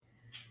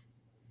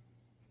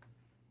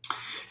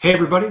Hey,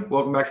 everybody.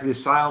 Welcome back to the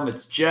Asylum.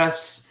 It's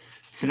Jess.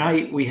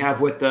 Tonight we have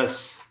with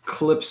us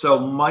Calypso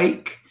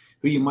Mike,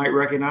 who you might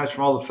recognize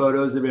from all the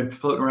photos that have been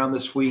floating around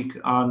this week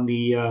on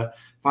the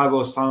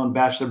 50 Asylum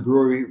Bachelor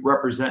Brewery,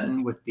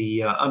 representing with the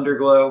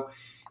Underglow.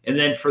 And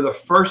then for the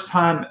first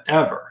time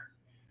ever,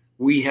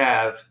 we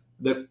have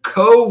the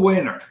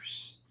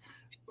co-winners,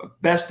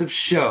 Best of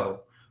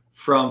Show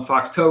from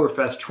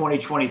Foxtoberfest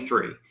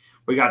 2023.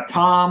 We got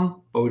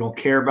Tom, but we don't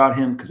care about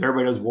him because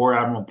everybody knows War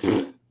Admiral.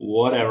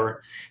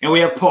 Whatever. And we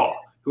have Paul,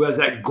 who has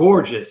that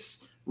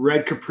gorgeous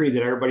red Capri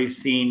that everybody's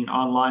seen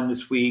online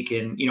this week.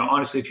 And,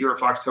 honestly, if you were at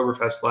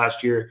Foxtoberfest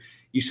last year,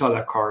 you saw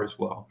that car as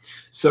well.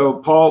 So,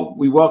 Paul,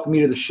 we welcome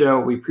you to the show.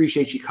 We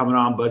appreciate you coming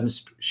on, bud,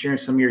 and sharing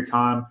some of your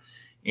time.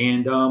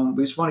 And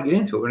we just want to get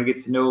into it. We're going to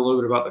get to know a little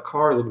bit about the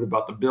car, a little bit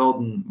about the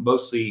build, and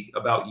mostly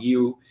about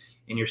you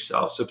and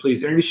yourself. So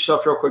please introduce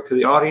yourself real quick to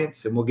the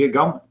audience, and we'll get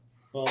going.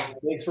 Well,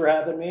 thanks for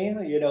having me.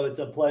 It's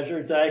a pleasure.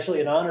 It's actually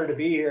an honor to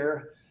be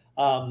here.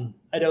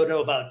 I don't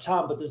know about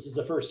Tom, but this is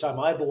the first time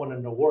I've won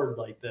an award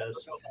like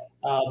this.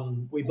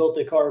 We built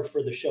the car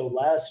for the show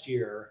last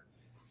year,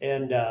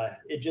 and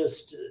it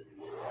just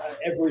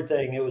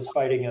everything. It was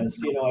fighting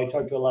us. I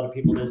talked to a lot of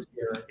people this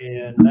year,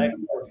 and that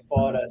car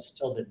fought us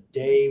till the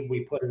day we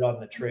put it on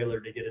the trailer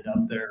to get it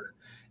up there,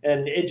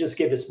 and it just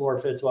gave us more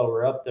fits while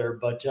we're up there.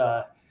 But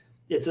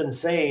it's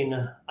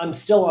insane. I'm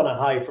still on a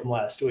high from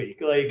last week.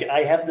 Like,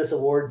 I have this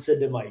award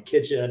sitting in my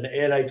kitchen,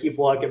 and I keep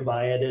walking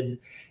by it, and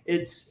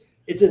it's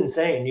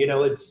insane.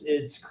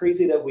 It's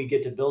crazy that we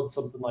get to build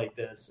something like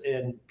this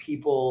and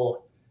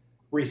people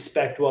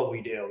respect what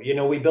we do.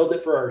 We build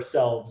it for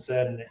ourselves,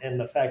 and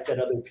the fact that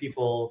other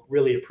people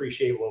really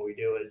appreciate what we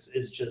do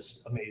is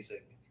just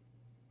amazing.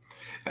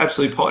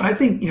 Absolutely, Paul. And I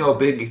think, a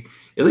big,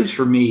 at least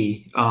for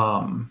me,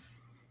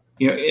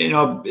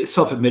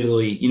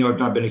 self-admittedly,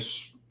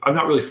 I've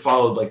not really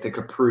followed like the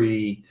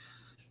Capri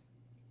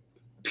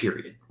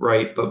period,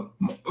 right? But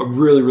a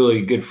really,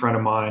 really good friend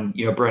of mine,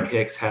 Brent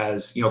Hicks,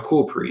 has,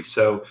 Cool Capri.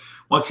 So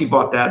once he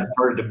bought that and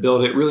started to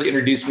build it, really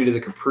introduced me to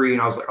the Capri,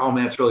 and I was like, oh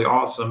man, it's really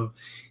awesome.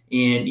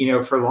 And,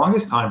 for the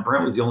longest time,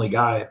 Brent was the only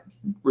guy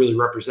really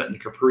representing the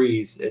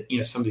Capris at,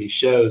 some of these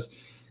shows.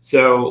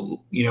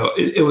 So,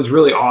 it was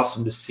really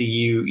awesome to see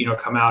you,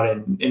 come out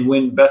and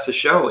win Best of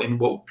Show in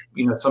what,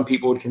 some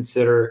people would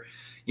consider,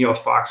 a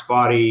Fox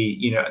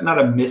body, not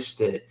a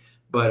misfit,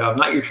 but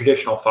not your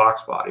traditional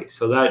Fox body.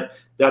 So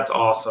that's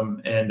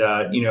awesome. And,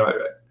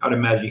 I'd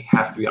imagine you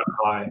have to be on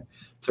high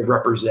to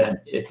represent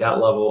at that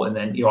level. And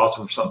then,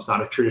 also for something that's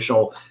not a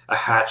traditional, a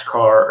hatch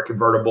car, a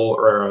convertible,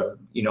 or a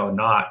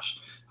notch.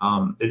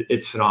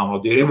 It's phenomenal,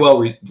 dude. And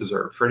well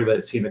deserved. For anybody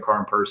that's seen the car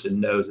in person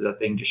knows that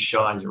thing just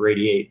shines and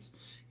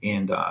radiates.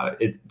 And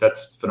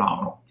that's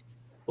phenomenal.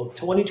 Well,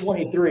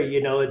 2023,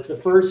 it's the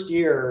first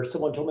year.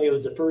 Someone told me it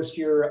was the first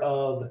year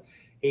of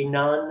a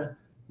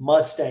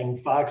non-Mustang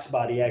Fox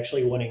body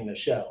actually winning the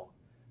show.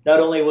 Not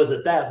only was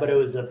it that, but it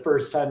was the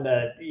first time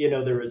that,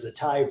 there was a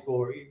tie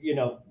for,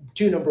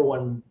 two number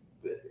one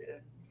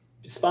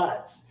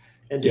spots.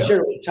 And to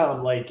share with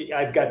Tom, like,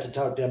 I've got to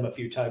talk to him a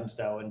few times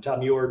now. And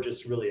Tom, you're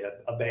just really a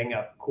bang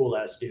up, cool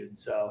ass dude.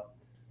 So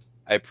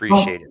I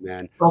appreciate it,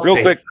 man.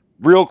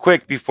 Real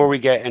quick before we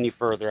get any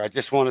further, I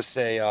just want to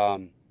say,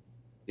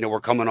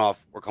 we're coming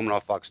off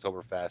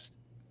Foxtoberfest.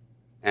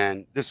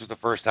 And this was the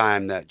first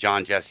time that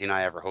John, Jesse, and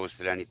I ever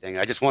hosted anything.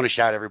 I just want to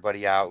shout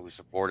everybody out who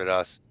supported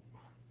us.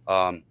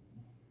 I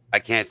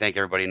can't thank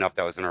everybody enough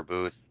that was in our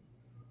booth.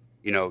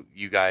 You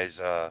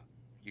guys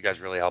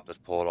really helped us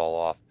pull it all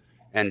off.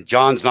 And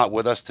John's not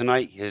with us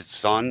tonight. His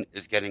son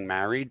is getting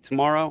married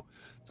tomorrow.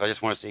 So I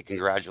just want to say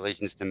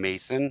congratulations to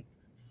Mason.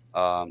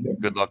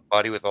 Good luck,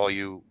 buddy, with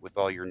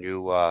your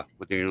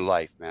new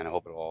life, man. I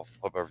hope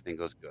everything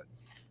goes good.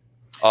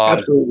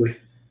 Absolutely.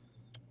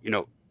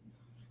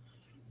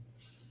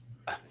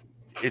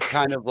 It's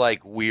kind of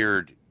like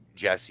weird,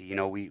 Jesse.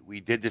 We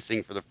did this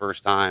thing for the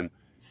first time,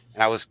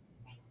 and I was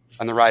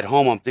on the ride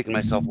home. I'm thinking to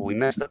myself, well, we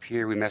messed up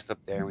here, we messed up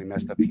there, and we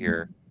messed up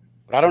here.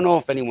 But I don't know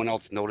if anyone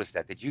else noticed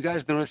that. Did you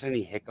guys notice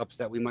any hiccups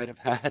that we might have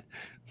had?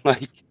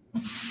 Like,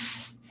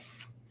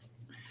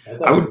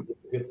 Go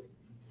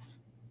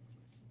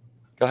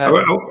ahead.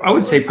 I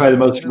would say probably the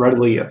most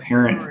readily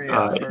apparent,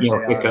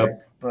 hiccup.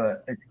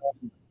 But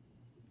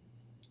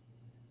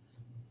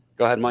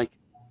go ahead, Mike.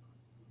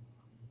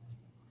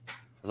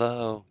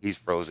 Hello. He's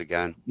froze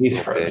again. He's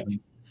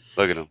frozen.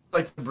 Look at him.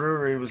 Like, the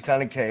brewery was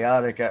kind of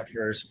chaotic at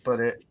first, but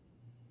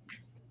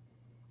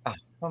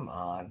come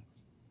on.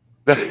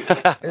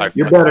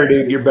 You're better,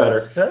 dude. You're better.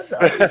 It says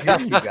I can hear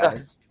you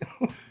guys.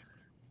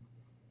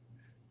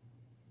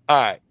 All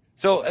right.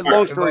 So,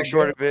 long story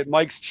short of it,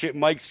 Mike's.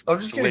 I'm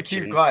just gonna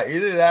keep quiet.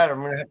 Either that, or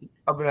I'm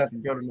gonna have to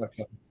go to my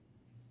phone.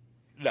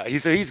 No,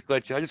 he's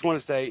glitching. I just want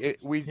to say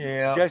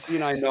Jesse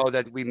and I know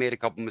that we made a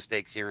couple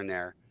mistakes here and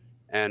there,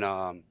 and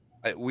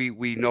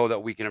we know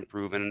that we can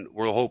improve, and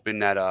we're hoping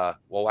that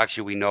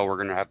we know we're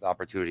gonna have the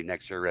opportunity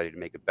next year ready to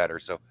make it better.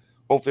 So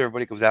hopefully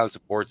everybody comes out and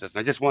supports us. And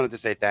I just wanted to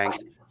say thanks.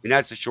 I mean,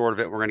 that's the short of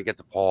it. We're gonna get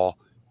to Paul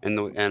and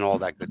all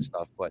that good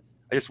stuff, but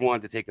I just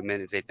wanted to take a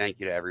minute and say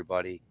thank you to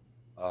everybody.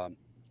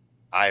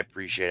 I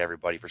appreciate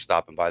everybody for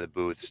stopping by the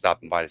booth,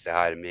 stopping by to say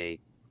hi to me.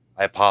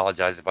 I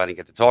apologize if I didn't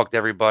get to talk to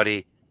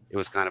everybody. It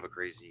was kind of a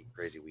crazy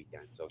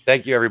weekend. So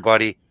thank you,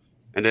 everybody.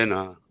 And then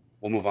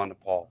we'll move on to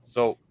Paul.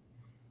 So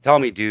tell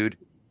me, dude,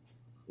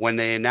 when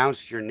they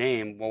announced your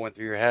name, what went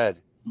through your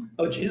head?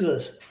 Oh,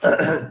 Jesus.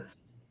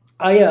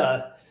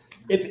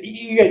 If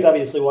you guys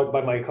obviously walk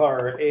by my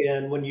car,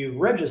 and when you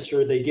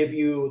register, they give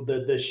you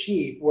the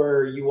sheet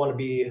where you want to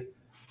be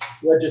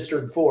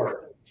registered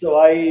for. So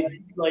I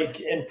like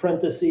in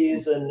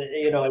parentheses, and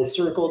I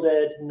circled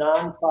it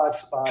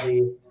non-Fox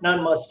body,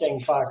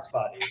 non-Mustang Fox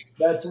body.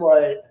 That's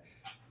what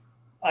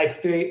I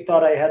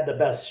thought I had the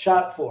best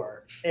shot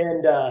for.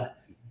 And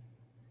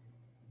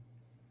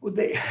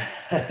they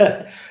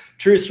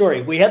true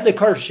story. We had the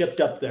car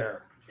shipped up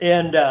there,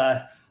 and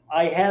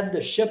I had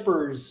the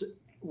shippers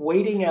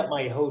waiting at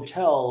my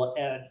hotel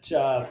at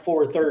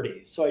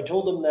 4:30. So I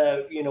told them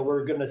that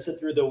we're going to sit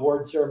through the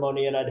award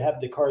ceremony, and I'd have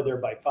the car there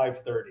by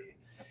 5:30.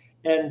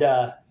 And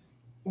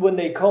when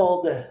they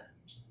called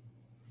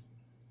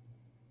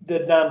the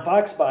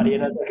non-Fox body,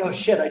 and I was like, oh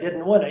shit, I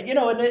didn't win it.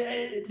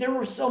 And there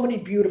were so many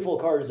beautiful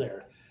cars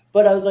there,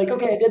 but I was like,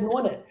 okay, I didn't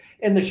win it.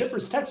 And the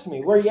shippers texted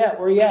me, where you at?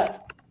 Where you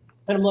at?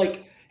 And I'm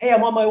like, hey,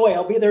 I'm on my way.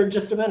 I'll be there in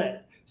just a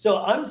minute.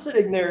 So I'm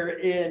sitting there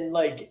in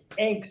like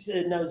angst,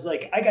 and I was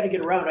like, I got to get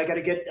around. I got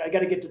to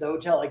get to the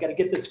hotel. I got to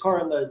get this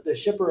car on the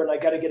shipper, and I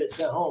got to get it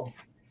sent home.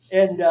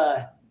 And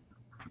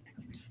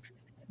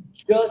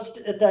just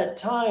at that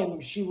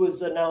time, she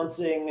was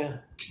announcing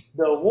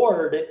the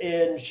award,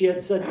 and she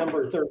had said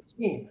number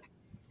 13.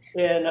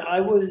 And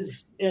I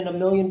was in a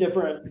million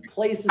different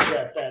places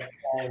at that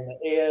time,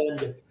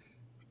 and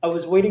I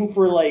was waiting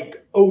for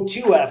like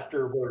 02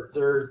 afterwards,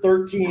 or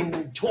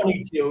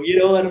 1322,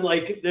 and I'm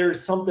like,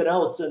 there's something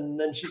else. And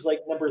then she's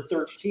like number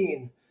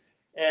 13.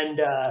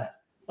 And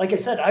like I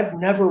said, I've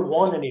never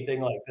won anything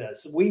like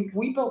this. We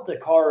built the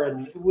car,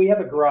 and we have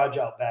a garage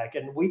out back,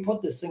 and we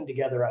put this thing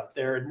together out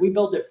there, and we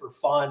built it for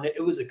fun.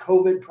 It was a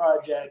COVID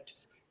project.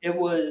 It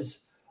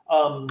was,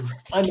 I'm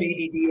ADD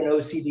and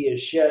OCD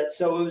as shit.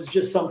 So it was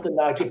just something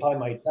to occupy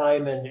my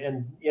time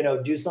and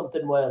do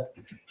something with.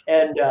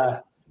 And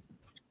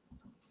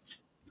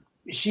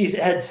she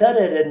had said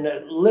it,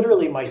 and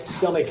literally my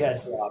stomach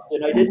had dropped,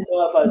 and I didn't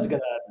know if I was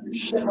going to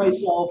shit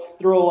myself,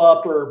 throw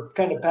up, or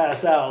kind of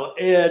pass out.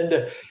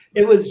 And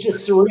it was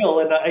just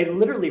surreal, and I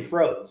literally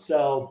froze.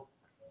 So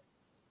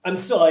I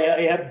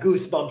have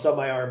goosebumps on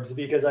my arms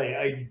because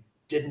I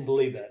didn't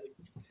believe it.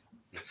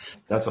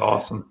 That's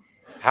awesome.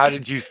 How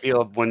did you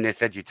feel when they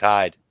said you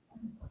tied?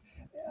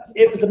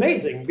 It was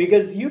amazing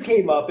because you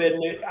came up,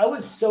 and I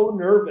was so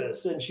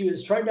nervous, and she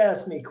was trying to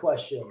ask me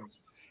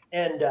questions,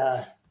 and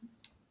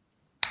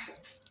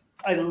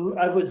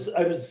I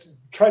was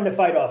trying to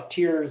fight off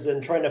tears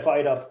and trying to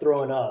fight off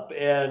throwing up.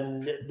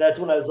 And that's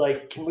when I was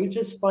like, can we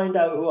just find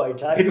out who I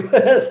tied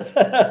with?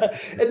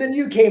 And then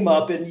you came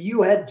up, and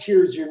you had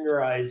tears in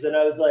your eyes. And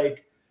I was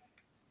like,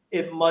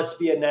 it must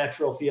be a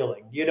natural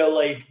feeling,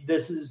 like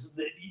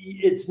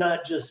it's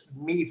not just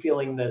me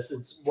feeling this.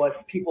 It's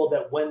what people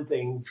that win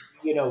things,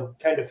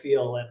 kind of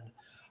feel. And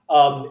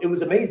it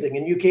was amazing.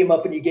 And you came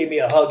up, and you gave me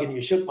a hug, and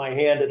you shook my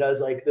hand, and I was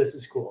like, this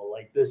is cool.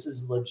 Like, this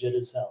is legit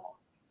as hell.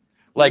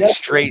 Like,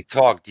 straight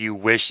talk, do you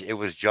wish it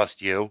was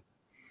just you?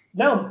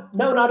 No,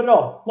 not at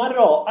all. Not at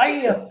all.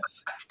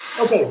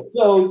 Okay,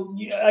 so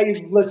I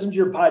listened to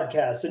your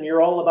podcast, and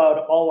you're all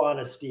about all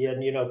honesty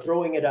and,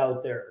 throwing it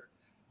out there.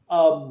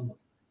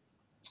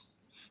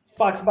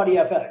 Fox Body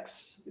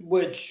FX,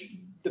 which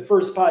the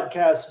first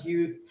podcast,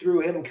 you threw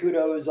him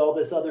kudos, all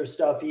this other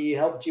stuff. He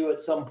helped you at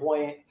some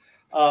point.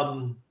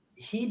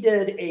 He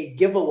did a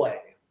giveaway,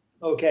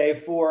 okay,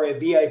 for a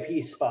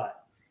VIP spot.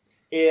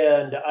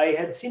 And I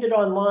had seen it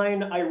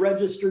online. I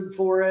registered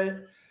for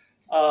it.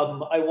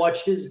 I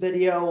watched his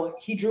video.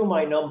 He drew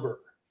my number.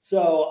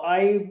 So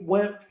I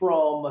went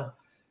from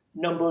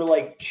number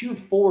like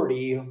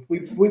 240.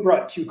 We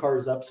brought two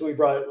cars up. So we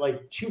brought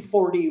like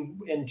 240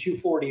 and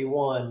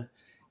 241.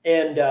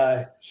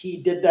 And he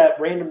did that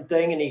random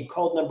thing, and he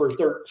called number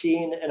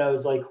 13. And I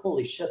was like,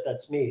 holy shit,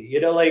 that's me.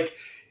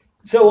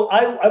 So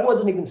I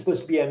wasn't even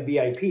supposed to be on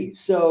VIP.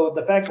 So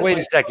the fact that— Wait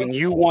a second.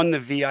 You won the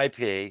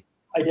VIP.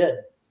 I did.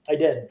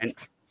 And,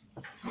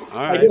 all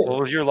right. Well, it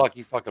was your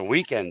lucky fucking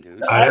weekend,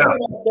 dude. I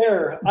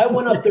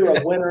went up there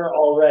a winner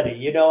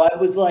already. I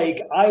was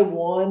like, I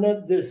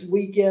won this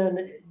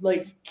weekend.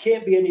 Like,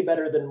 can't be any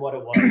better than what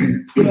it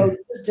was.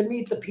 To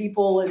meet the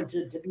people and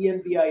to be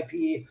in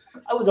VIP,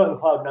 I was on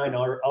cloud nine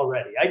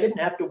already. I didn't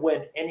have to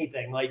win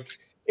anything. Like,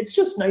 it's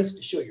just nice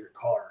to show your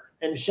car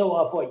and show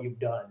off what you've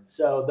done.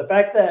 So the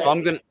fact that— So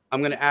I'm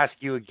gonna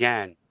ask you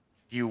again.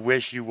 Do you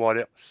wish you won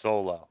it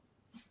solo?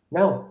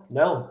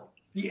 No.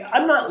 Yeah,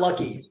 I'm not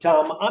lucky,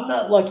 Tom. I'm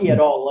not lucky at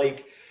all.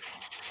 Like,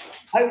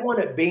 I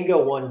won at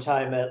bingo one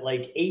time at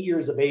like 8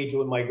 years of age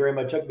when my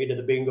grandma took me to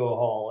the bingo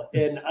hall,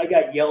 and I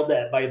got yelled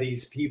at by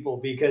these people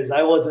because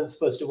I wasn't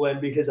supposed to win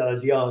because I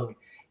was young.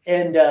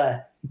 And,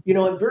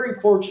 I'm very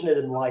fortunate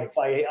in life.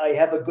 I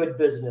have a good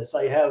business.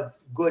 I have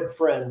good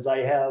friends.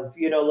 I have,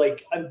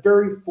 I'm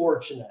very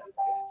fortunate.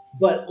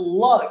 But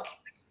luck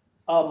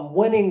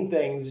winning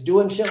things,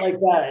 doing shit like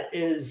that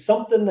is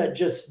something that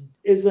just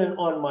isn't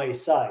on my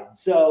side.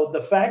 So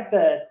the fact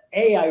that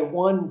I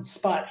won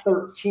spot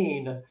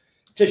 13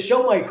 to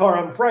show my car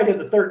on Friday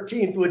the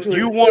 13th, which was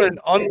you won an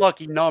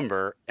unlucky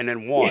number and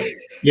then won.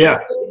 Yeah,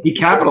 he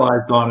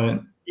capitalized on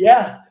it.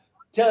 Yeah.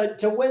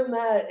 To win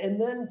that and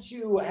then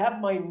to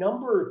have my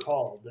number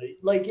called,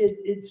 like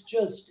it's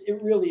just, it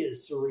really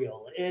is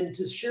surreal. And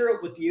to share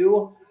it with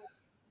you,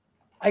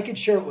 I could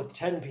share it with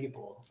 10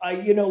 people. To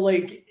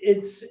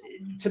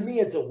me,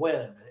 it's a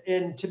win.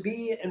 And to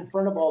be in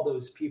front of all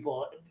those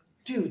people,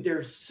 dude,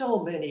 there's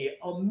so many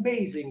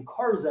amazing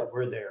cars that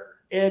were there.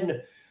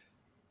 And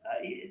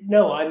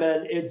no, I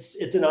mean,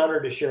 it's an honor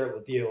to share it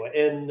with you.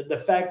 And the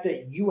fact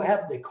that you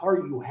have the car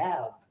you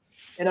have,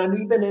 and I'm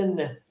even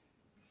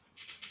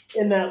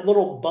in that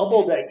little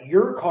bubble that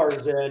your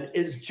car's in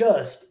is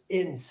just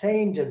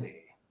insane to me.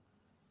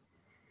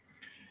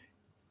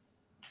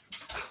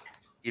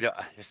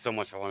 There's so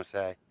much I want to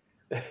say.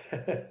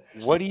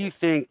 What do you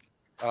think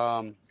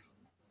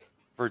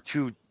for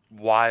two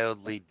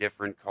wildly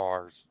different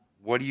cars?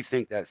 What do you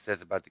think that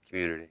says about the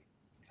community?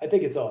 I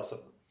think it's awesome.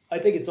 I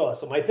think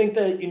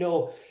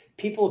that,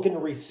 people can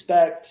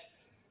respect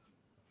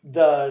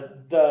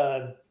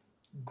the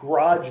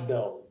garage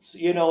builds,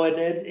 and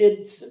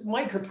it's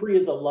my Capri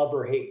is a love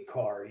or hate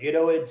car.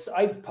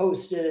 I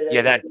posted it.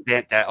 Yeah,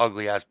 that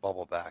ugly ass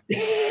bubble back.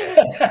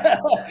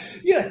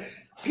 Yeah.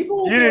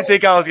 You didn't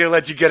think I was going to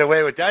let you get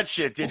away with that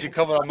shit, did you?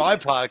 Coming on my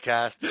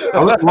podcast.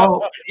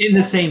 Well, in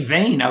the same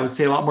vein, I would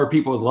say a lot more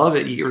people would love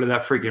it. You get rid of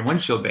that freaking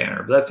windshield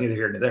banner, but that's neither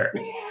here nor there.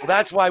 Well,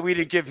 that's why we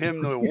didn't give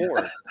him the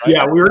award. Right?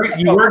 Yeah,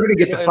 you were going to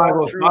get the 5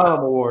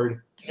 Asylum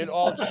award. In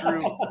all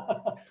truth,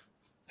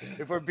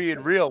 if we're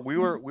being real, we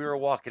were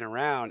walking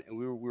around and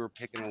we were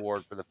picking an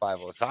award for the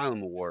 5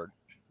 Asylum award,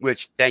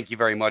 which thank you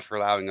very much for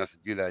allowing us to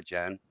do that,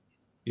 Jen.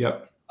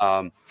 Yep.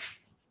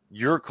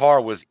 Your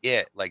car was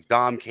it. Like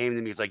Dom came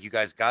to me, he's like, "You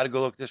guys got to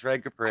go look at this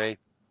red Capri.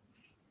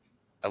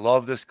 I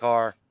love this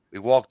car." We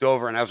walked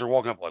over, and as we're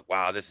walking up, like,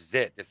 "Wow, this is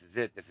it. This is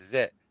it. This is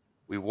it."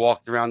 We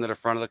walked around to the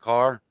front of the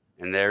car,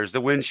 and there's the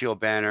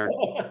windshield banner,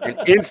 and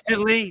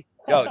instantly,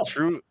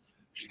 true,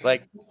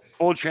 like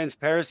full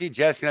transparency.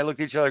 Jesse and I looked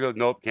at each other, and go,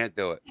 "Nope, can't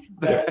do it."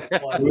 That's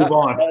funny. Move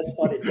on. That's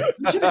funny.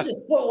 You should have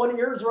just put one of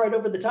yours right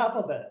over the top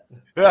of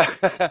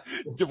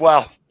it.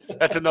 Wow,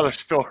 that's another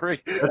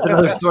story. That's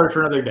another story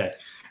for another day.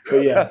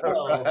 But yeah.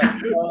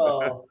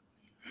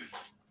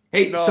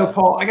 Hey, so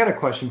Paul, I got a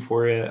question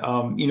for you.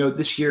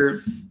 This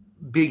year,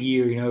 big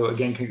year.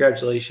 Again,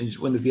 congratulations!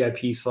 You win the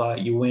VIP slot.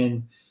 You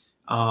win,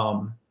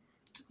 the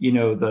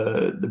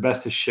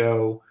best of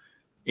show,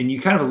 and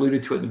you kind of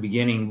alluded to it in the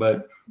beginning.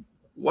 But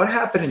what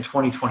happened in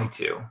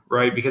 2022,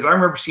 right? Because I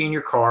remember seeing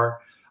your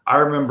car. I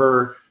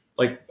remember,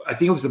 I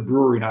think it was the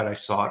brewery night I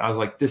saw it. I was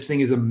like, this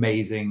thing is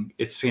amazing.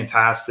 It's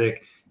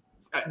fantastic.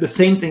 The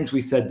same things we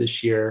said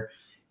this year,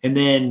 and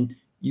then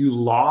you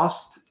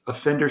lost a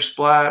fender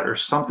splat or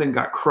something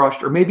got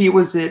crushed, or maybe it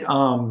was at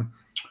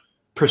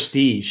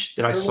Prestige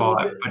that I saw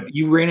it. But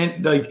you ran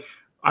in,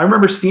 I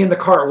remember seeing the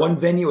car at one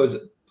venue, it was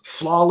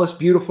flawless,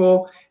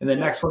 beautiful, and the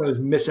next one it was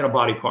missing a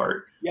body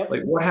part. Yep.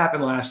 What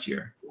happened last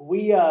year?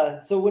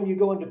 So when you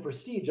go into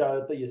Prestige,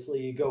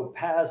 obviously you go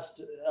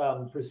past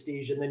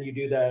Prestige and then you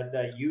do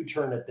that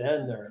U-turn at the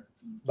end there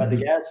by the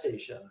gas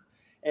station.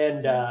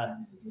 And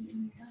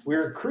we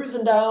were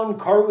cruising down.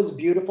 Car was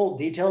beautiful,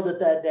 detailed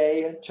it that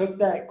day. Took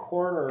that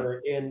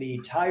corner, and the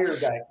tire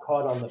got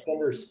caught on the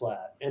fender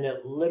splat, and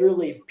it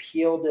literally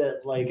peeled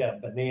it like a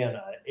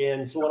banana.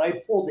 And so when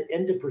I pulled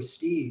into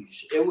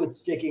Prestige, it was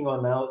sticking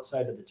on the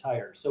outside of the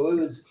tire. So it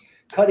was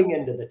cutting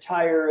into the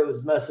tire. It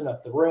was messing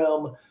up the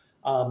rim.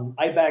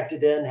 I backed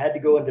it in, had to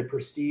go into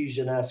Prestige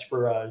and ask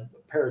for a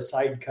pair of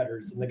side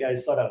cutters. And the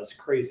guys thought I was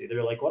crazy.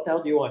 They're like, "What the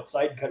hell do you want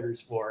side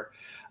cutters for?"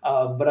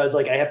 But I was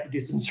like, I have to do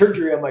some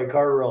surgery on my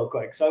car real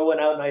quick. So I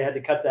went out and I had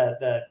to cut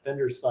that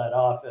fender splat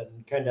off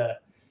and kind of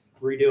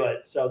redo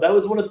it. So that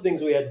was one of the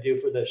things we had to do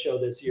for the show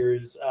this year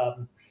is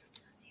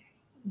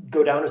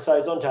go down a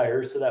size on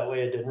tires. So that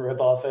way it didn't rip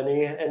off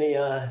any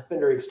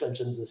fender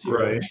extensions this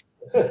year.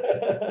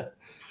 Right.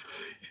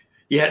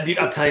 Yeah, dude,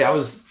 I'll tell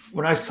you,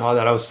 when I saw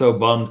that, I was so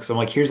bummed because I'm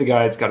like, here's a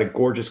guy that's got a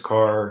gorgeous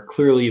car,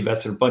 clearly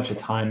invested a bunch of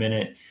time in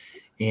it.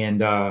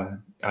 And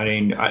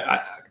I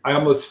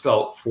almost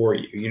felt for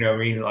you, you know what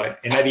I mean? And I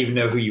didn't even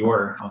know who you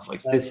were. I was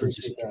like, this is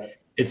just,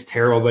 it's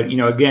terrible. But,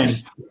 again,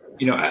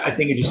 I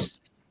think it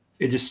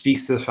just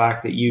speaks to the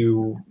fact that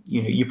you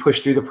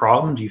push through the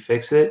problems, you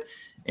fix it,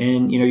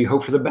 and, you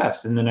hope for the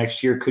best. And the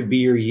next year could be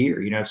your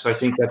year, So I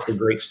think that's a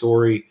great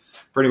story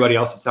for anybody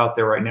else that's out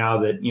there right now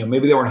that,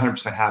 maybe they weren't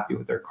 100% happy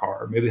with their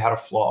car, maybe they had a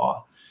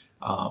flaw.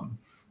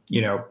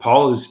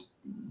 Paul is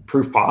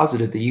proof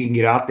positive that you can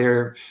get out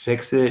there,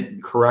 fix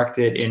it, correct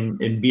it,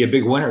 and be a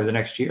big winner the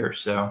next year.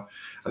 So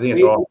I think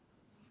it's all.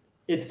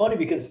 It's funny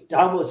because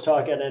Tom was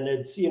talking, and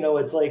it's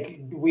like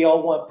we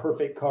all want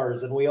perfect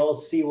cars, and we all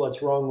see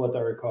what's wrong with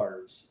our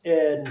cars.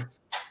 And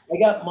I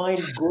got mine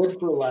good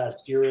for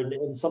last year,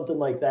 and something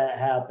like that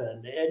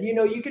happened. And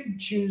you can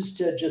choose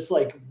to just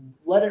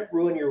let it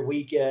ruin your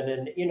weekend.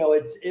 And,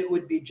 it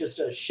would be just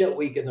a shit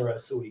weekend the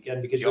rest of the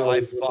weekend because you're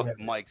always I fucked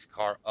Mike's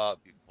car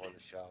up before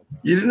the show, bro.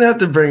 You didn't have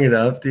to bring it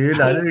up, dude.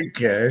 I didn't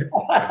care.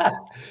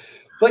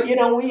 But,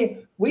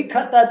 we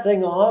cut that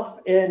thing off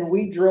and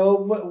we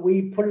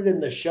put it in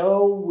the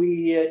show.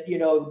 We,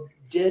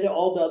 did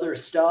all the other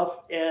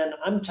stuff. And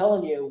I'm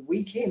telling you,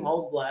 we came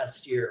home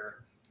last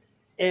year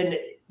and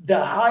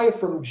the high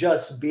from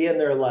just being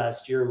there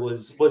last year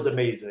was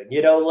amazing.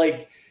 It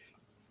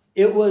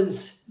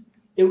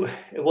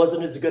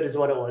wasn't as good as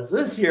what it was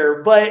this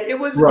year, but it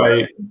was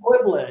right.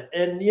 equivalent.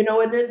 And,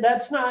 and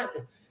that's not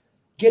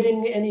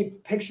getting any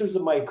pictures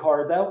of my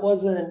car. That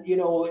wasn't,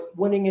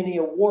 winning any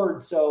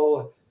awards.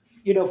 So,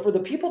 for the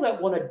people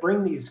that want to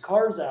bring these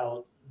cars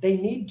out, they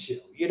need to,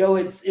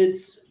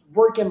 it's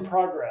work in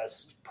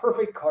progress,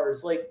 perfect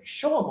cars, like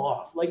show them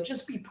off, like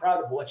just be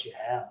proud of what you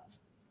have.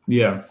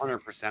 Yeah.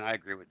 100%. I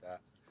agree with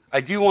that.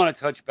 I do want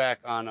to touch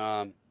back on,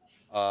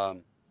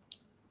 our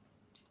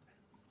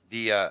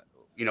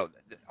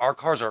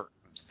cars are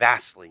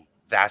vastly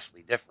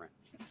different.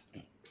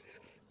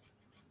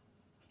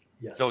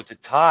 Yes. So to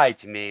tie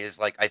to me is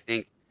like, I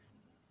think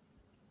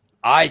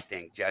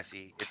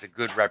Jesse, it's a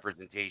good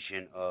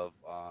representation of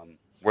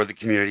where the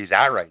community's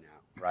at right now,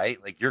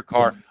 right? Like your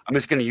car, I'm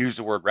just going to use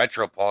the word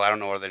retro, Paul. I don't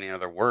know if there's any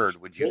other word.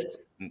 Would you?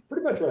 It's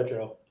pretty much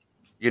retro.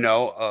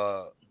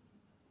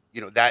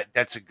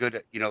 That's a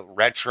good,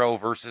 retro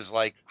versus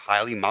like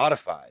highly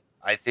modified.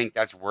 I think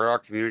that's where our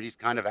community's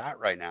kind of at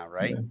right now,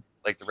 right? Yeah.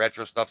 Like the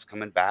retro stuff's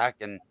coming back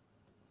and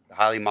the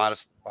highly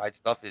modified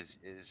stuff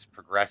is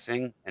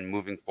progressing and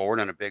moving forward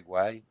in a big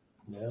way.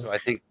 Yeah. So I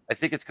think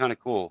it's kind of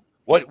cool.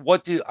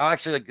 What do I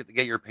actually like to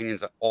get your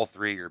opinions, all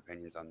three of your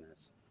opinions on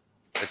this,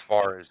 as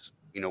far as,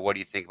 what do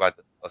you think about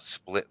a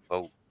split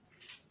vote?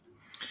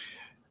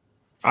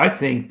 I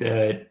think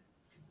that,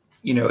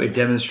 it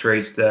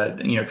demonstrates that,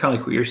 kind of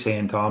like what you're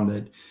saying, Tom,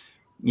 that,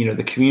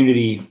 the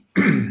community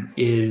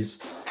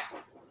is,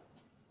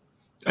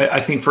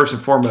 I think first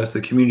and foremost,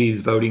 the community is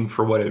voting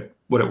for what it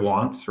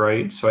wants,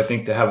 right? So I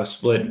think to have a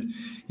split,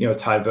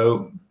 tie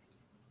vote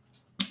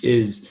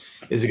is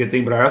a good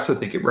thing. But I also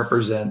think it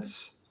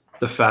represents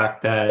the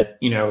fact that,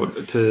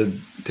 to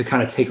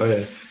kind of take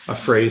a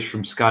phrase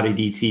from Scotty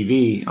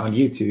DTV on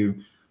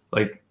YouTube,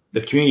 like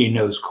the community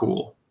knows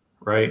cool,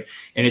 right?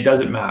 And it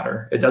doesn't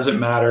matter. It doesn't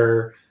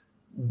matter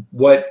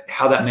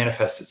how that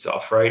manifests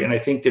itself, right? And I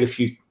think that if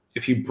you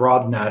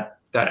broaden that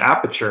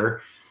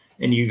aperture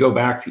and you go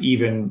back to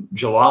even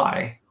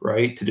July,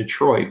 right, to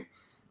Detroit,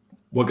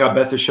 what got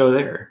best of show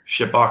there?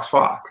 Shitbox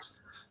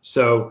Fox.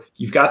 So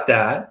you've got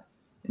that,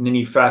 and then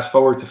you fast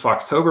forward to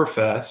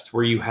Foxtoberfest,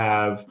 where you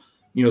have,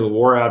 the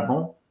War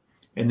Admiral,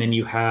 and then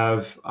you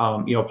have,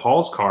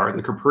 Paul's car,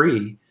 the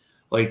Capri.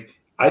 Like,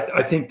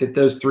 I think that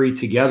those three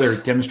together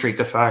demonstrate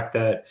the fact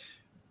that,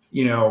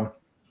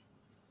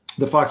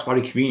 the Fox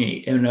body community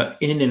in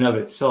and of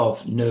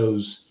itself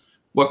knows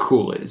what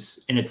cool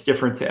is, and it's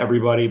different to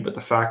everybody. But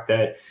the fact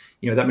that,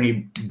 that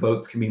many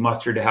votes can be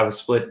mustered to have a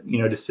split,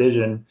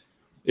 decision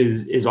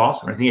is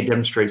awesome. I think it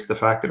demonstrates the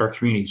fact that our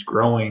community is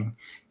growing,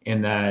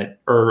 and that,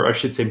 or I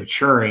should say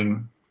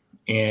maturing,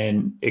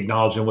 and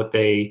acknowledging what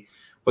they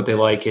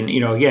like. And,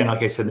 again,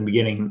 like I said in the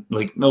beginning,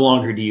 like no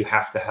longer do you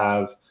have to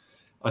have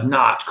a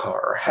notch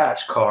car, a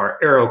hatch car,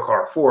 aero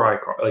car, 4i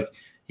car. Like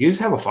you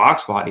just have a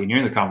Fox body and you're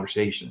in the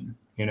conversation,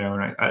 and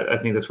I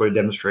think that's what it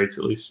demonstrates,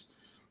 at least,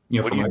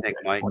 what do you think,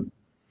 Mike?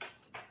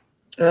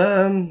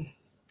 I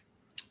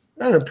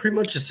don't know, pretty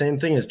much the same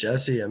thing as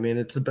Jesse. I mean,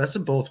 it's the best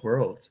of both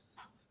worlds.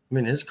 I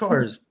mean, his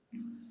car is,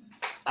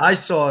 I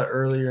saw it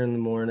earlier in the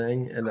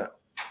morning, and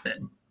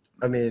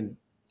I mean,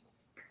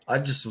 I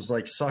just was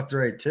like sucked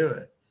right to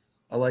it.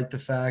 I like the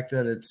fact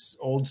that it's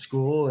old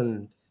school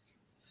and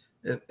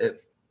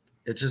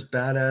it's just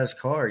badass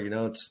car.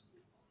 It's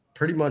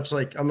pretty much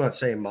like, I'm not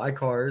saying my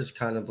car is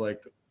kind of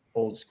like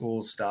old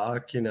school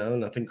stock,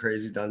 nothing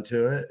crazy done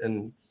to it.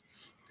 And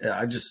yeah,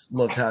 I just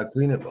loved how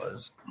clean it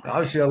was.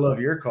 Obviously, I love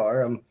your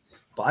car. I'm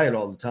buy it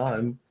all the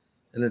time.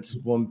 And it's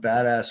one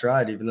badass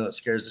ride, even though it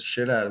scares the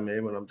shit out of me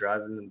when I'm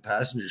driving in the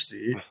passenger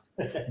seat.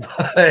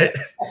 But,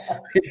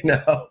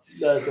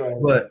 That's right.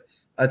 But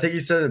I think you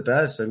said it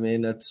best. I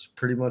mean, that's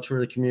pretty much where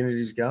the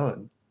community's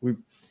going.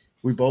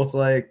 We both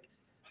like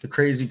the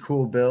crazy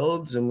cool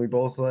builds, and we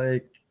both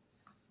like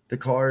the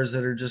cars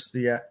that are just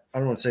I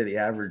don't want to say the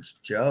average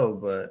Joe,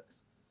 but,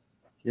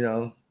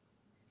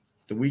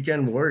 the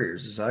weekend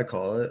warriors, as I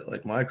call it,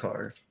 like my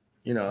car.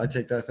 I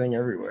take that thing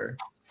everywhere.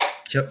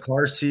 Kept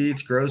car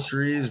seats,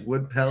 groceries,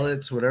 wood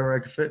pellets, whatever I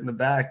could fit in the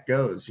back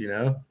goes,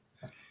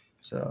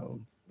 So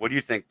what do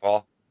you think,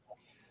 Paul?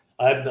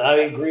 I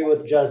agree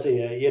with Jesse.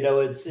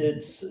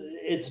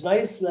 It's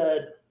nice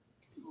that,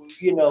 a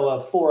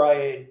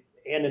 4i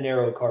and an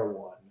aero car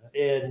won.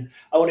 And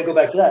I want to go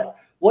back to that.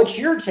 What's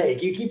your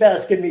take? You keep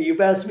asking me.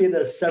 You've asked me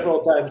this several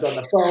times on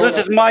the phone. This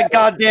is my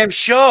goddamn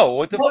show.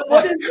 What the fuck?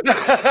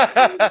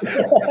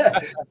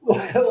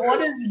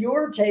 What is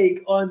your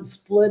take on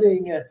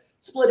splitting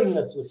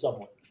this with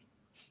someone?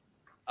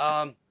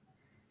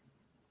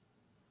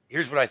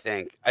 Here's what I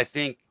think. I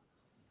think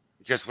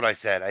just what I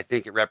said. I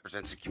think it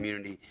represents the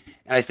community.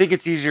 And I think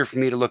it's easier for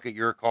me to look at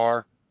your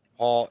car,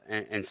 Paul,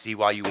 and see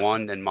why you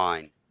won than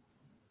mine.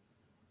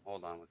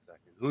 Hold on 1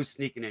 second. Who's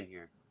sneaking in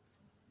here?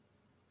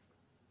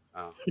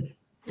 Oh.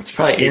 It's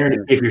probably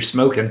Aaron if you're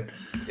smoking.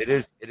 It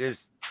is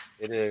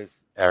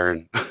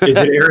Aaron. Is it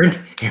Aaron?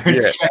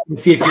 Aaron's checking to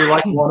see if you're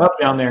lighting one up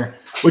down there,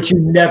 which you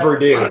never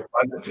do.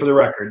 For the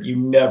record, you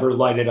never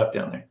light it up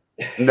down there.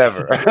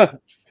 Never.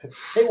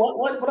 Hey,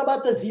 what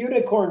about this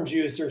unicorn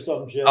juice or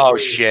some shit? Oh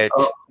shit!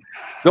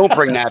 Don't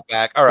bring that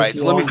back. All right,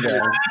 so let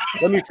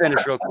me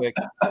finish real quick.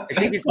 I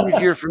think it's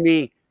easier for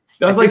me.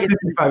 That was like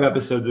 55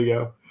 episodes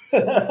ago.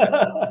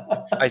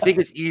 I think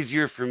it's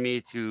easier for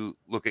me to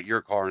look at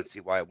your car and see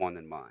why it won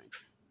than mine.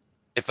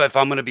 If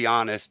I'm going to be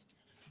honest,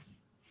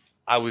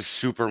 I was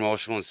super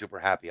emotional and super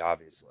happy,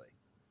 obviously,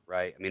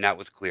 right? I mean, that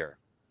was clear.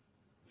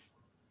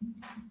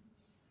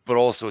 But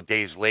also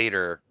days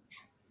later,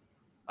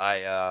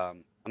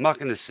 I'm not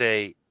going to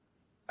say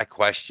I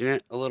question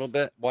it a little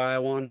bit why I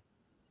won.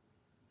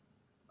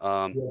 You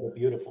have a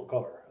beautiful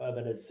car. I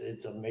mean,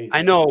 it's amazing.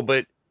 I know,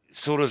 but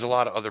so does a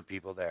lot of other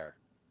people there.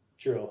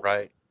 True.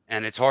 Right.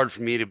 And it's hard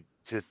for me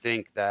to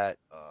think that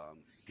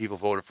people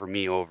voted for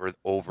me over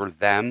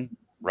them,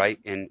 right?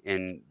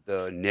 In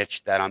the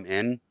niche that I'm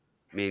in.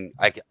 I mean,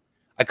 I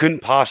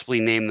couldn't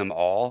possibly name them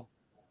all,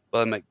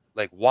 but I'm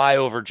like why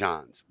over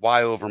John's?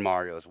 Why over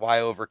Mario's?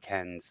 Why over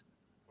Ken's?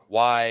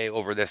 Why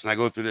over this? And I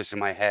go through this in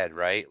my head,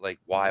 right? Like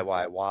why?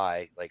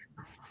 Like,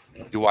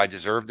 do I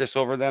deserve this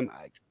over them?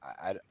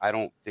 I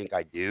don't think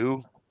I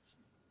do.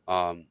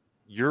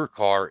 Your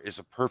car is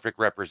a perfect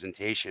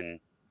representation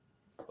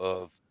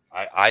of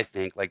I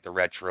think like the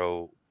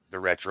retro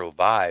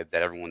vibe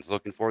that everyone's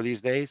looking for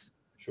these days.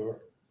 Sure.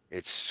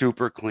 It's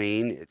super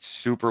clean. It's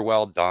super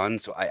well done.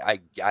 So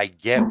I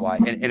get why.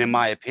 And in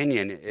my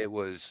opinion, it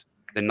was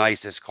the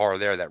nicest car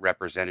there that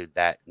represented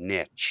that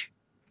niche.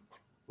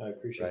 I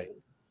appreciate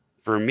it.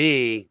 For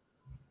me,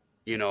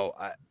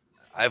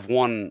 I've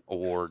won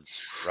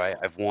awards, right?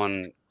 I've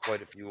won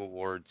quite a few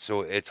awards.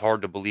 So it's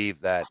hard to believe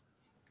that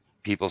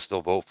people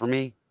still vote for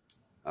me.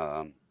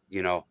 And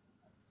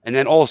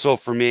then also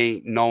for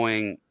me,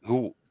 knowing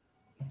who,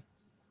 I'm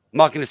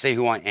not going to say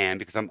who I am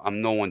because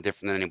I'm no one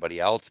different than anybody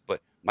else,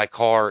 but my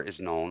car is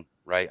known,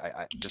 right?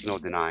 There's no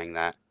denying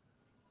that.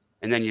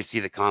 And then you see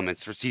the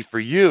comments. For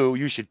you,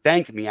 you should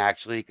thank me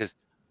actually, because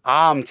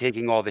I'm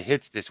taking all the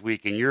hits this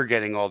week and you're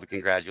getting all the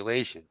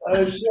congratulations.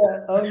 Oh shit.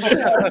 It's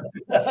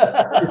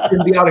a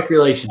symbiotic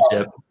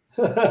relationship.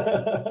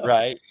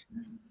 Right.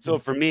 So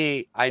for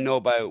me, I know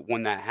by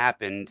when that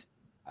happened,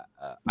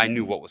 I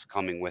knew what was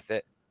coming with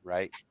it.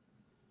 Right.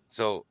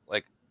 So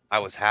like I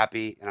was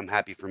happy, and I'm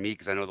happy for me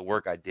because I know the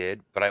work I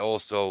did, but I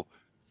also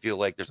feel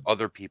like there's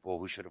other people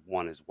who should have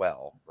won as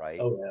well. Right.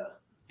 Oh yeah.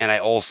 And I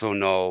also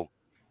know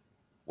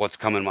what's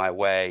coming my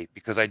way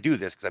because I do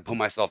this because I put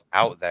myself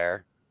out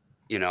there,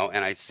 and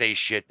I say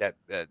shit that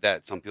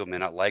some people may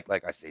not like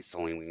I say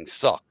Sewing Wings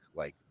suck,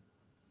 like,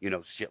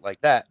 shit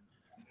like that.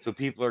 So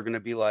people are going to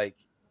be like,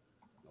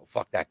 oh,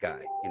 fuck that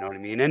guy. You know what I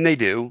mean? And they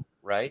do.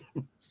 Right.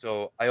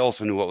 So I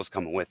also knew what was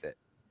coming with it.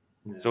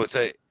 Yeah. So it's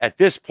at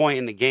this point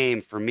in the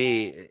game, for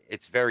me,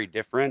 it's very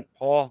different,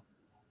 Paul,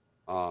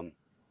 than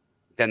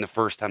the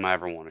first time I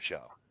ever won a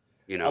show.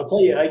 I'll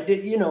tell you, I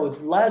did,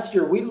 last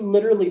year, we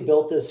literally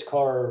built this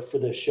car for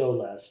the show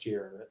last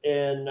year.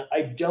 And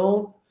I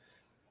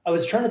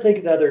was trying to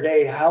think the other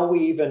day how we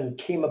even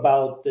came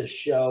about this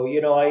show.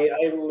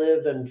 I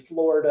live in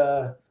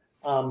Florida.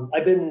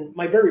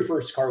 My very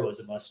first car was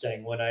a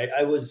Mustang when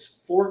I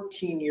was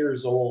 14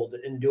 years old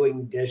and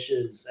doing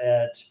dishes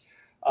at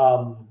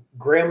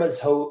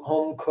grandma's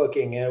home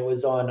cooking. And it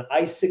was on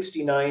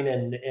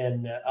I-69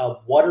 in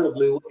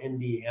Waterloo,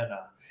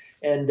 Indiana.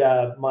 And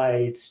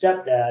my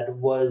stepdad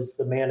was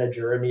the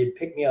manager, and he'd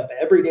pick me up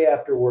every day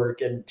after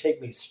work and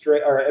take me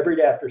every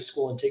day after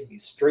school and take me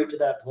straight to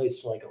that place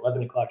till like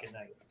 11 o'clock at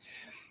night.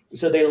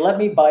 So they let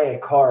me buy a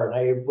car, and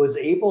I was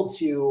able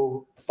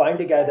to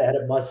find a guy that had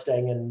a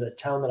Mustang in the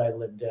town that I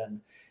lived in.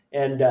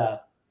 And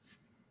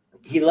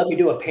he let me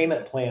do a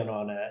payment plan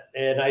on it.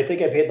 And I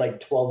think I paid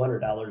like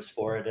 $1,200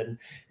 for it.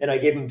 And I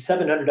gave him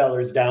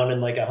 $700 down and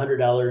like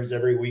 $100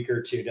 every week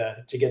or two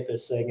to get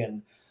this thing.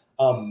 And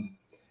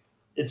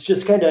it's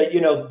just kind of,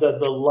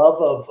 the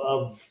love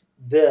of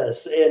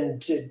this,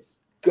 and to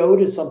go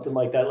to something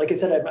like that. Like I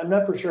said, I'm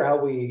not for sure how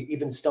we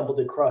even stumbled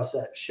across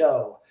that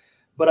show,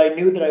 but I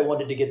knew that I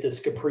wanted to get this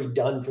Capri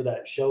done for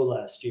that show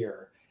last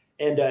year.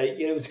 And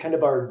it was kind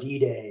of our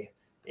D-Day.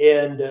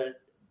 And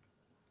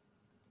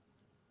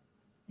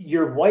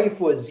your wife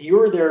you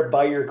were there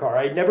by your car.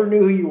 I never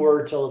knew who you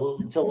were till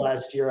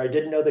last year. I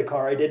didn't know the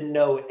car. I didn't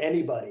know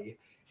anybody.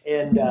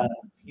 And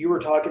you were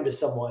talking to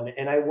someone,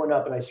 and I went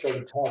up and I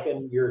started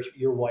talking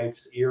your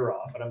wife's ear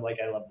off. And I'm like,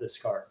 I love this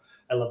car.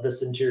 I love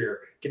this interior.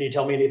 Can you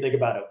tell me anything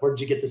about it?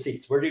 Where'd you get the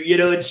seats?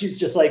 And she's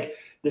just like,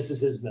 this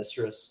is his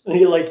mistress. And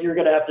you're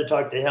going to have to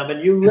talk to him.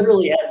 And you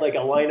literally had like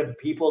a line of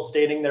people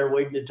standing there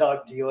waiting to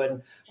talk to you.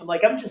 And I'm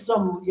like, I'm just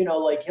some,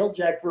 like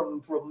Hilljack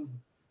from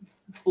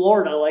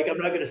Florida. Like, I'm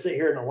not going to sit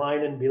here in a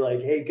line and be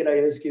like, "Hey, can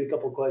I ask you a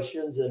couple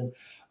questions?" And,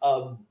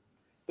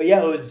 but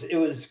yeah, it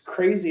was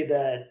crazy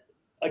that,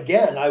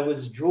 again, I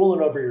was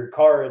drooling over your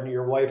car, and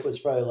your wife was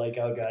probably like,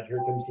 "Oh God, here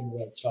comes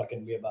someone else talking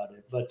to me about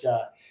it." But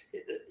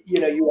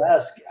you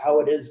ask how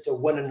it is to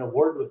win an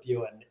award with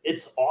you, and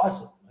it's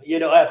awesome.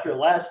 After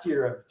last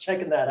year of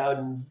checking that out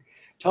and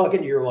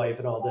talking to your wife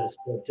and all this,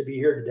 but to be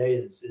here today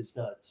is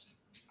nuts.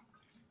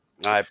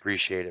 I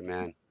appreciate it,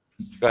 man.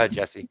 Go ahead,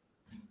 Jesse.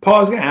 Paul, I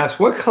was going to ask,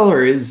 what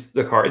color is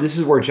the car? This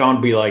is where John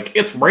would be like,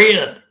 "It's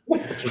red.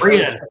 It's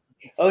red."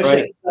 Oh,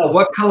 right? shit. So,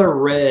 what color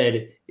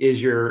red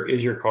is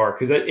your car?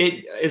 Because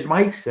it, as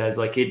Mike says,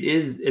 like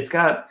it's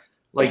got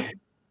like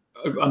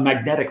a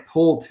magnetic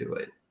pull to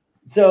it.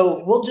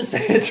 So we'll just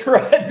say it's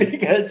red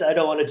because I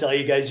don't want to tell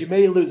you guys. You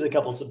may lose a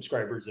couple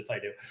subscribers if I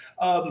do.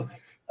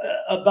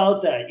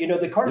 About that,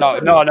 the car. No.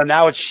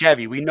 Now it's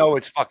Chevy. We know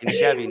it's fucking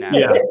Chevy now.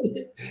 Yeah,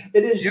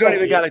 it is. You Chevy. don't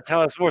even got to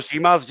tell us more. So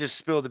you might as well just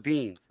spill the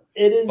beans.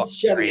 It is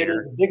Chevy.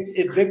 Traitor. It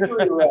is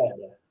Victory Red.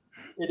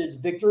 It is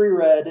Victory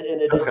Red,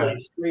 and it is a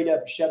straight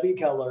up Chevy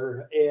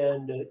color.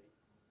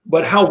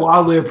 But how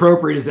wildly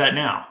appropriate is that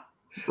now?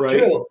 Right,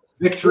 true.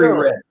 Victory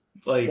Red.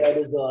 Like, that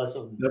is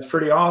awesome. That's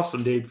pretty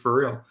awesome, dude, for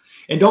real.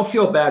 And don't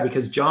feel bad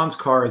because John's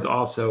car is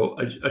also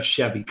a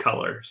Chevy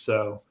color.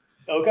 So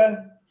okay,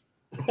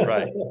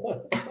 right.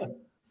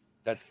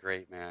 That's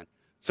great, man.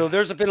 So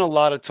there's been a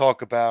lot of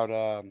talk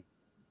about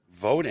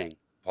voting,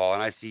 Paul,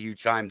 and I see you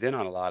chimed in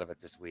on a lot of it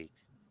this week.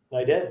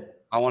 I did.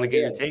 I want to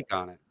get your take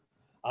on it.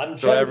 I'm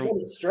trying to set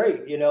it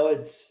straight.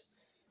 It's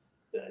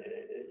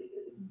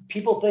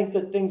people think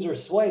that things are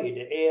swayed,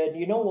 and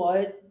you know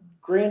what?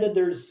 Granted,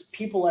 there's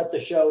people at the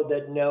show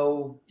that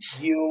know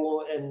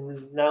you,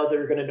 and now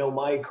they're going to know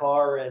my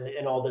car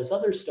and all this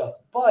other stuff.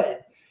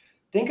 But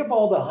think of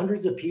all the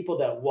hundreds of people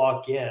that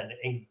walk in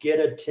and get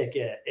a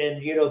ticket.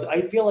 And, I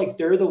feel like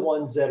they're the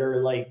ones that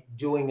are like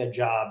doing a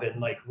job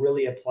and like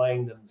really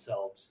applying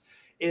themselves.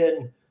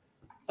 And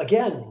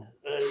again,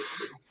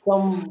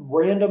 some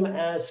random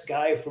ass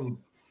guy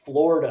from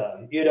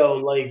Florida,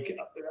 like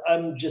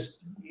I'm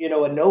just,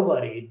 a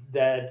nobody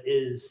that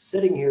is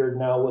sitting here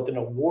now with an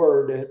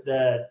award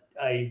that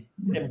I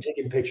am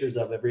taking pictures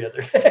of every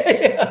other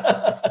day.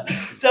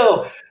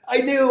 So I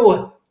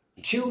knew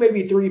 2,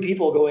 maybe 3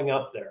 people going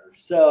up there.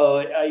 So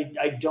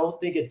I don't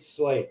think it's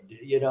swayed.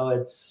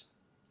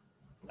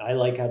 I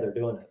like how they're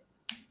doing it.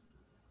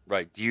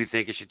 Right. Do you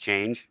think it should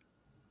change?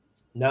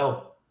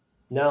 No,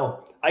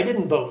 I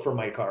didn't vote for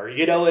my car.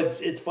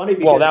 It's funny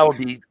because well,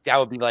 that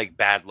would be like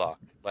bad luck.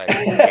 Like,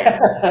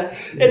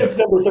 and it's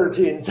number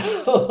 13.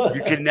 So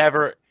you could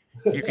never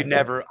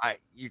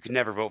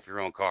vote for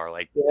your own car.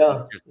 Like,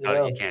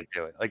 you can't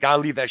do it. Like, I'll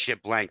leave that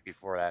shit blank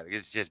before that.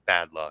 It's just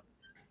bad luck.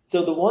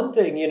 So the one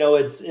thing,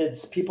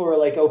 it's people are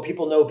like, oh,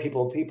 people know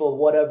people,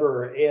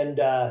 whatever.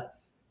 And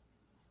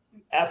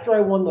after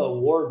I won the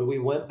award, we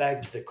went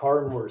back to the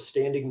car and we're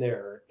standing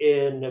there,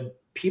 and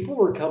people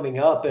were coming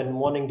up and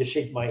wanting to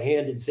shake my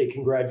hand and say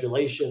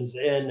congratulations.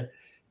 And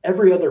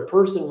every other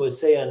person was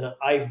saying,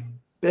 I've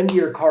been to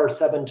your car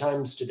 7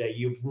 times today.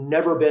 You've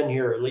never been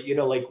here.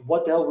 Like,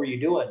 what the hell were you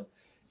doing?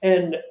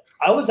 And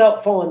I was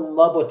out falling in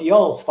love with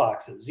y'all's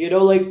Foxes.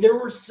 Like, there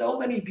were so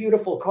many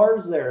beautiful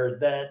cars there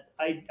that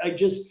I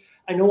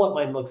know what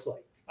mine looks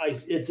like.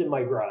 It's in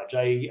my garage.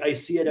 I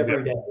see it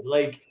every day.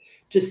 Like,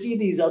 to see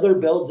these other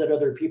builds that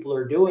other people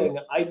are doing,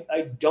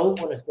 I don't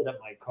want to sit at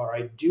my car.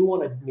 I do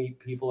want to meet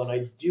people, and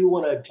I do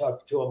want to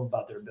talk to them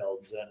about their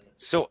builds. And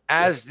so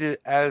as the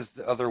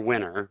other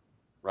winner,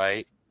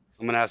 right?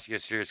 I'm going to ask you a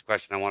serious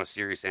question. I want a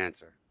serious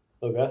answer.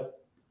 Okay.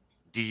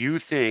 Do you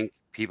think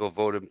people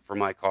voted for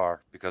my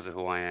car because of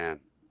who I am?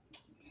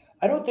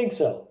 I don't think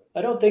so.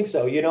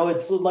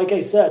 It's like I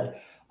said,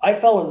 I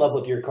fell in love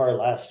with your car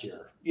last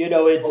year.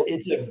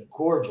 It's a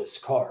gorgeous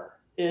car.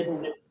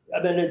 And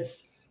I mean,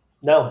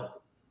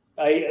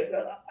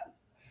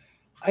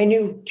 I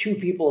knew 2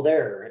 people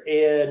there,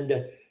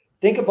 and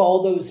think of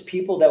all those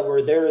people that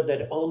were there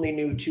that only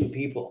knew 2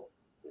 people.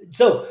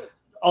 So,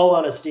 all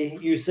honesty,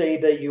 you say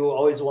that you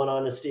always want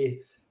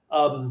honesty.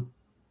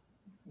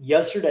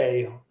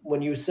 Yesterday,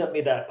 when you sent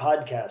me that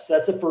podcast,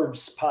 that's the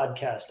first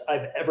podcast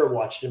I've ever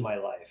watched in my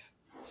life.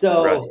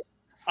 So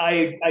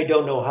right. I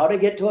don't know how to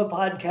get to a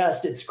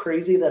podcast. It's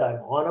crazy that I'm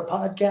on a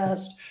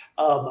podcast.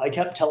 I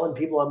kept telling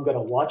people I'm going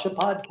to watch a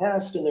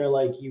podcast, and they're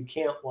like, you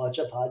can't watch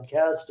a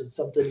podcast. It's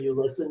something you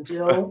listen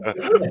to.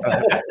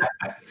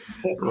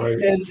 Right.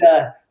 And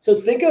so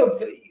think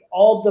of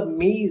all the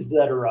me's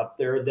that are up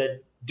there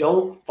that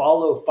don't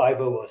follow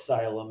 5-0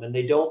 Asylum, and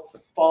they don't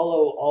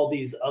follow all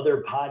these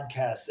other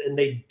podcasts, and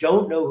they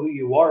don't know who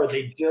you are.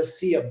 They just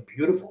see a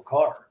beautiful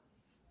car.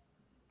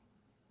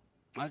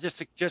 I'm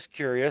just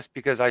curious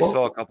because I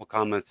saw a couple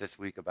comments this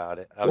week about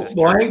it. I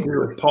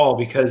agree with Paul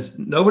because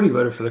nobody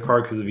voted for the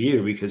car because of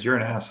you, because you're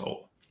an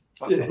asshole.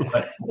 But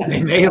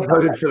they may have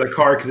voted for the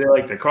car because they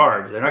like the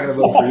car, but they're not going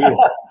to vote for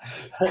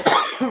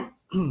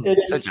you. It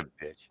is such a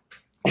bitch.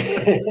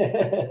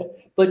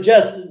 But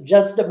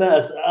just a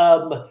mess.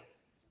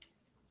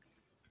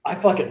 I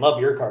fucking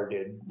love your car,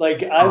 dude.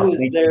 Like I was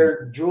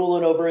there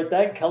drooling over it.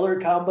 That color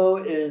combo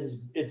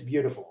it's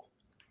beautiful.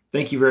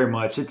 Thank you very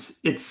much. It's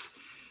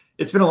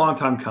been a long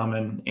time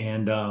coming,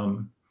 and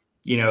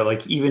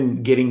like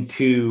even getting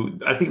to,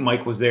 I think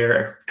Mike was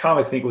there. Tom,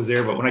 I think was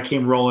there, but when I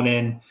came rolling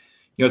in,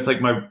 it's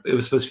like it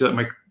was supposed to be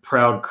like my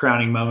proud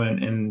crowning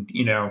moment, and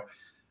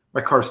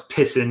my car's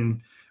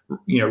pissing,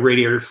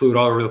 radiator fluid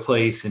all over the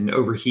place and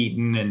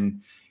overheating,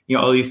 and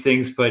all these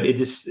things. But it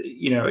just,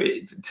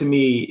 to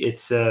me,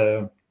 it's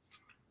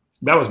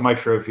that was my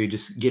trophy,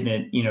 just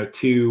getting it,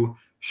 to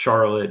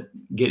Charlotte,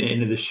 getting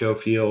into the show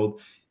field.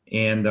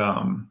 And,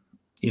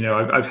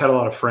 I've had a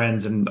lot of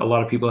friends and a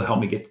lot of people that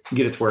helped me get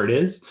it to where it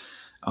is.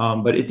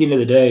 But at the end of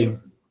the day,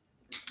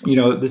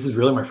 this is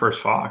really my first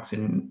Fox,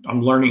 and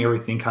I'm learning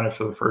everything kind of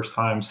for the first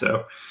time.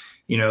 So,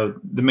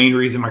 the main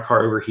reason my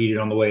car overheated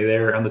on the way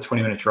there on the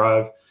 20-minute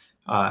drive,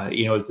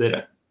 is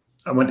that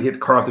I went to get the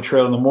car off the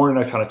trailer in the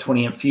morning. I found a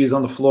 20 amp fuse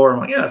on the floor. I'm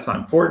like, yeah, that's not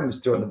important.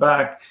 Just throw it in the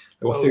back.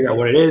 We'll figure out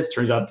what it is.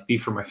 Turns out to be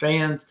for my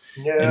fans.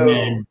 No. And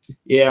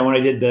then, when I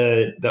did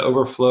the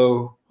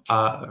overflow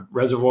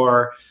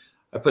reservoir,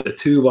 I put the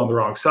tube on the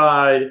wrong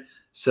side.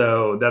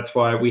 So that's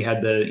why we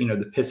had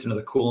the piston of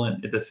the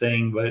coolant at the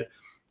thing. But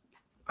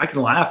I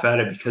can laugh at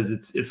it because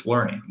it's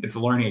learning. It's a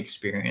learning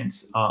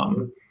experience.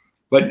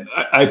 But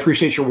I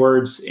appreciate your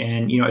words.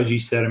 And, as you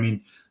said, I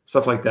mean,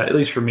 stuff like that, at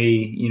least for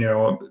me,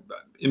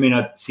 it may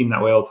not seem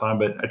that way all the time,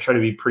 but I try to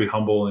be pretty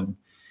humble, and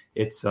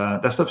it's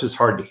that stuff's just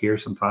hard to hear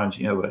sometimes,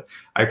 but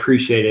I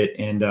appreciate it.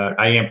 And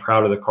I am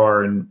proud of the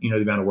car and,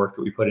 the amount of work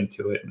that we put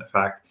into it and the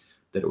fact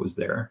that it was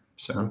there.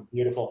 So that's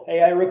beautiful.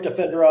 Hey, I ripped a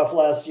fender off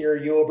last year.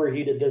 You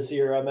overheated this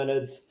year. I mean,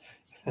 it's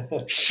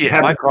shit.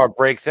 My car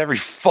breaks every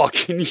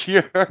fucking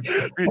year.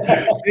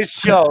 This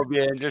show,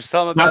 man. There's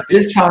something about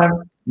this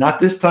time. Not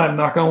this time.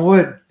 Knock on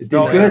wood. It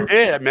did good.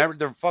 Yeah, I remember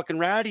the fucking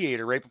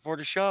radiator right before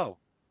the show.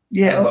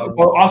 Yeah,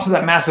 well, also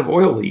that massive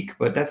oil leak,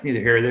 but that's neither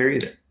here nor there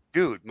either.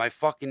 Dude, my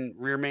fucking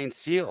rear main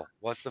seal.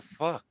 What the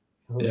fuck?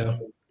 Yeah.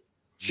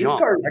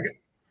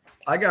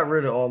 I got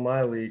rid of all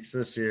my leaks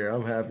this year.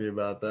 I'm happy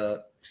about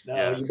that.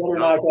 No, you better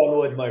knock on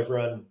wood, my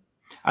friend.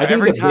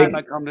 Every time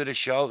I come to the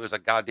show, there's a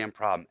goddamn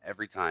problem.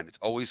 Every time. It's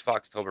always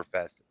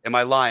Foxtoberfest. Am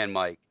I lying,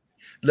 Mike?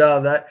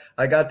 No,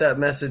 I got that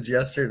message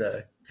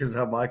yesterday because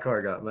how my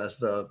car got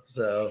messed up.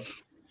 So,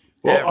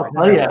 well, I'll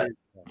tell you,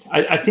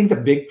 I think the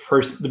big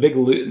person,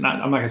 I'm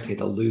not going to say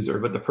the loser,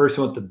 but the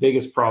person with the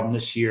biggest problem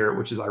this year,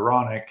 which is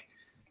ironic,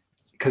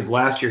 because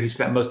last year he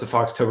spent most of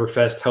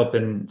Foxtoberfest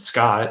helping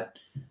Scott,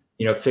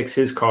 fix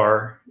his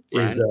car,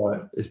 is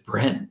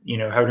Brent,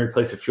 having to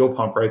replace a fuel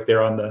pump right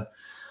there on the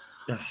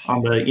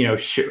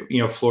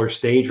floor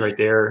stage right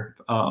there,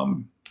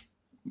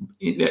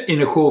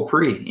 in a cool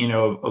pre,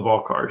 of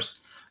all cars.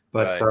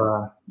 But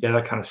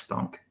that kind of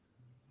stunk.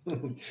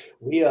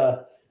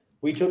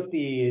 We took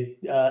the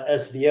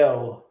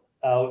SVO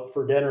out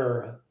for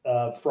dinner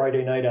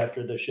Friday night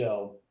after the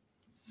show,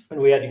 and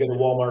we had to go to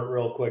Walmart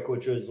real quick,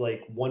 which was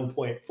like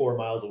 1.4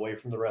 miles away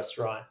from the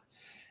restaurant.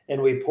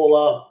 And we pull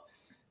up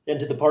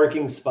into the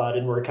parking spot,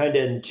 and we're kind of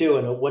in two,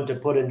 and it went to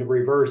put into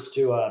reverse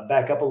to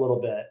back up a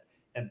little bit,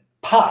 and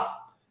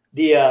pop,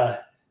 the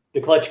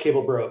clutch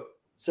cable broke.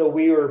 So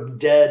we were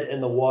dead in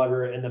the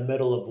water in the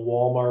middle of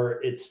Walmart.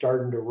 It's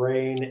starting to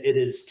rain. It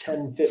is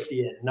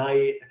 10:50 at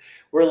night.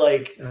 We're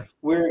like,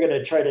 we're going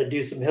to try to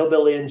do some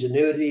hillbilly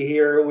ingenuity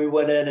here. We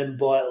went in and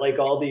bought like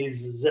all these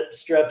zip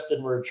strips,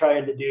 and we're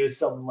trying to do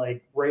some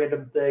like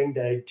random thing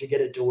to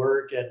get it to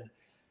work. And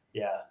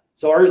yeah,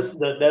 so ours,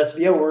 the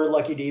SVO, we're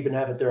lucky to even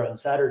have it there on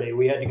Saturday.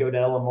 We had to go to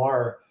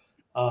LMR,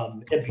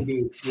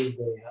 MPD,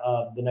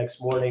 the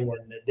next morning,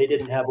 and they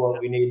didn't have what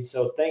we need.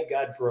 So thank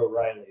God for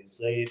O'Reilly's.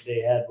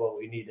 They had what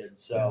we needed.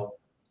 So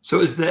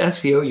is the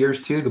SVO yours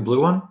too, the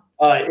blue one?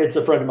 It's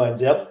a friend of mine's.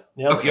 Yep.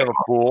 Okay. You have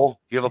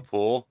a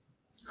pool?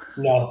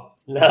 No.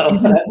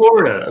 In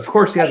Florida, of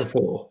course he has a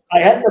pool. I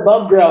had an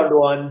above ground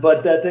one,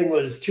 but that thing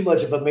was too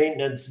much of a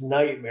maintenance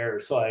nightmare,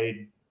 so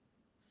I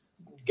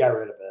got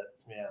rid of it.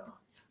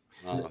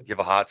 Yeah. You have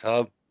a hot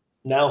tub?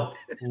 No.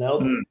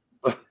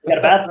 Got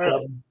a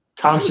bathtub.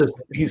 Tom's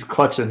he's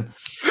clutching.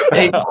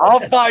 Hey, I'll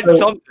find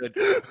something.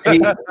 Hey,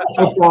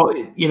 so Paul,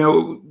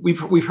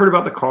 we've heard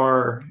about the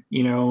car,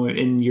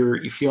 and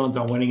your feelings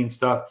on winning and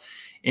stuff.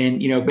 And,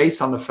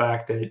 based on the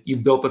fact that you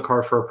built the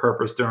car for a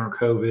purpose during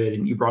COVID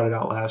and you brought it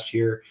out last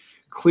year,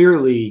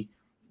 clearly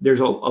there's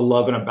a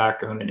love and a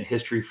background and a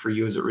history for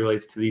you as it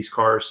relates to these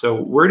cars.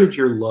 So where did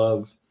your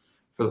love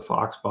for the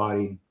Fox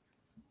body,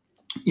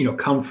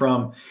 come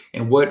from,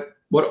 and what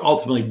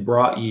ultimately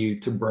brought you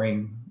to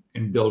bring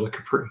and build a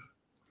Capri?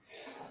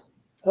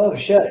 Oh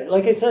shit.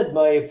 Like I said,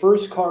 my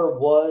first car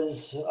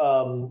was,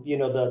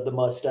 the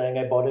Mustang.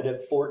 I bought it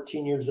at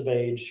 14 years of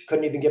age.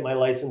 Couldn't even get my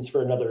license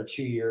for another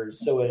 2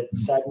 years. So it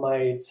sat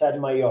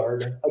in my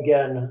yard.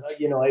 Again,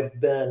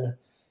 I've been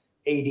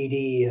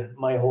ADD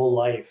my whole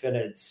life, and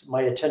it's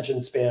my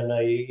attention span.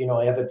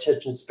 I have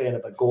attention span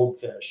of a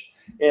goldfish.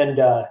 And,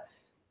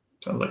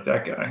 sounds like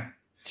that guy.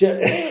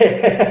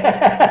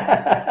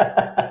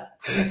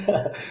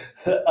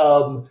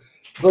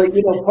 But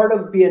part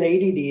of being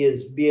ADD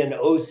is being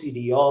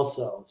OCD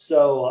also.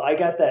 So I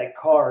got that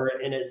car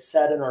and it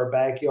sat in our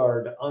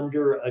backyard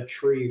under a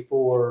tree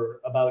for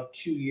about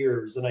 2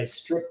 years, and I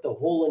stripped the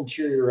whole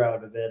interior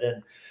out of it.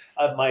 And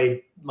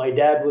my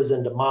dad was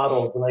into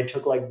models, and I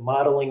took like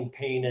modeling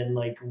paint and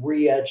like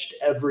re-etched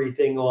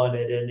everything on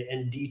it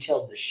and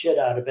detailed the shit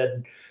out of it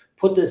and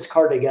put this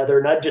car together.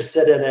 And I'd just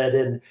sit in it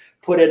and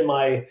put in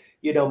my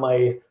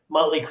my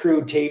Motley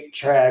Crue tape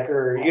track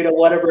or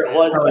whatever it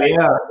was. Oh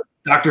yeah.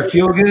 Dr.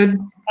 Feelgood.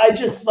 I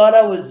just thought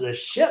I was a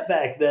shit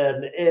back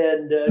then.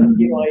 And,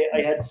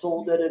 I had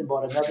sold it and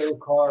bought another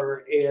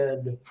car.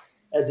 And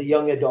as a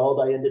young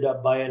adult, I ended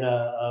up buying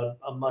a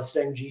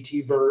Mustang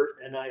GT Vert,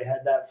 and I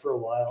had that for a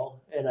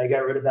while, and I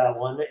got rid of that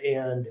one.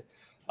 And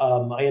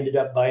I ended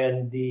up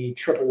buying the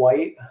triple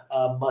white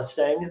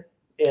Mustang,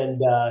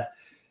 and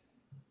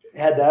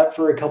had that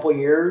for a couple of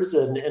years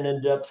and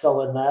ended up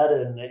selling that.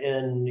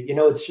 And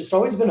it's just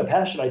always been a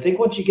passion. I think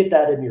once you get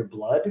that in your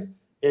blood,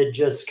 it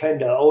just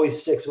kind of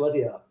always sticks with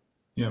you.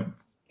 Yeah.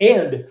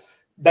 And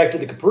back to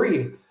the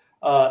Capri,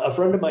 a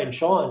friend of mine,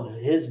 Sean,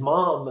 his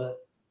mom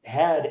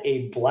had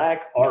a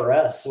black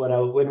RS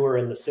when we were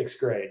in the 6th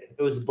grade.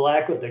 It was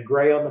black with the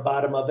gray on the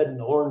bottom of it and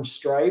the orange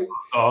stripe.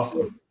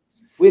 Awesome.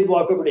 We'd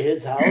walk over to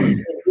his house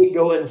and we'd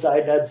go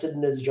inside and I'd sit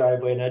in his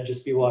driveway and I'd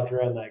just be walking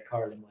around that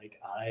car. And I'm like,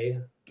 I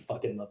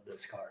fucking love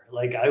this car.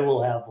 Like, I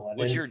will have one.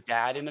 Was your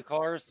dad in the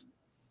cars?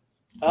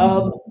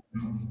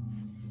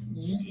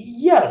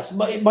 Yes,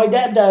 my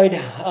dad died,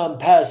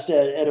 passed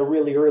at a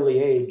really early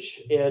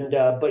age, and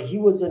but he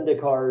was into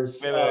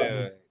cars.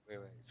 Wait.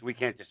 So we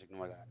can't just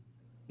ignore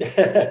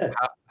that.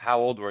 How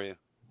old were you?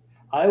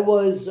 I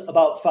was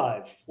about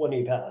 5 when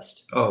he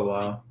passed. Oh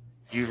wow!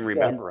 Do you even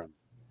remember him?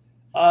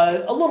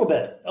 A little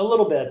bit.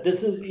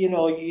 This is,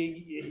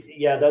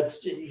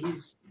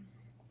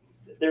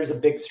 there's a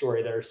big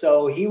story there.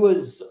 So he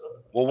was.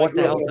 Well, what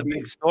the hell's the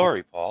big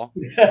story, Paul?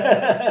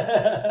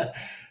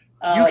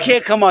 You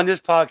can't come on this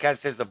podcast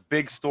says a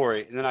big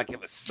story and then not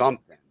give us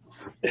something.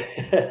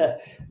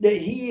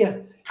 He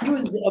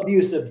was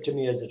abusive to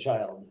me as a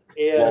child,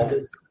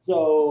 and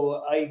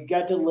so I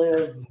got to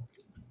live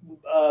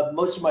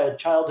most of my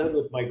childhood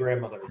with my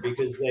grandmother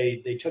because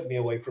they took me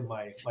away from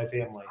my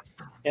family,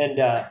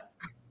 and I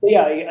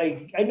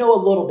know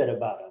a little bit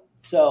about him.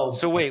 So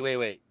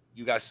wait,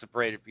 you got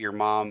separated from your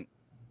mom.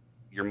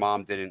 Your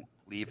mom didn't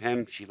leave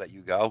him; she let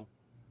you go.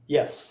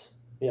 Yes.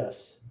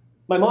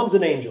 My mom's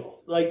an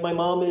angel. Like, my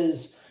mom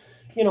is,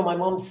 my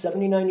mom's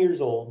 79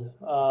 years old.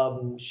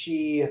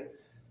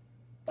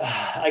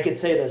 I could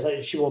say this,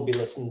 she won't be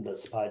listening to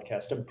this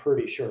podcast, I'm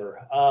pretty sure.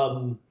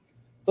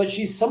 But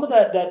she's some of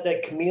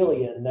that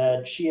chameleon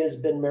that she has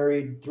been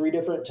married 3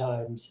 different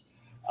times.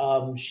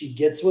 She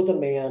gets with a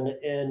man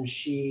and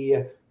she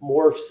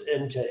morphs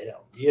into him.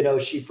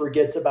 She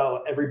forgets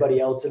about everybody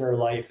else in her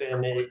life,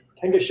 and it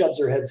kind of shoves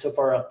her head so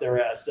far up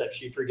their ass that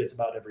she forgets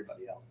about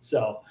everybody else.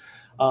 So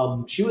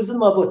she was in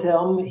love with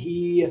him.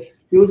 He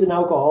was an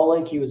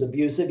alcoholic. He was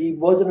abusive. He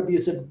wasn't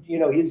abusive.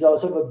 He's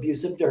also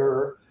abusive to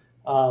her.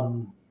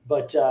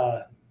 But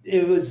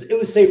it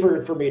was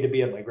safer for me to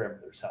be at my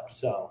grandmother's house.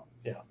 So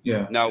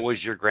yeah. Now,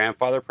 was your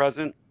grandfather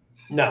present?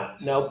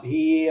 No.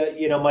 He,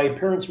 my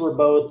parents were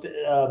both.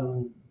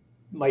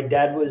 My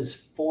dad was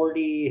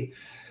 43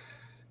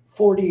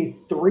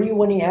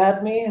 when he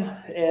had me,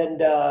 and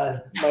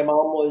my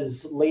mom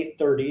was late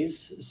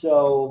 30s.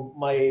 So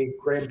my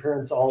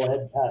grandparents all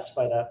had passed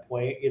by that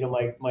point.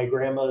 My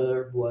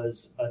grandmother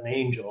was an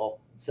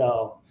angel.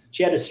 So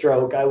she had a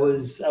stroke. I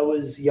was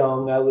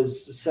young. I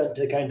was sent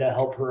to kind of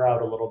help her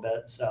out a little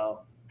bit.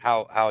 So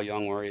how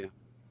young were you?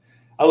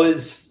 I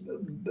was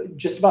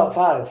just about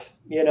 5,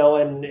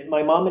 and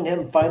my mom and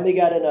him finally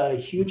got in a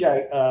huge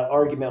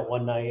argument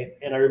one night.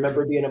 And I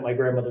remember being at my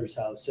grandmother's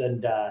house,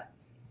 and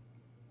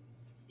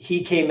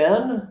he came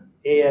in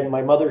and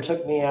my mother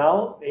took me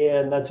out,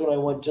 and that's when I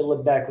went to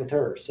live back with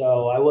her.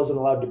 So I wasn't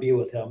allowed to be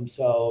with him.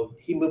 So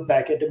he moved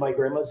back into my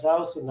grandma's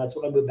house, and that's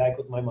when I moved back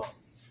with my mom.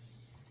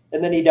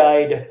 And then he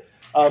died.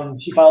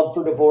 She filed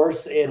for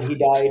divorce and he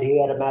died.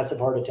 He had a massive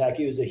heart attack.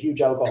 He was a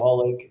huge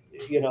alcoholic,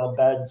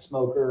 bad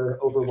smoker,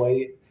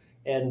 overweight.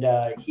 And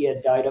he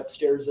had died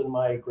upstairs in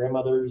my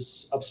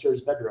grandmother's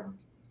upstairs bedroom.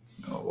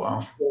 Oh,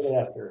 wow. Shortly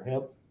after,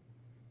 yep.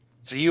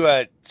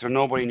 So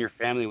nobody in your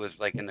family was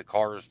like in the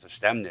cars to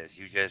stem this.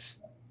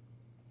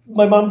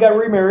 My mom got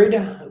remarried.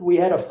 We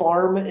had a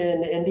farm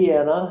in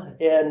Indiana,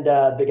 and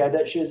the guy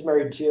that she was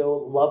married to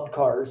loved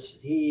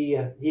cars. He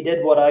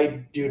did what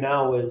I do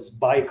now, is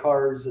buy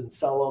cars and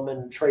sell them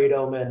and trade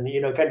them, and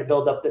kind of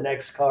build up the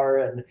next car.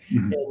 And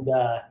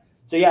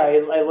so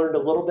I learned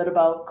a little bit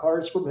about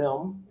cars from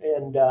him.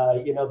 And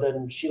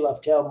then she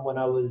left him when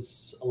I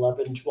was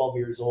 11, 12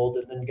 years old,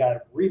 and then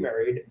got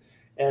remarried.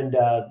 And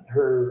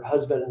her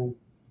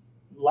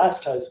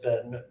last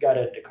husband got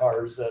into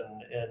cars,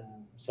 and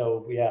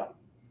so yeah.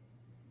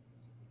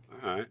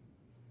 All right.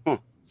 Huh.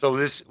 So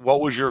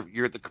what was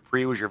the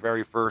Capri was your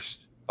very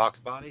first box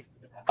body?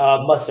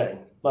 Mustang.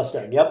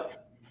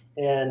 Yep.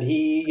 And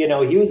he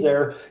was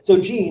there. So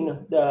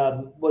Gene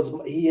the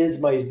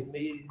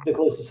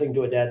closest thing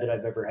to a dad that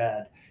I've ever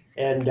had.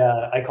 And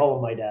I call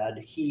him my dad.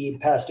 He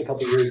passed a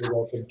couple years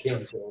ago from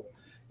cancer.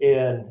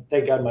 And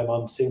thank God my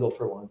mom's single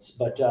for once.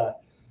 But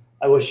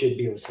I wish she'd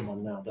be with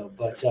someone now, though.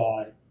 But,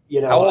 how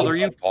old are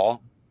you,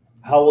 Paul?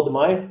 How old am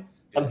I?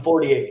 I'm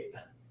 48.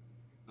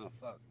 Oh,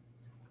 fuck.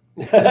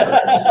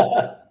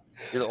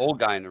 You're the old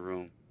guy in the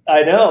room.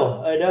 I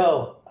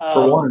know.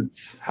 For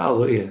once.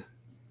 Hallelujah.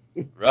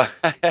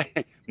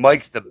 Right.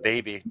 Mike's the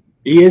baby.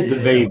 He is the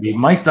baby.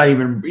 Mike's not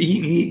even,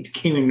 he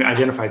can't even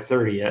identify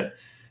 30 yet.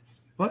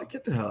 What?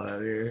 Get the hell out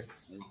of here.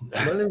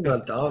 My name's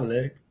not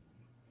Dominic.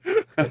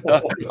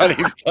 My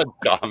name's not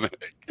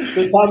Dominic.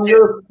 So, Tom,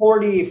 you're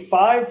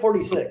 45,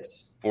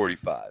 46?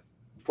 45.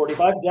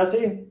 45,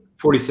 Jesse?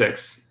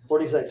 46.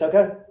 46,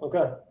 okay.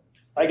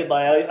 I could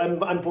lie.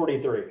 I'm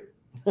 43.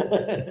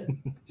 There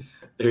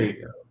you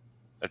go.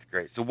 That's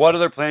great. So what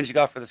other plans you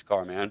got for this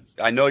car, man?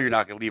 I know you're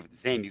not going to leave it the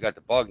same. You got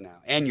the bug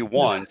now, and you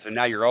won, so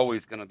now you're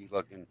always going to be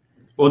looking.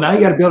 Well, now you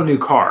got to build a new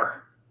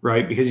car,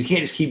 right? Because you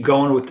can't just keep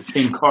going with the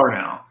same car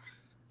now.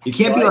 You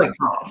can't be like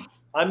Tom.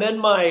 I'm in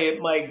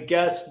my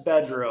guest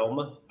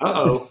bedroom.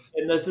 Uh-oh.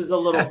 And this is a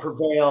little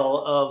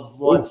prevail of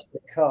what's to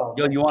come.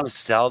 Yo, you want to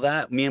sell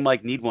that? Me and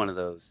Mike need one of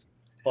those.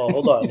 Oh,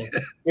 hold on.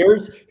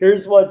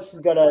 Here's what's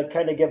gonna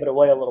kind of give it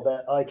away a little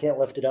bit. I can't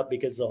lift it up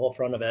because the whole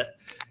front of it.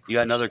 You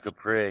got another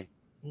Capri.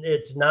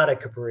 It's not a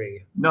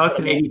Capri. No, it's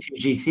an 82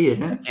 GT,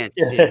 isn't it? Can't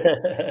see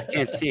it.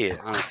 Can't see it,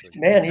 honestly.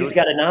 Man, he's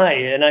got an eye,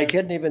 and I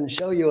couldn't even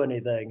show you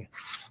anything.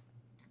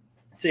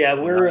 So yeah, I'm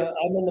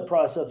in the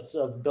process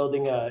of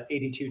building a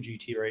 82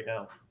 GT right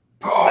now.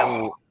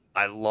 Oh,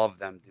 I love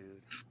them, dude.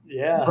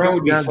 Yeah, Brent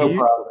would be so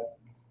proud of it.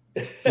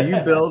 Do you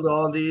build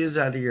all these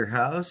out of your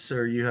house,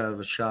 or you have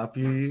a shop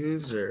you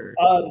use, or?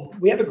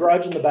 We have a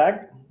garage in the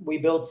back. We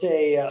built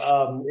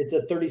it's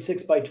a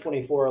 36 by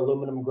 24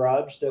 aluminum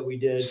garage that we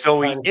did.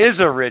 So he is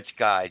a rich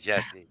guy,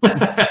 Jesse.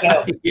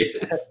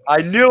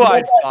 I knew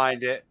I'd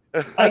find it.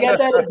 I got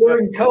that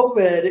during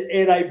COVID,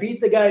 and I beat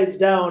the guys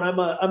down.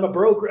 I'm the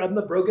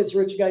brokest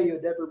rich guy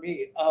you'd ever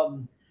meet.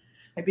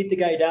 I beat the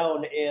guy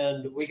down,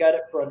 and we got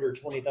it for under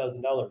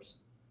 $20,000.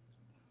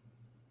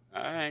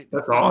 All right,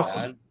 that's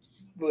awesome.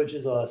 Which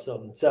is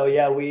awesome. So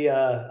yeah,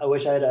 I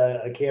wish I had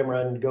a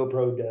camera and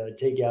GoPro to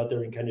take you out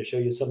there and kind of show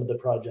you some of the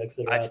projects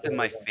that are That's out there. been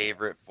my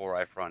favorite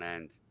 4i front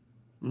end.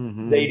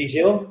 Mm-hmm. The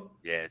 82?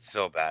 Yeah, it's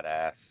so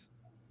badass.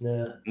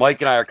 Yeah.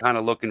 Mike and I are kind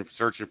of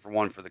searching for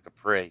one for the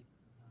Capri.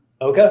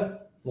 Okay.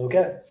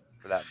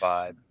 For that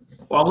vibe.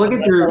 Well, I'm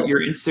looking through your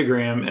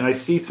Instagram, and I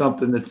see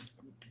something that's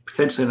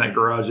potentially in that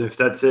garage. If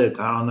that's it,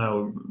 I don't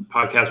know.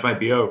 Podcast might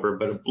be over,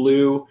 but a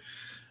blue,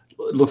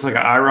 it looks like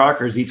an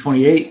IROC or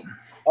Z28.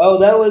 Oh,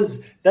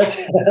 that's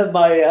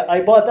my.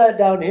 I bought that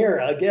down here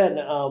again.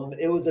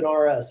 It was an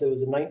RS. It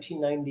was a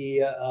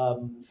 1990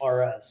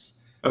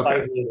 RS,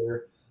 Okay.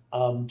 5-liter,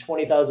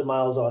 20,000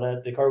 miles on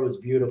it. The car was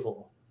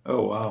beautiful.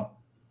 Oh wow!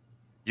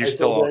 You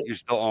still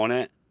own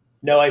it?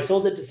 No, I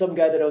sold it to some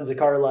guy that owns a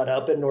car lot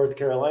up in North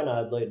Carolina.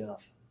 Oddly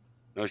enough.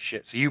 No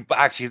shit. So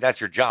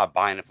that's your job,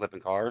 buying and flipping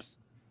cars?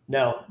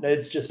 No,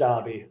 it's just a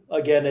hobby.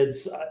 Again,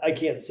 I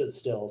can't sit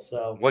still.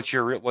 So what's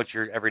your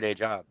everyday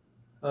job?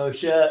 Oh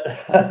shit!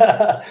 He's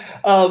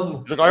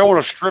like, I own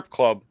a strip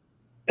club.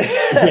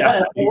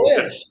 Yeah,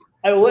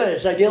 I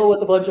wish. I deal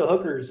with a bunch of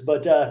hookers,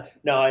 but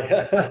no, I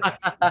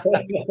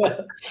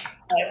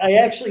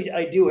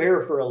I do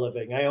hair for a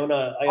living. I own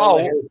a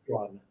hair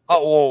salon.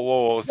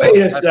 Oh, whoa!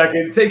 Wait a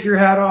second. Take your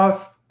hat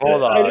off.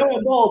 Hold on. I know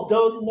I'm bald.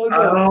 No jokes.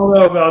 I don't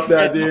know about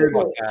that, dude.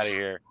 Get out of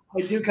here.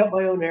 I do cut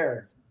my own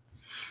hair.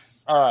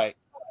 All right.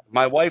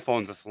 My wife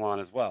owns a salon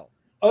as well.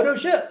 Oh no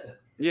shit.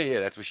 Yeah,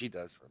 that's what she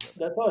does for a living.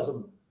 That's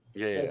awesome.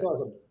 Yeah. That's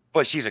awesome.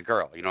 But she's a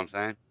girl, you know what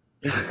I'm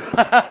saying?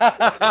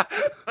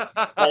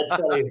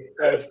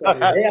 That's funny.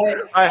 Hey,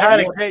 I had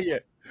to get you.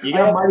 You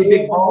got mighty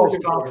big balls,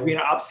 Tom, for being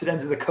on opposite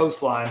ends of the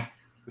coastline.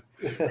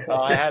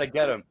 I had to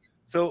get him.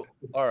 So,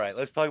 all right,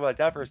 let's talk about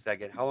that for a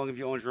second. How long have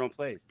you owned your own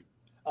place?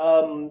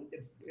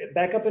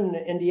 Back up in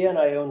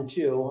Indiana, I owned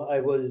two.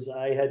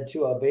 I had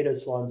two beta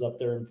salons up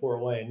there in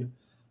Fort Wayne.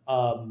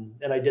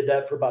 And I did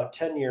that for about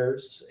 10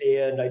 years,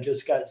 and I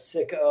just got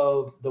sick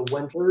of the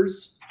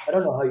winters. I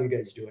don't know how you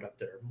guys do it up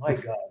there. My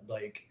God,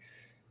 like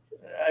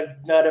I've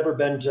not ever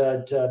been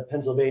to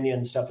Pennsylvania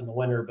and stuff in the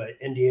winter, but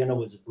Indiana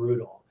was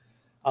brutal.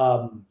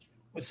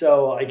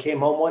 So I came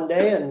home one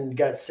day and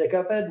got sick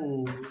of it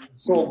and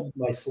sold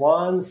my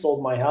salon,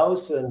 sold my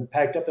house, and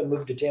packed up and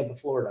moved to Tampa,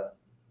 Florida.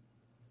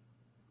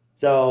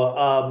 So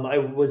I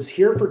was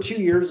here for 2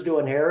 years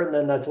doing hair, and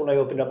then that's when I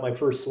opened up my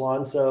first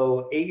salon.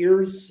 So 8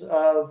 years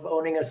of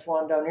owning a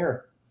salon down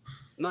here.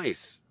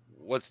 Nice.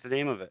 What's the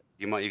name of it?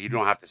 You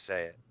don't have to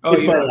say it. Oh,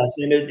 it's my last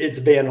name. It's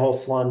VanHalst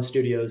Salon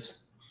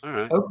Studios. All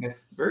right. Okay.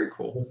 Very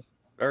cool.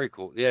 Very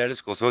cool. Yeah, that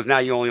is cool. So it's now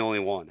you only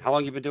one. How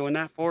long you been doing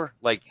that for?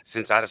 Like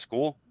since out of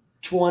school?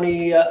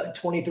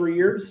 23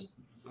 years.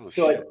 Oh,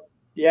 so shit.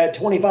 Yeah,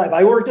 25.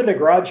 I worked in a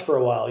garage for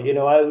a while. You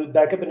know, I was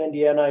back up in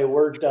Indiana. I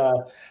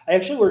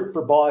actually worked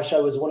for Bosch.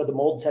 I was one of the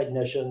mold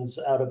technicians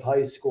out of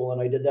high school,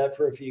 and I did that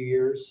for a few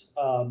years,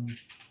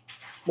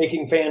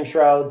 making fan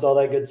shrouds, all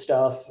that good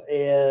stuff,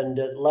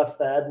 and left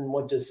that and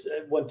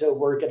went to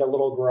work at a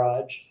little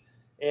garage.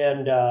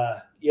 And,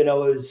 you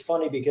know, it was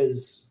funny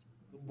because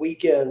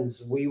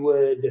weekends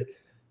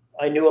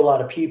I knew a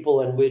lot of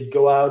people and we'd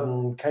go out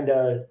and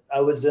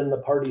I was in the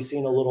party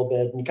scene a little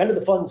bit and kind of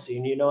the fun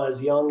scene, you know,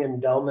 as young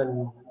and dumb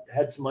and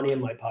had some money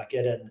in my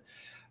pocket.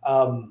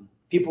 And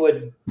people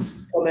would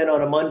come in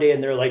on a Monday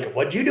and they're like,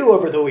 "What'd you do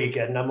over the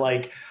weekend?" And I'm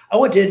like, "I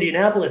went to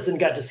Indianapolis and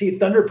got to see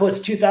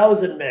Thunderpuss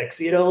 2000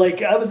 mix." You know,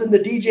 like I was in the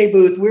DJ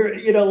booth.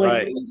 You know,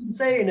 like It was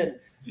insane. And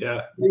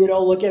yeah, they would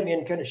all look at me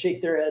and kind of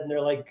shake their head and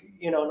they're like,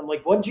 you know, and I'm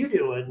like, "What'd you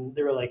do?" And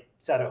they were like,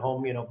 "Sat at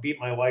home, you know, beat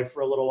my wife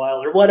for a little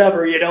while or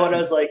whatever, you know." And I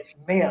was like,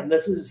 man,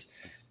 this is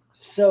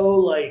so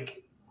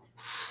like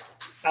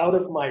out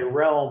of my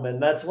realm.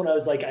 And that's when I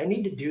was like, I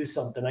need to do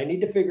something. I need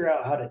to figure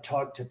out how to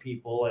talk to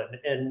people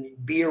and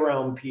be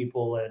around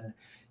people.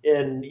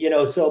 And, you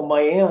know, so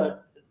my aunt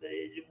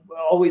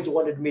always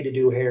wanted me to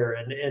do hair.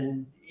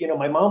 And, you know,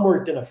 my mom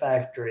worked in a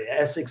factory,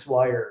 Essex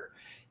Wire,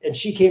 and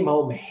she came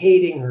home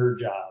hating her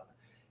job.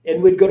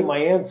 And we'd go to my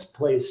aunt's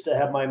place to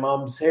have my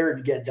mom's hair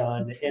to get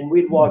done. And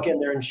we'd walk in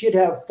there and she'd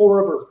have 4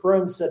 of her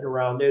friends sitting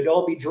around. They'd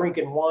all be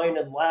drinking wine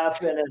and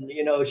laughing and,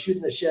 you know,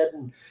 shooting the shit.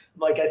 And I'm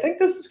like, I think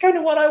this is kind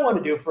of what I want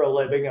to do for a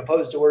living,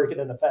 opposed to working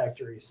in a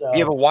factory. So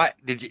yeah, but why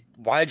did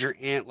your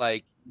aunt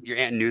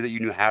knew that you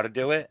knew how to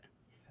do it?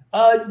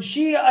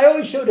 I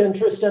always showed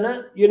interest in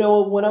it. You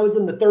know, when I was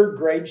in the 3rd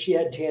grade, she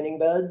had tanning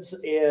beds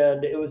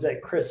and it was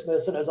at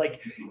Christmas. And I was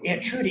like,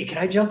 "Aunt Trudy, can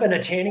I jump in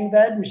a tanning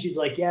bed?" And she's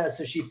like, "Yeah."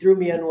 So she threw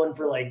me in one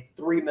for like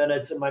 3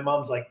 minutes. And my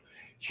mom's like,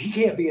 "You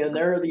can't be in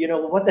there. You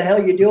know, what the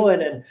hell are you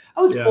doing?" And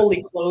I was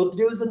fully clothed.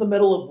 It was in the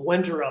middle of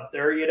winter up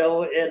there, you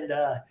know. And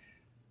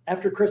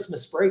after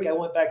Christmas break, I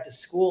went back to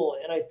school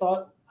and I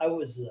thought I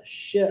was the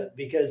shit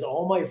because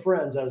all my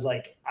friends, I was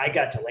like, I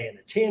got to lay in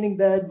a tanning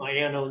bed. My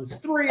aunt owns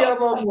 3 of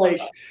them. Like,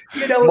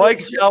 you know,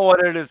 Mike's got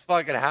one in his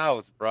fucking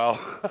house, bro.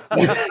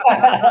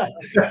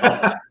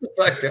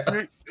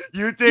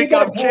 you think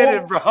I'm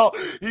kidding, bro?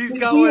 He's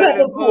got one in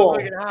his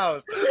fucking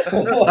house. I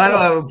don't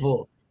have a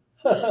pool.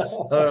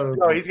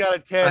 No, he's got a tanning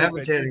bed. I have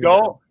a tanning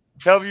bed.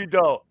 Tell me you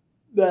don't.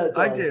 That's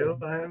I awesome. do.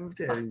 I have a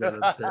tanning bed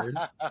upstairs.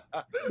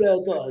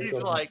 That's awesome. He's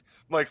like,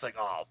 Mike's like,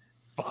 oh,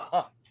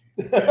 fuck.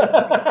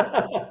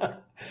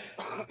 But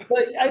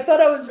I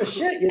thought I was the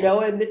shit, you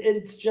know, and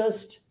it's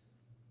just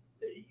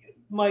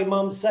my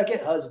mom's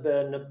second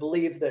husband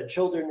believed that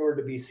children were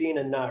to be seen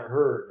and not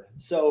heard.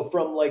 So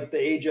from like the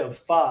age of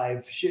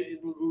 5, she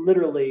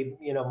literally,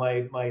 you know,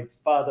 my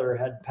father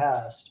had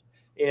passed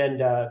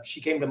and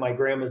she came to my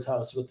grandma's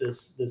house with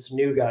this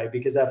new guy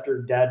because after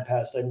dad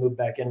passed, I moved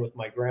back in with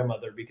my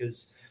grandmother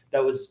because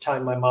that was the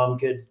time my mom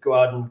could go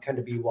out and kind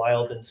of be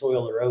wild and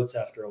soil her oats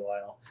after a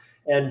while.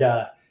 And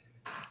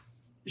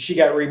she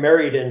got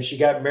remarried and she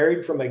got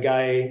married from a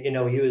guy, you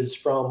know, he was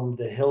from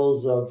the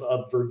hills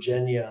of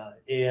Virginia.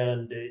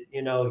 And,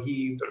 you know,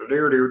 he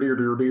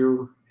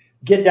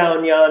get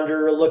down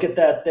yonder, look at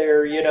that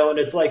there, you know, and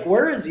it's like,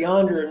 where is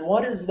yonder and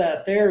what is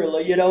that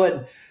there? You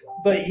know,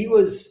 but he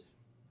would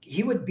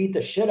beat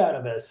the shit out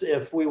of us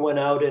if we went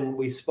out and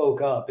we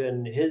spoke up.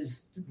 And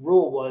his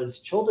rule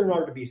was children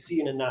are to be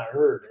seen and not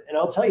heard. And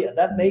I'll tell you,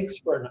 that makes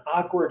for an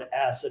awkward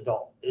ass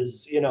adult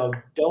is, you know,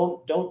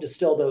 don't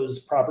distill those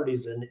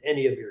properties in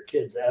any of your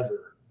kids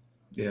ever.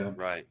 Yeah.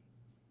 Right.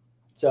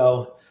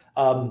 So,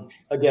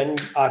 again,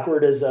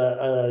 awkward as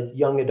a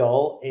young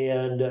adult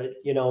and,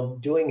 you know,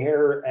 doing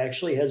hair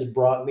actually has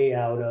brought me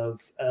out of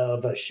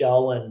a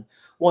shell and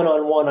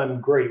one-on-one,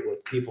 I'm great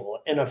with people.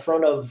 In a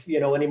front of, you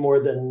know, any more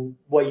than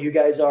what you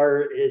guys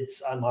are,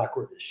 I'm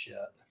awkward as shit.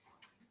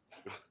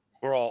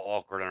 We're all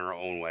awkward in our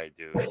own way,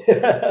 dude.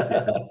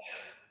 The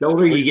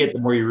older you get, the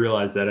more you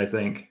realize that, I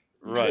think.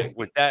 Right.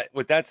 With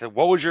that said,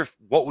 what was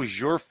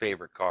your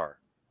favorite car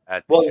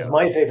at the What show? was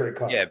my favorite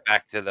car? Yeah,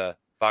 back to the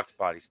Fox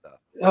body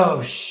stuff.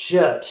 Oh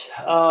shit.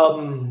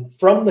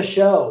 From the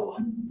show.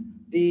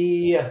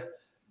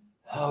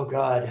 Oh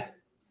God.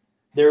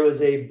 There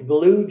was a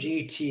blue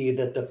GT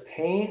that the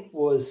paint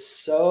was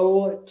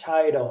so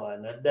tight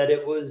on that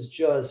it was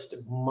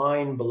just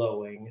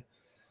mind-blowing.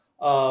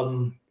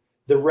 The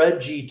red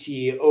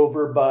GT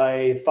over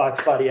by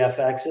Fox Body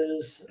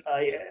FXs.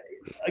 I'm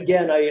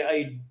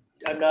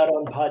not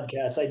on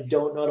podcasts. I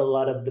don't know a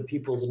lot of the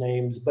people's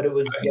names, but it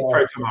was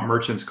probably talking about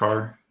Merchant's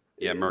car.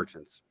 Yeah,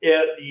 Merchants.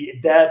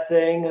 That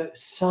thing,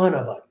 son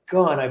of a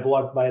gun. I've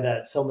walked by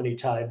that so many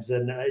times,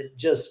 and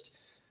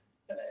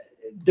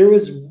there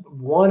was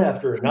one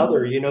after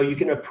another. You know, you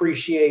can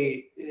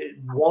appreciate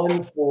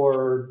one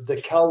for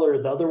the color,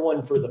 the other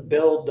one for the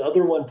build, the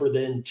other one for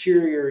the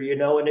interior, you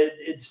know, and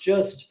it's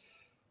just,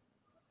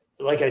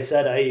 like I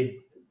said,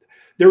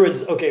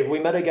 we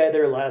met a guy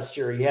there last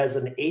year. He has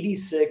an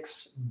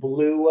 86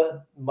 blue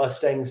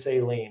Mustang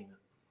Saline,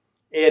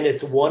 and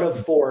it's one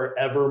of 4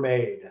 ever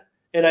made.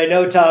 And I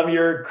know, Tom,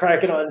 you're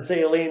cracking on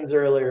Salines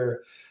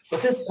earlier,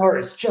 But this car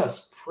is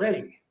just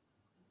pretty.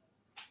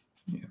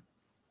 Yeah.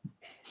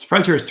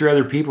 Surprised there was 3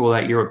 other people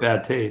that year with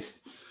bad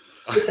taste.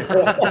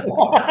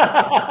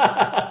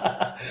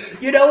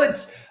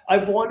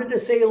 I've wanted to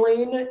say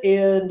Lane,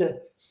 and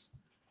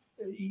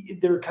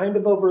they're kind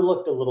of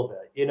overlooked a little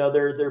bit.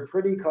 They're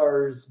pretty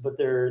cars, but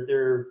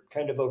they're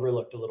kind of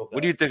overlooked a little bit.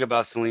 What do you think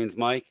about Celine's,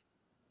 Mike?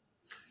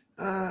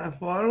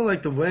 Well, I don't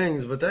like the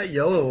wings, but that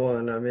yellow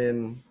one, I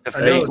mean, the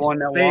I know fake one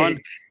that fake. won.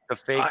 The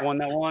fake one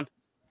that won.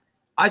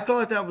 I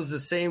thought that was the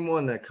same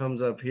one that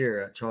comes up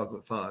here at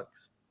Chocolate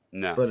Fox.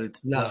 No, but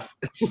it's not.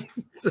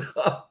 So,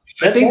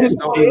 I think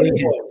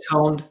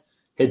that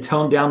had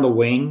toned down the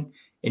wing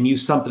and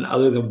used something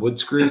other than wood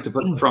screws to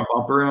put the front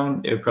bumper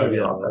on. It would probably be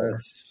a lot better.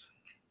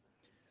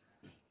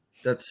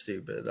 That's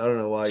stupid. I don't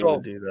know why you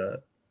would do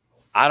that.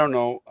 I don't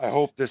know. I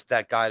hope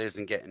that guy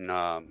isn't getting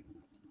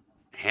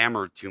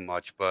hammered too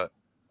much, but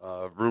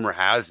rumor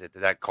has it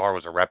that car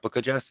was a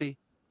replica, Jesse.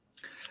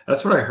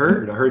 That's what I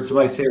heard. I heard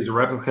somebody say it was a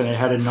replica and it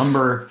had a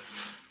number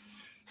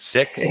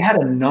 6. It had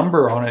a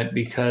number on it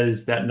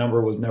because that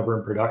number was never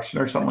in production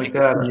or something like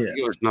that. Yeah,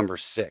 it was number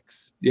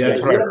 6. Yeah,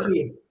 that's what I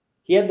heard.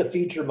 He had the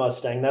feature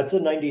Mustang. That's a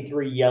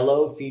 93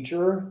 yellow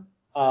feature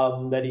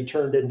that he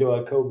turned into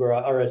a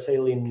Cobra or a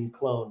Saline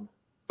clone.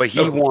 But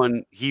he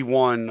won. He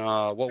won.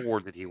 What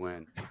award did he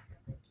win?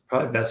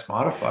 Probably best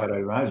modified, I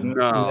imagine.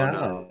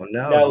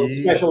 No,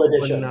 special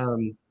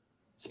edition.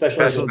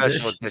 Special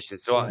edition.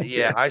 So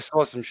I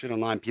saw some shit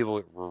online.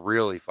 People were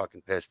really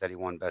fucking pissed that he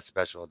won best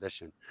special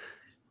edition,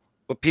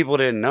 but people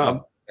didn't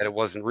know that it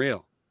wasn't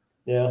real.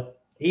 Yeah,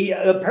 he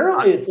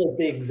apparently it's like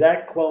the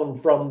exact clone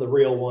from the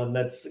real one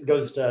that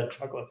goes to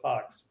Chocolate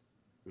Fox.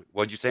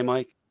 What'd you say,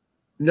 Mike?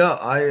 No,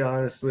 I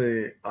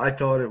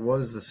thought it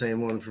was the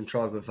same one from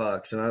Chocolate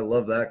Fox, and I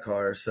love that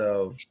car.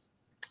 So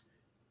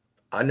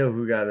I know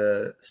who got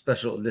a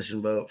special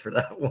edition boat for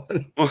that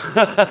one.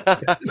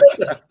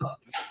 So,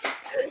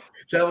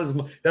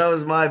 that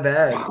was my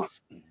bad.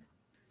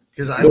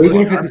 Because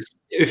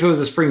if it was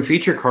a spring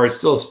feature car, it's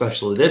still a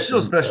special edition. It's still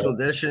a special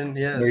edition,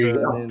 yeah.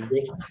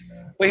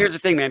 But here's the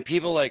thing, man.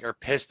 People are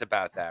pissed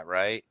about that,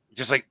 right?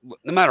 Just like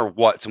no matter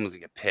what, someone's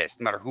gonna get pissed.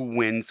 No matter who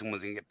wins,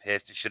 someone's gonna get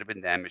pissed. It should have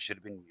been them. It should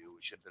have been you.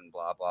 It should have been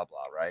blah blah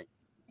blah, right?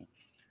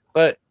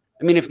 But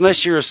I mean,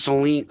 unless you're a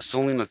Celine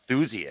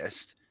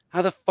enthusiast,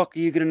 how the fuck are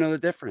you gonna know the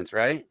difference,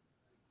 right?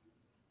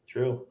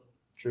 True.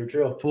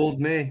 Fooled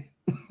me.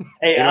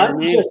 Hey,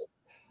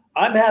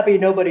 I'm happy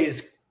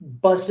nobody's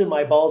busting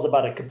my balls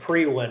about a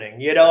Capri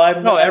winning.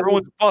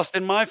 Everyone's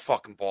busting my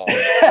fucking balls.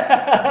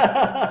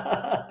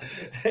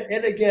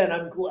 And again,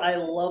 I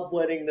love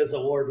winning this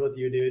award with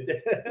you, dude.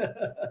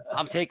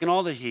 I'm taking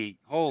all the heat.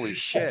 Holy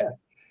shit!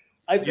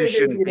 You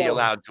shouldn't be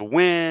allowed to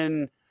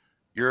win.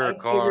 Your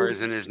car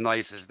isn't as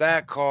nice as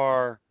that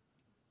car.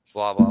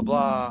 Blah blah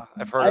blah.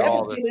 I've heard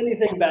all this. I haven't seen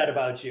anything bad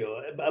about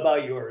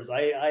yours.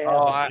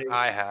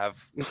 I have.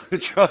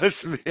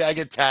 Trust me, I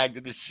get tagged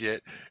in the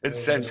shit and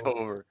sent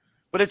over.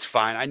 But it's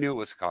fine. I knew it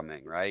was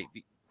coming, right?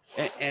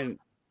 And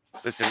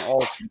listen,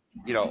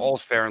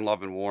 all's fair in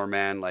love and war,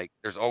 man. Like,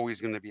 there's always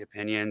going to be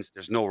opinions.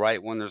 There's no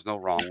right one. There's no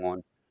wrong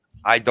one.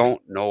 I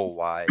don't know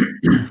why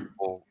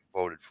people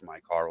voted for my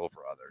car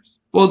over others.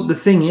 Well, the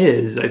thing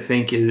is, I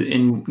think,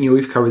 and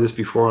we've covered this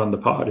before on the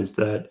pod, is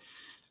that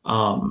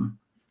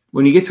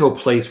when you get to a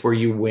place where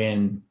you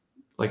win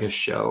like a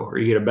show or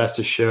you get a best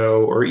of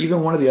show or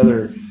even one of the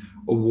other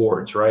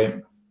awards,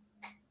 right?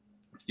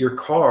 Your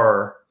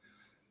car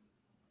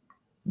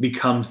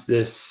becomes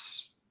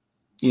this,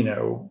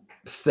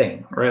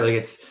 thing, right?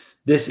 Like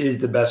this is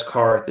the best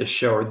car at this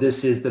show, or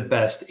this is the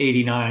best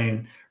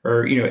 89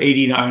 or,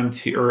 89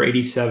 to, or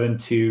 87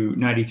 to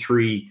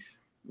 93,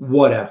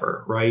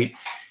 whatever. Right.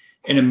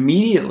 And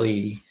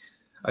immediately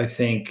I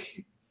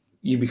think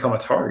you become a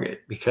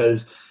target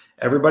because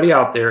everybody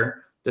out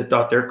there that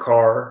thought their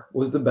car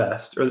was the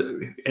best,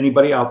 or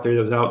anybody out there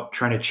that was out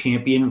trying to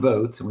champion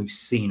votes, and we've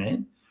seen it,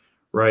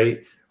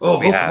 right? Oh,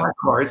 vote for my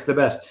car, it's the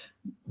best.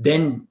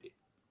 Then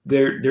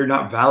they're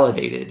not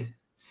validated,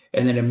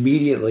 and then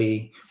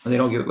immediately when they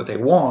don't get what they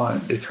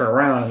want, they turn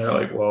around and they're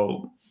like,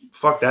 "Well,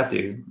 fuck that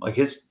dude! Like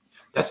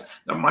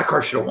my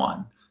car should have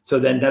won." So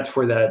then that's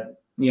where that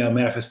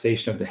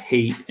manifestation of the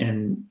hate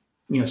and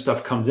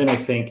stuff comes in, I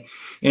think.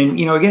 And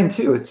again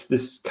too, it's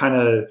this kind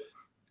of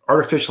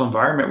artificial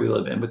environment we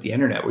live in with the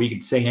internet where you can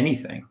say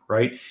anything,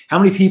 right? How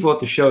many people at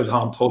the show,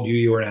 Tom, told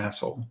you were an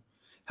asshole?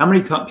 How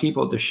many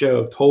people at the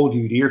show told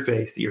you to your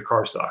face that your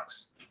car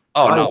sucks?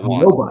 Oh,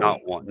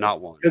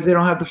 not one. Because they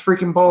don't have the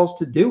freaking balls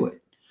to do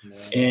it.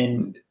 Yeah.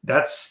 And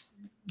that's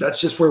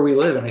just where we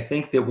live. And I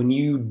think that when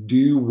you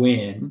do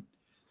win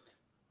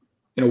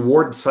an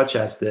award such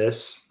as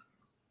this,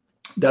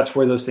 that's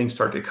where those things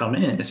start to come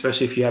in,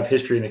 especially if you have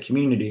history in the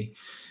community.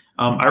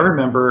 I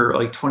remember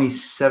like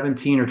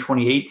 2017 or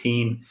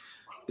 2018,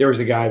 there was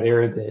a guy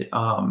there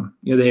that,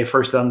 they had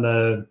first done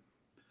the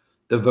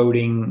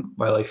voting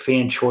by like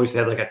fan choice. They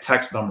had like a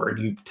text number and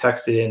you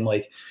texted in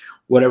like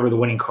whatever the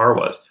winning car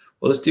was.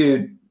 Well, this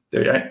dude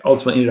that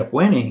ultimately ended up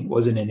winning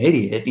wasn't an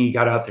idiot. And he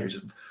got out there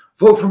and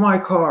vote for my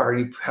car.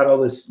 And he had all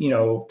this,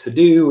 to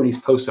do, and he's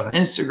posted on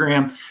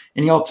Instagram,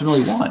 and he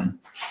ultimately won.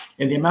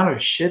 And the amount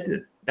of shit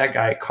that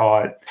guy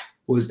caught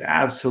was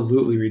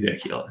absolutely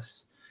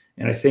ridiculous.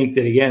 And I think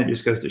that, again, it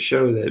just goes to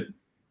show that,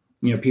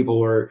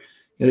 people are,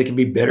 they can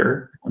be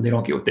bitter when they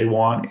don't get what they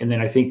want. And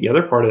then I think the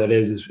other part of that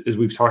is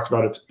we've talked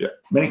about it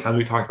many times,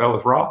 we talked about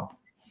with Rob,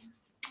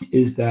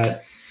 is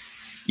that,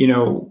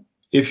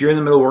 if you're in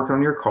the middle of working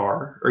on your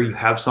car, or you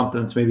have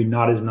something that's maybe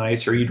not as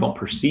nice, or you don't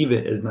perceive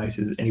it as nice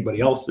as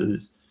anybody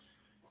else's,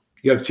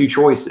 you have two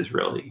choices,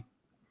 really.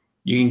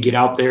 You can get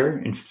out there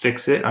and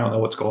fix it. I don't know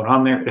what's going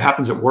on there. It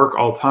happens at work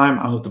all the time.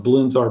 I don't know what the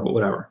balloons are, but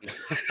whatever.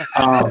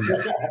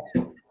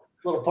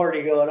 Little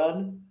party going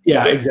on.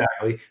 Yeah,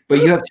 exactly. But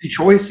you have two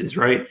choices,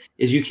 right?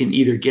 Is you can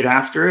either get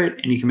after it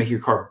and you can make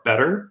your car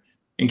better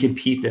and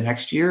compete the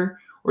next year,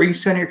 or you can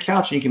sit on your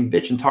couch and you can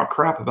bitch and talk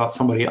crap about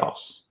somebody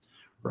else,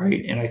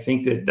 right? And I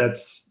think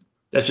that's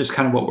just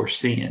kind of what we're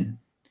seeing.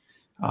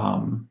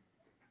 And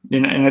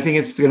I think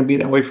it's going to be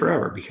that way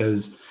forever,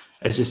 because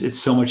it's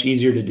so much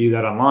easier to do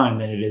that online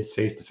than it is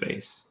face to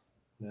face.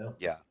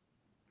 Yeah.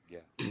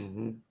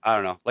 Mm-hmm. I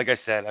don't know. Like I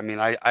said, I mean,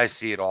 I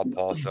see it all,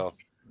 Paul. So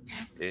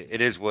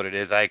it is what it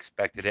is. I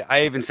expected it.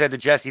 I even said to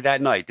Jesse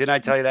that night, didn't I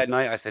tell you that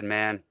night? I said,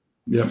 man,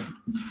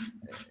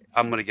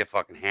 I'm going to get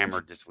fucking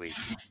hammered this week,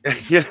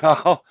 Yep.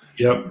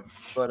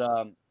 But,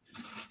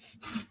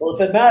 well,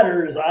 if it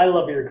matters, I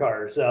love your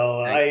car.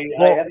 So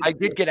I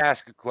did get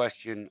asked a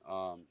question.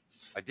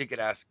 I did get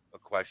asked a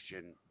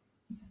question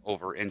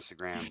over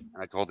Instagram, and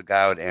I told the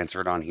guy I would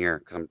answer it on here,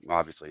 because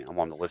I'm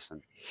on to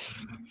listen.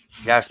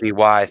 He asked me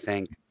why I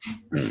think,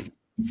 and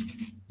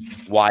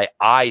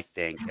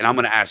I'm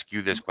going to ask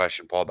you this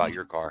question, Paul, about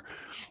your car,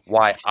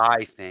 why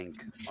I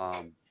think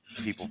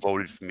people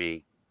voted for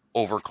me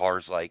over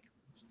cars like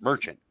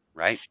Merchant,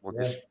 right?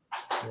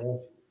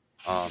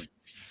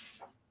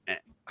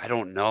 I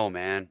don't know,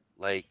 man.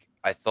 Like,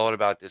 I thought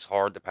about this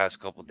hard the past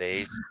couple of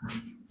days,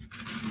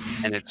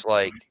 and it's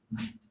like,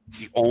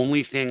 the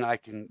only thing I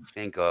can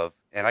think of,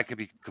 and I could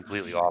be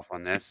completely off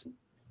on this,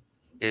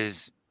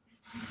 is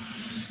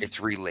it's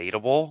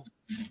relatable.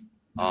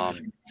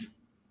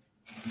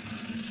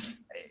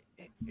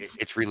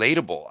 It's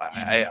relatable.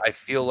 I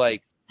feel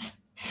like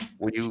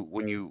when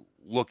you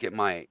look at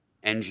my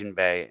engine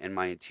bay and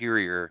my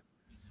interior,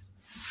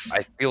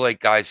 I feel like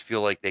guys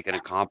feel like they can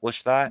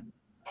accomplish that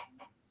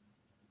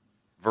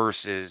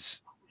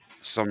versus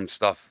some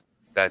stuff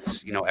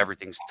that's,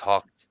 everything's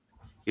tucked.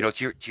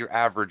 To your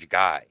average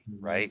guy,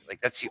 right?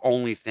 Like, that's the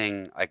only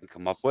thing I can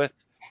come up with.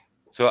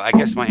 So I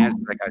guess my answer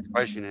to that guy's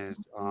question is,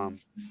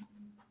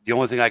 the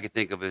only thing I can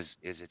think of is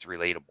it's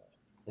relatable,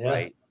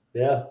 right?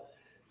 Yeah.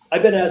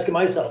 I've been asking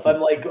myself,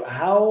 I'm like,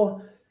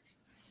 how,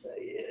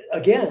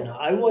 again,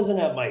 I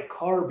wasn't at my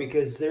car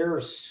because there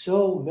are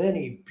so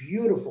many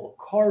beautiful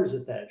cars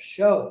at that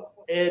show.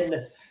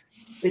 And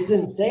it's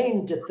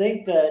insane to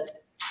think that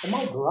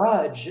my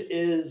garage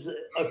is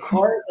a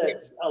car that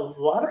a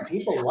lot of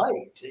people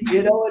liked,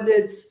 and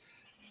it's,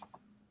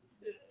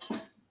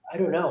 I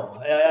don't know.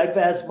 I've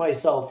asked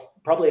myself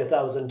probably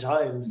 1,000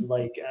 times,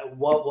 like,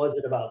 what was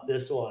it about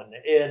this one?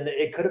 And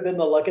it could have been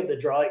the luck of the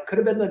draw. It could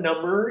have been the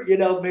number,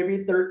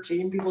 maybe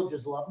 13 people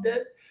just loved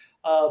it.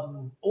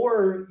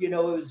 Or, it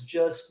was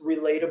just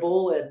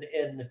relatable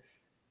and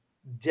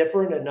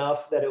different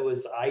enough that it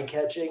was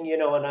eye-catching,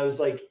 and I was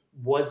like,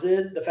 was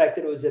it the fact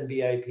that it was in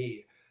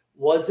VIP?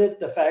 Was it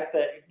the fact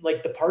that,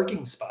 like, the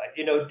parking spot,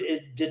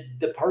 did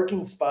the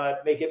parking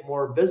spot make it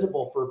more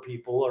visible for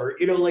people? Or,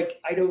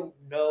 I don't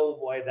know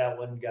why that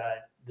one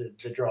got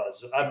the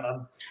draws.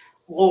 I'm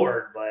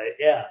floored, but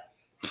yeah.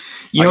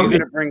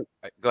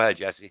 Go ahead,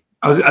 Jesse.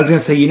 I was going to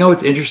say,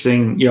 it's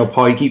interesting,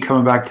 Paul, you keep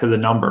coming back to the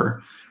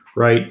number,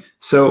 right?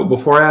 So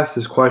before I ask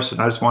this question,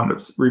 I just wanted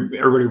to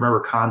everybody remember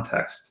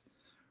context,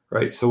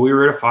 right? So we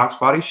were at a Fox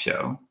Body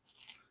show.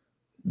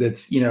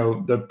 That's,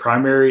 the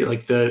primary,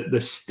 like the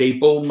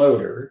staple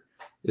motor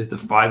is the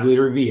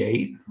 5-liter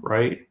V8,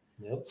 right?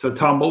 Yep. So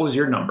Tom, what was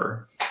your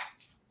number?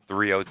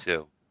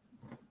 302.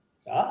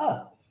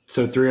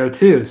 So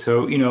 302.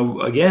 So,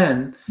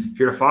 again, if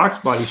you're at a Fox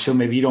Body show,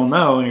 maybe you don't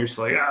know, and you're just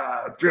like,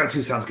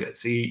 302 sounds good.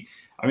 So,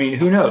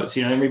 who knows?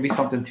 There may be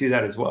something to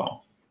that as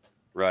well.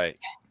 Right.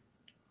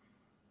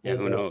 Yeah,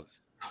 who knows?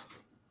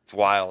 It's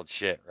wild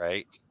shit,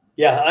 right?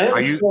 Yeah, I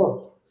am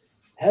still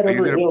head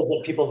over heels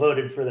that people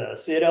voted for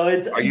this.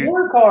 It's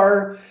your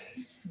car,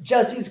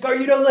 Jesse's car.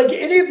 Like,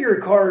 any of your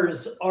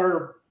cars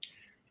are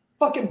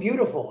fucking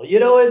beautiful.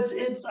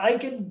 It's I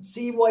can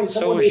see why.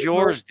 So is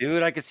yours,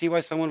 dude. I could see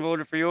why someone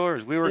voted for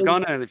yours. We were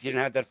gonna if you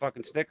didn't have that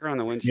fucking sticker on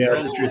the windshield.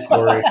 Yeah, that's a true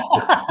story.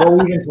 Well,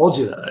 we even told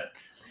you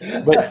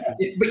that.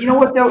 But you know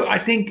what, though? I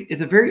think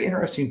it's a very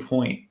interesting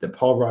point that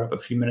Paul brought up a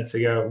few minutes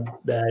ago,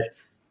 that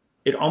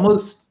it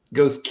almost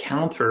goes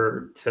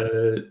counter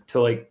to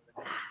like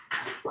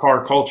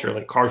car culture,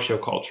 like car show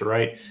culture,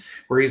 right?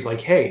 Where he's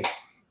like, hey,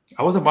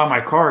 I wasn't buying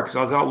my car because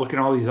I was out looking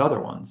at all these other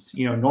ones.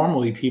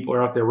 Normally people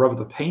are out there rubbing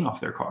the paint off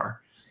their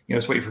car,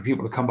 just waiting for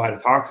people to come by to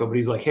talk to them. But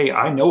he's like, hey,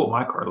 I know what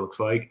my car looks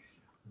like.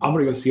 I'm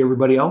going to go see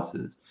everybody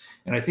else's.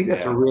 And I think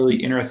that's a really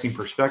interesting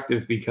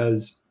perspective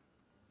because,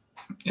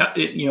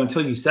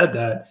 until you said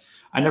that,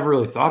 I never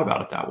really thought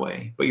about it that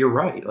way. But you're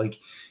right. Like,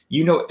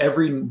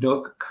 every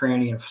nook,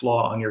 cranny, and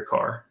flaw on your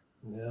car.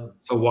 Yeah.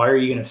 So why are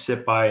you going to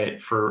sit by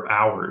it for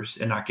hours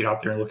and not get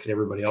out there and look at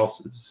everybody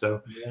else's?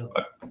 So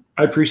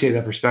I appreciate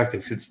that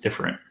perspective because it's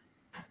different.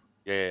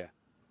 Yeah.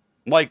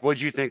 Mike,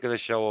 what'd you think of the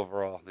show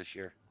overall this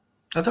year?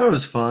 I thought it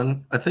was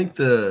fun. I think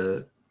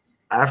the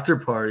after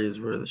parties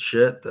were the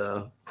shit,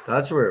 though.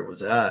 That's where it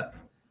was at.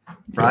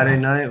 Friday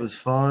night was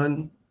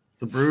fun.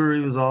 The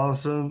brewery was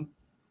awesome.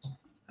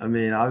 I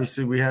mean,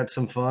 obviously we had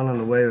some fun on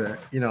the way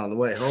on the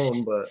way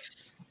home, but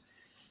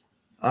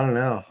I don't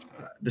know.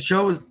 The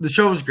show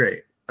was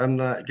great. I'm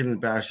not going to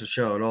bash the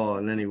show at all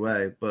in any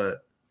way, but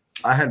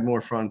I had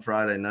more fun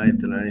Friday night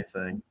than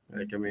anything.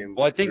 Like, I mean,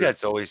 well, I think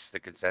that's always the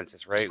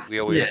consensus, right? We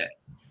always,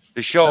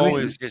 the show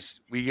is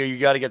just, you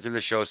got to get through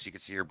the show so you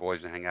can see your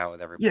boys and hang out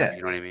with everybody. Yeah.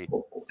 You know what I mean?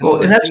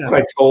 Well, and that's what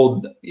I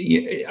told.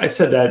 I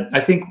said that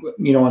I think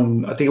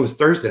I think it was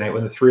Thursday night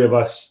when the three of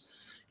us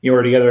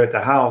were together at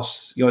the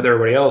house, with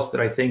everybody else. That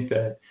I think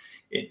that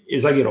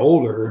as I get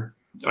older,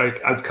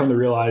 I've come to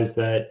realize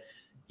that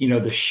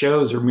the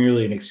shows are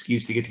merely an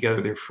excuse to get together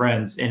with your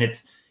friends, and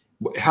it's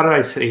how did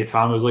I say it,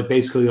 Tom? It was like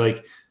basically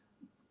like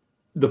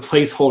the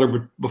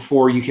placeholder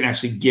before you can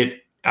actually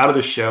get out of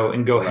the show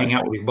and go hang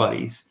out with your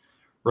buddies,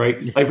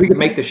 right? Like if we could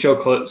make the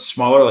show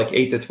smaller, like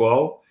 8 to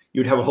 12.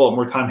 You'd have a whole lot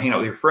more time hanging out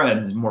with your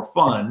friends and more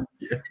fun,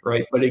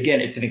 right? But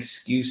again, it's an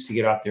excuse to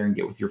get out there and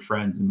get with your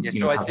friends. And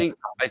so I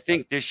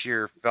think this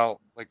year felt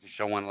like the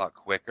show went a lot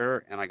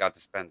quicker, and I got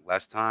to spend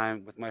less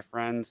time with my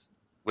friends,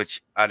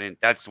 which I didn't.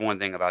 That's one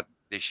thing about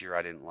this year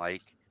I didn't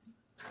like.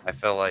 I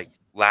felt like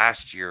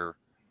last year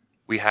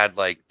we had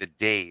like the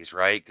days,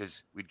 right?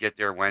 Because we'd get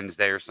there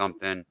Wednesday or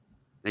something,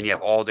 then you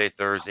have all day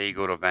Thursday, you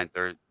go to event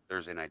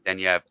Thursday night, then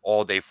you have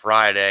all day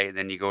Friday, and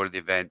then you go to the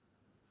event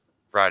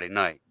Friday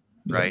night.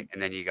 Right.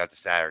 And then you got the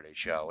Saturday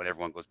show and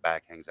everyone goes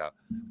back, hangs out.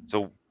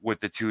 So with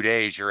the 2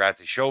 days, you're at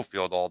the show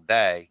field all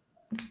day,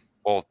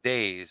 both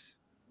days.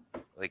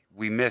 Like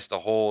we missed a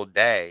whole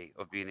day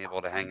of being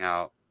able to hang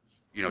out,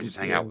 just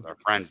hang out with our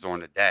friends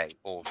during the day,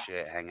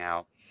 bullshit, hang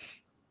out.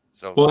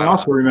 So, well, and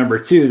also remember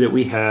too, that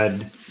we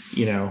had,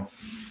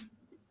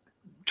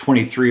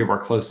 23 of our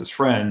closest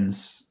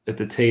friends at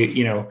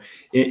the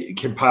it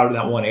compiled in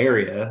that one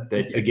area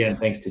that, again,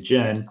 thanks to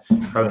Jen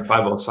from the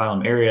 50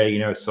 Asylum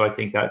area, so I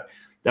think that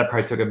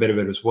probably took a bit of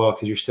it as well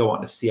because you're still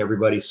wanting to see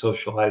everybody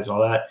socialize and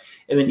all that.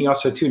 And then you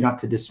also, too, not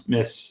to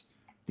dismiss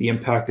the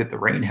impact that the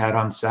rain had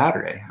on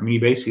Saturday. I mean,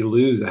 you basically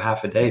lose a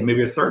half a day,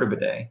 maybe a third of a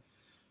day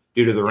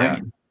due to the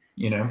rain,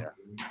 Yeah.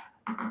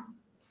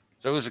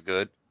 So it was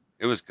good.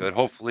 It was good.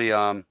 Hopefully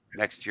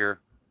next year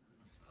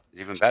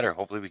is even better.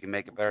 Hopefully we can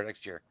make it better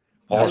next year.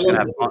 Paul's going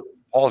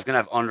to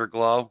have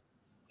underglow.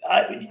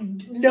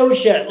 No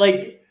shit.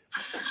 Like,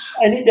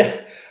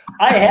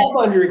 I have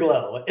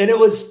underglow, and it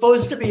was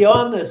supposed to be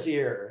on this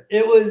year.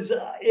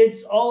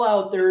 It's all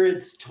out there.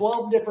 It's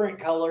 12 different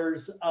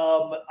colors.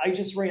 I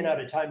just ran out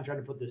of time trying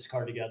to put this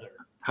car together.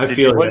 I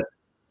feel it.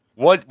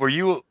 What were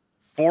you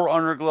for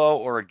underglow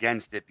or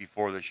against it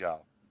before the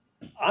show?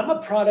 I'm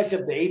a product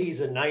of the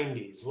 80s and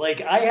 90s. Like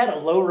I had a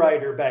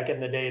lowrider back in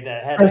the day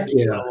that had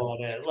underglow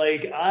on it.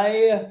 Like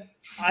I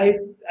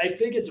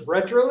think it's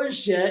retro as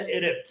shit,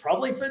 and it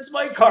probably fits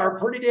my car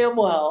pretty damn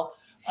well.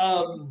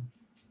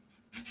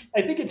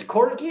 I think it's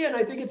quirky and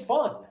I think it's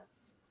fun.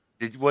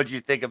 What did you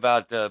think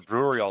about the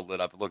brewery all lit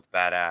up? It looked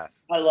badass.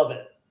 I love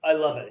it.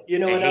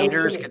 The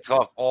haters can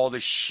talk all the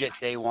shit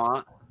they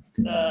want.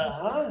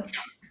 But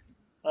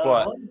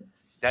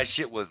that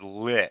shit was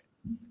lit.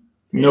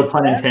 No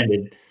pun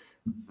intended.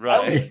 Right.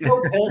 I was so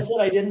pissed that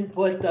I didn't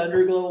put the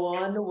underglow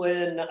on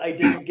when I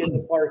didn't get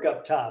the park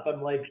up top.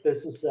 I'm like,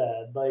 this is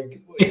sad. Like,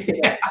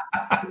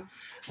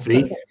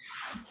 see.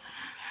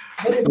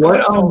 But it's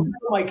on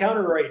my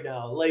counter right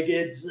now. Like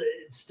it's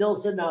still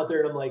sitting out there,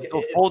 and I'm like,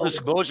 so full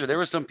disclosure, there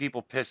were some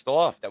people pissed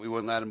off that we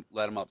wouldn't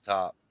let them up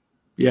top.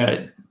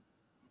 Yeah,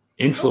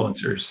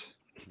 influencers.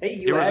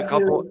 Hey, there was a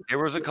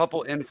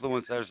couple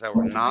influencers that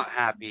were not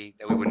happy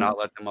that we would not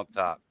let them up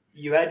top.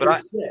 You had your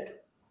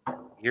stick.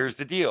 Here's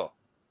the deal.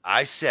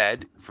 I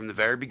said from the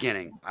very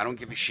beginning, I don't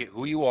give a shit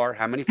who you are,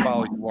 how many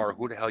followers you are,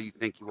 who the hell you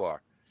think you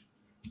are.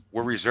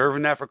 We're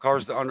reserving that for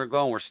cars to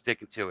underglow, and we're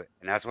sticking to it.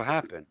 And that's what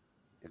happened.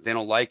 If they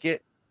don't like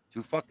it,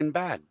 too fucking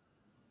bad.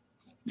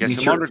 Get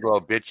some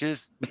underglow,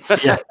 bitches.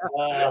 Yeah.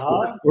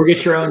 Or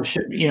get your own,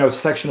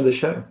 section of the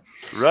show.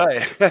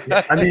 Right.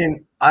 I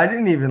mean, I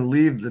didn't even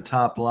leave the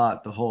top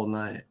lot the whole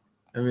night.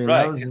 I mean,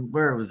 that was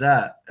where it was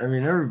at. I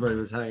mean, everybody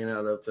was hanging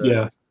out up there.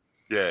 Yeah.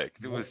 Yeah,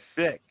 it was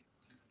sick.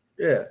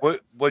 Yeah.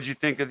 What'd you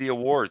think of the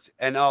awards?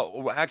 And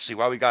actually,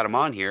 while we got him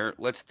on here,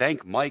 let's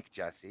thank Mike,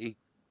 Jesse.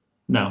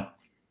 No.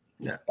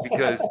 Yeah.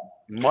 Because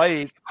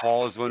Mike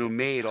Paul is the one who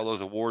made all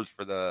those awards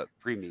for the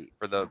pre-meet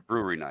for the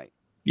brewery night.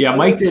 Yeah,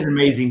 Mike did an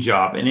amazing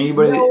job. And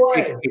anybody that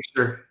takes a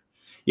picture,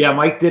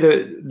 Mike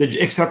did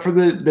except for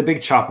the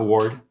Big Chop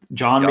Award.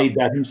 John made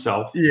that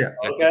himself. Yeah.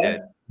 Okay.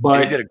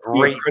 But he did a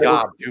great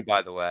job too,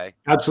 by the way.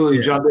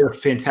 Absolutely, John did a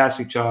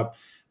fantastic job.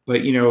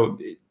 But, you know,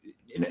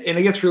 and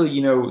I guess really,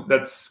 you know,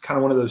 that's kind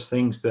of one of those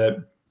things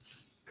that,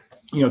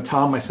 you know,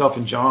 Tom, myself,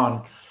 and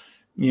John,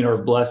 you know,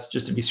 are blessed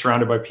just to be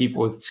surrounded by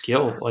people with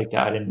skill like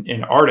that,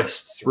 and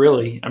artists,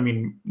 really. I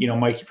mean, you know,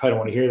 Mike, you probably don't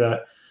want to hear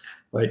that,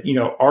 but, you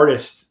know,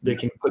 artists that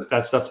can put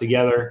that stuff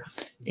together.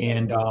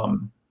 And,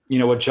 you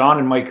know, what John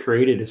and Mike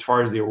created as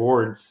far as the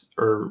awards,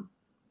 or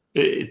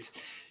it's,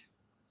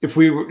 if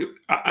we were,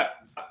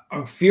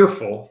 I'm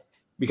fearful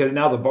because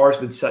now the bar's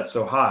been set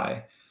so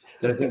high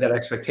that I think that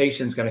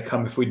expectation is going to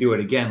come if we do it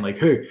again. Like,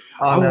 hey,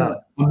 I want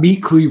a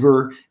meat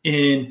cleaver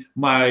in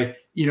my,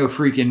 you know,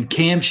 freaking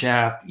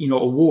camshaft, you know,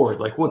 award.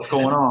 Like, what's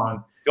going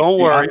on?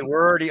 Don't worry,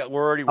 we're already.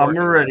 I'm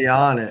already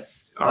on it.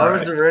 All I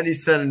was already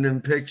sending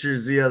him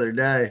pictures the other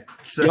day.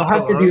 So you'll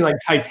have to do like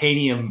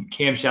titanium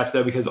camshafts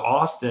though, because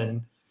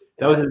Austin,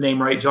 that was his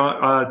name, right?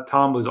 John,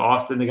 Tom was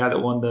Austin, the guy that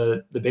won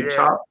the big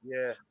chop.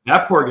 Yeah.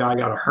 That poor guy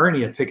got a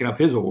hernia picking up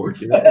his award.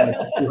 Dude. That's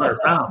like 200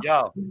 pounds.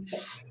 Yo,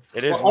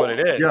 it is what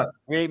it is. Yeah.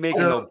 We ain't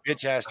making no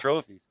bitch ass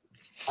trophies.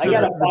 I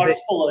got a box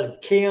full of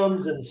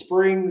cams and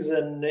springs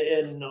and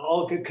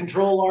all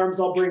control arms.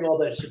 I'll bring all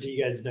that shit to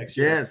you guys next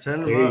year. Yeah,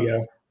 send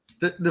them up.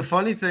 The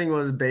funny thing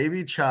was,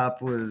 Baby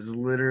Chop was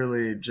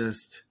literally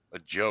just a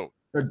joke.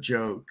 And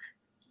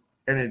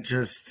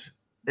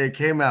it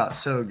came out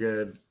so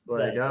good.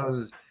 Like that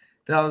was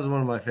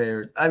one of my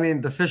favorites. I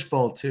mean, the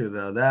fishbowl too,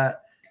 though.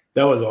 That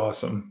was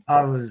awesome.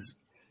 I was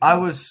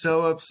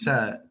so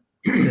upset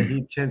that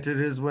he tinted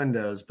his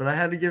windows, but I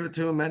had to give it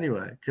to him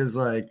anyway, because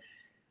like,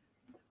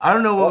 I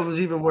don't know what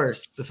was even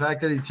worse, the fact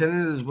that he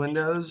tinted his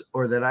windows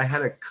or that I had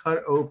to cut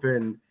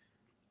open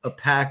a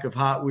pack of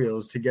Hot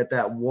Wheels to get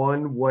that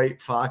one white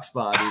Fox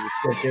body to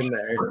stick in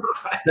there.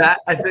 That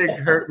I think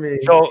hurt me.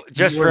 So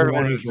just for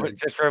everyone who's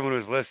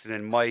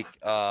listening, Mike,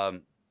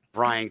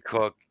 Brian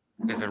Cook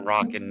has been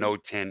rocking no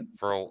tint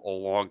for a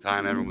long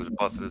time. Everyone was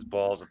busting his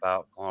balls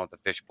about calling it the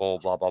fishbowl,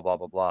 blah blah blah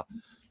blah blah.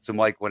 So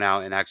Mike went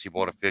out and actually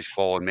bought a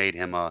fishbowl and made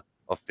him a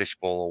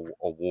fishbowl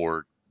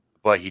award.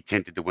 But he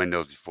tinted the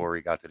windows before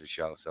he got to the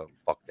show, so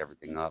fucked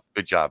everything up.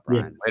 Good job,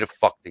 Brian. Way to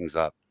fuck things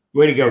up.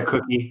 Way to go,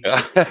 Cookie.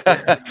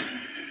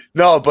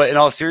 No, but in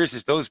all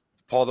seriousness, those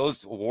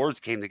awards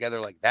came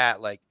together like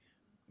that. Like,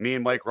 me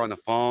and Mike were on the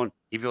phone.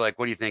 He'd be like,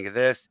 "What do you think of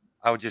this?"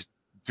 I would just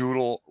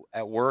doodle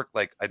at work.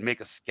 Like, I'd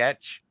make a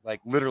sketch, like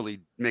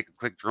literally make a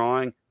quick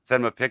drawing,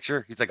 send him a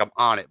picture. He's like, "I'm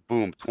on it."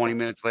 Boom. 20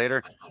 minutes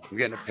later, I'm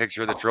getting a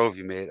picture of the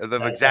trophy made of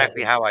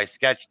exactly how I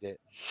sketched it.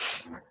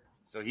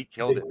 So he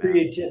killed it, man.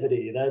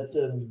 Creativity. That's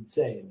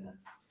insane.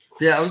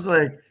 Yeah, I was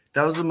like,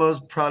 that was the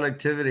most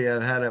productivity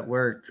I've had at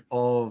work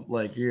all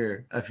like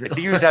year. I think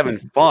he was having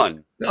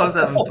fun. I was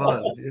having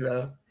fun, you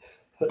know.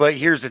 But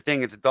here's the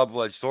thing: it's a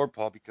double-edged sword,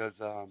 Paul,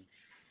 because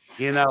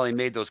he not only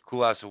made those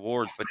cool ass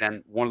awards, but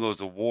then one of those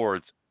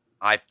awards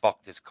I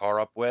fucked his car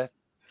up with.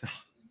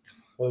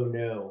 Oh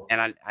no!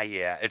 And I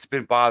it's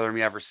been bothering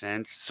me ever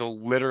since. So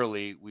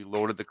literally, we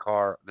loaded the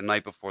car the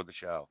night before the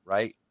show,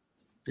 right?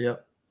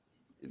 Yep.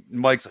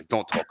 Mike's like,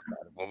 "Don't talk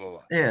about it." Blah blah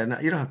blah. Yeah, no,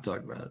 you don't have to talk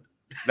about it.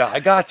 No, I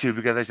got to,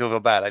 because I still feel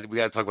bad. We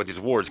got to talk about these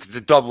awards because it's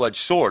a double-edged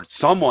sword.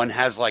 Someone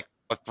has like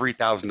a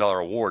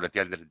 $3,000 award at the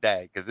end of the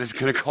day because this is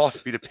going to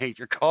cost me to paint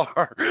your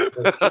car.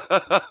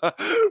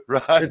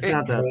 Right? It's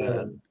not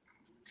that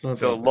bad.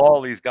 So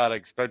Lawley's got an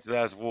expensive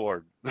ass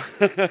award.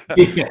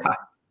 Yeah.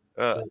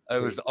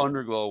 It was the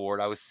Underglow Award.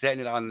 I was setting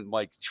it on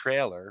Mike's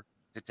trailer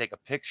to take a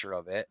picture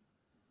of it,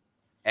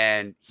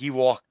 and he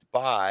walked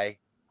by,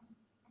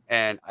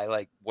 and I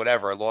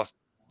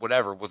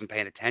wasn't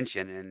paying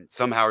attention, and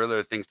somehow or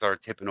other things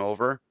started tipping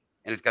over,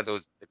 and it's got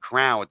the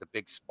crown with the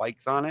big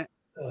spikes on it.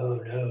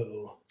 Oh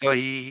no. So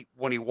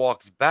when he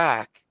walks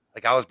back,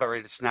 like I was about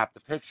ready to snap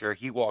the picture,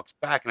 he walks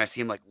back and I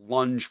see him like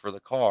lunge for the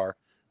car,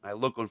 and I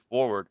look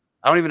forward.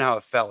 I don't even know how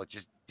it felt. It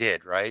just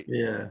did, right?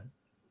 Yeah.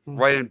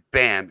 Right, and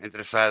bam, into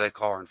the side of the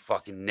car and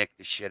fucking nicked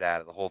the shit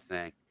out of the whole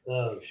thing.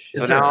 Oh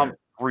shit. So now I'm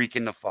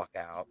freaking the fuck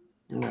out.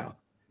 No.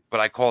 But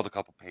I called a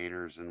couple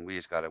painters, and we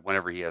just got it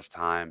whenever he has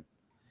time.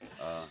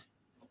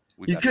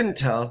 You couldn't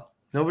tell.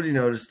 Nobody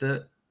noticed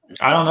it.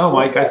 I don't know,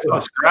 Mike. I saw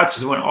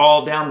scratches went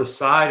all down the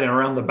side and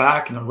around the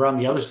back and around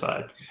the other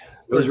side.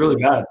 It was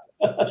really bad.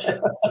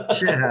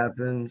 Shit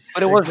happens.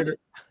 But it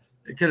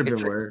could have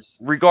been worse.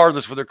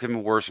 Regardless whether it could have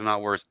been worse or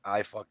not worse,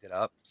 I fucked it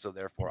up. So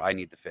therefore, I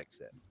need to fix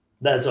it.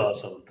 That's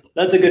awesome.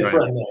 That's a good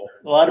friend there.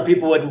 A lot of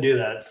people wouldn't do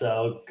that.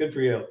 So good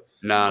for you.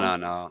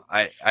 No.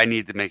 I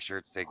need to make sure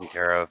it's taken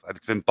care of.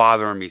 It's been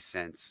bothering me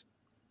since.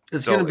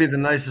 It's going to be the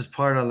nicest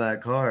part on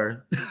that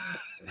car.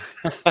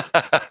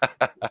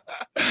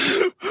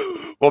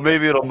 Well,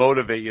 maybe it'll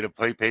motivate you to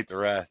paint the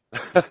rest.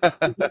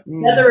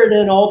 Feather it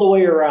in all the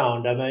way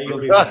around. I mean, you'll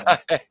be fine.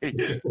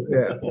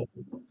 Yeah.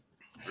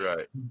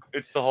 Right.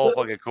 It's the whole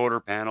fucking quarter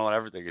panel and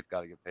everything. It's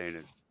got to get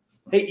painted.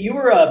 Hey, you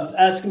were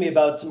asking me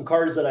about some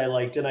cars that I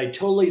liked, and I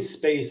totally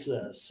spaced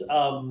this.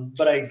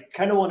 But I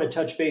kind of want to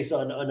touch base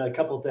on a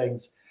couple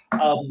things.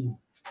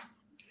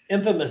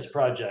 Infamous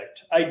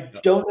Project. I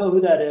don't know who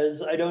that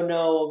is. I don't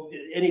know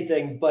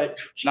anything, but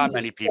not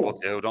many people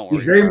do. Don't worry.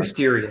 He's very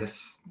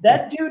mysterious.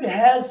 That dude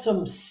has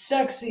some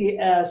sexy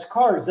ass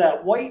cars.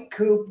 That white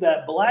coupe,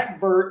 that black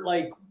vert.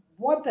 Like,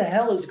 what the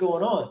hell is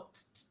going on?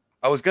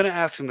 I was gonna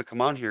ask him to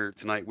come on here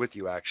tonight with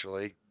you,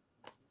 actually,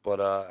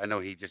 but I know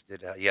he just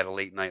did. He had a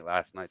late night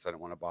last night, so I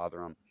didn't want to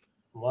bother him.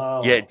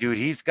 Wow. Yeah, dude,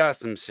 he's got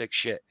some sick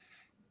shit,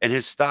 and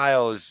his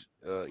style is,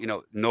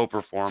 no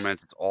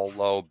performance. It's all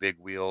low, big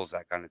wheels,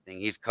 that kind of thing.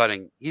 He's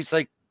cutting. He's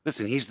like,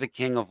 listen, he's the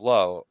king of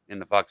low in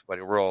the Fox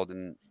Buddy world,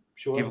 and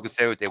people can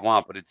say what they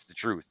want, but it's the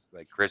truth.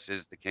 Like, Chris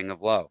is the king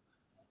of low,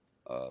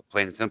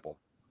 plain and simple.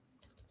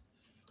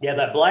 Yeah,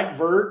 that black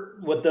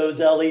vert with those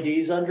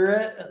LEDs under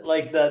it,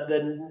 like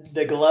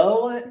the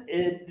glow,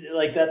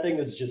 like that thing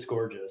is just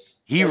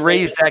gorgeous. He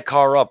raised that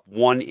car up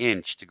 1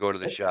 inch to go to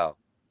the show.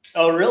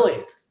 Oh,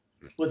 really?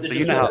 Was it So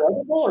just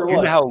or what?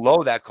 You know how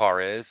low that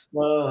car is.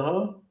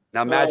 Uh-huh.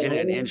 Now imagine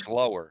it an inch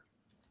lower.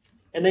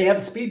 And they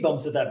have speed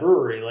bumps at that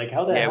brewery. Like,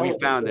 how the hell? Yeah, we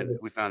found a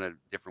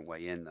different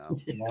way in, though.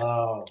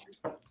 Wow.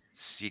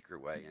 Secret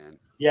way in.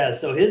 Yeah,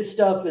 so his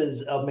stuff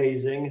is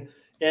amazing.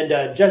 And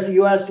Jesse,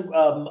 you asked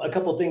a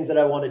couple things that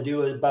I want to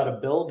do about a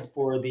build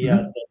for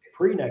the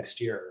Capri next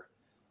year.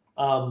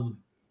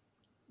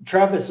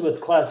 Travis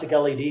with classic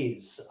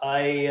LEDs.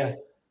 I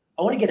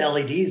want to get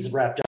LEDs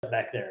wrapped up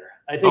back there.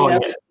 I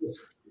think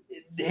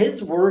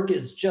his work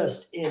is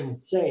just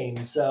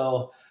insane.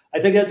 So I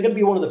think that's going to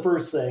be one of the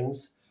first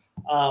things.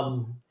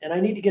 And I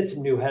need to get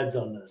some new heads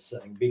on this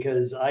thing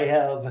because I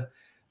have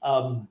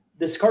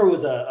this car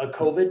was a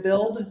COVID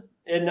build.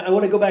 And I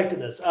want to go back to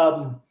this.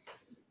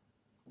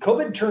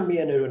 COVID turned me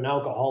into an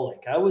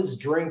alcoholic. I was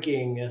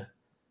drinking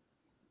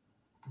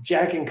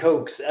Jack and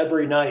Cokes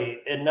every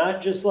night, and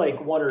not just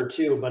like one or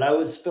two, but I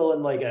was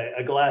filling like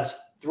a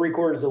glass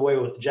 3/4 away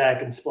with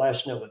Jack and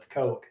splashing it with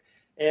Coke.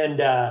 And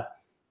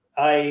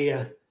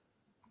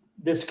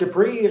this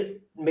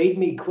Capri made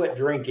me quit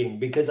drinking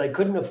because I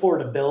couldn't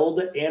afford a build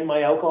and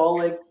my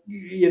alcoholic,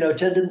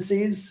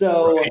 tendencies.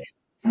 So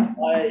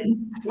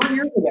 3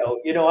 years ago,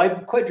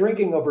 I've quit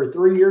drinking over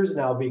 3 years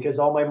now because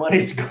all my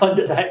money's gone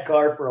to that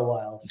car for a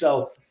while.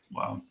 So,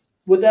 wow.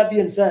 With that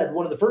being said,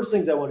 one of the first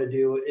things I want to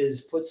do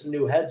is put some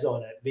new heads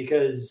on it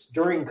because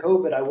during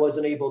COVID, I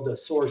wasn't able to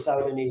source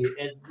out any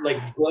like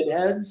good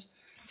heads.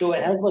 So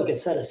it has like a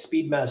set of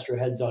Speedmaster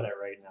heads on it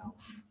right now.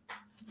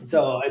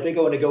 So I think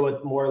I want to go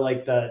with more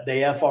like the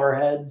FR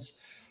heads.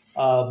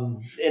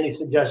 Any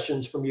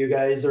suggestions from you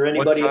guys or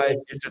anybody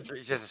else?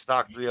 It's just a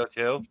stock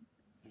 302.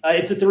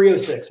 It's a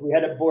 306. We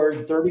had it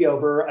board 30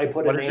 over. I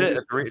put What is it?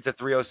 It's a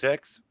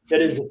 306?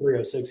 It is a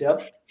 306,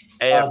 yep.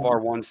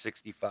 AFR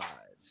 165s.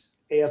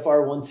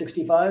 AFR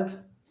 165?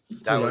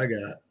 That's what I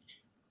got.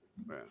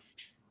 Yeah.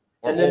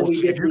 And then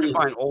if you can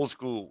find old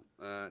school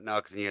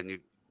now, because you have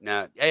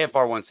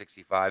AFR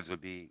 165s would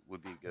be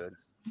good.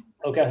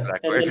 Okay.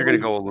 If you're going to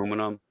go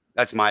aluminum,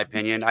 that's my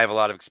opinion. I have a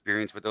lot of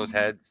experience with those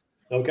heads.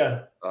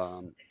 Okay.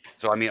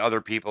 So I mean,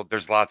 other people,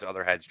 there's lots of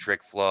other heads,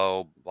 Trick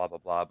Flow, blah blah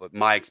blah. But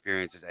my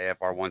experience is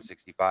AFR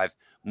 165s.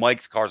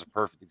 Mike's car is a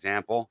perfect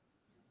example.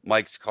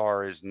 Mike's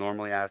car is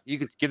normally asked. You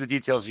can give the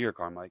details of your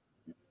car, Mike.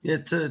 Yeah,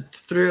 it's a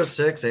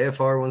 306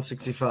 AFR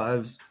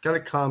 165s. Got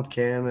a comp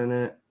cam in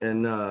it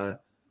and the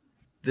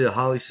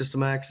Holly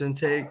System X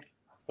intake.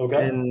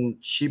 Okay. And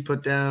she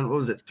put down, what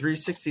was it,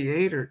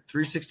 368 or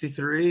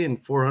 363 and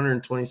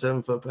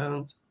 427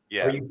 foot-pounds?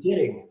 Yeah. Are you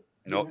kidding?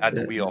 No, at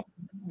the wheel.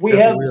 We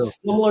have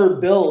similar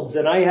builds,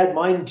 and I had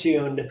mine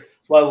tuned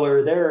while we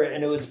were there,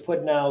 and it was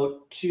putting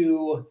out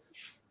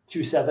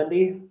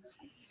 270.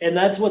 And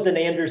that's with an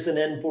Anderson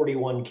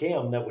N41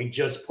 cam that we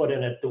just put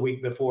in it the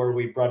week before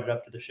we brought it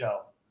up to the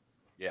show.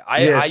 Yeah,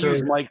 I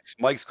use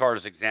Mike's car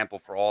as an example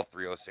for all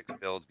 306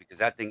 builds because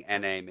that thing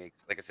NA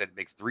makes, like I said,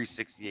 makes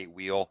 368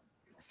 wheel,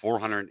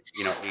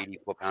 480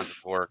 foot-pounds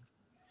of torque.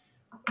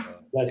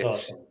 That's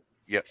awesome.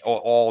 Yeah,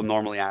 all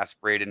normally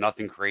aspirated,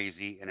 nothing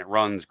crazy, and it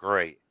runs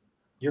great.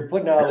 You're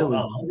putting out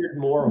 100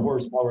 more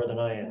horsepower than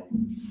I am.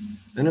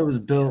 And it was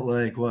built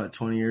like,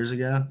 20 years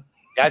ago?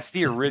 That's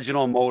the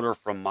original motor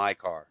from my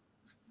car.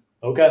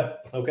 Okay.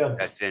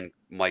 That's in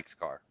Mike's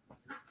car.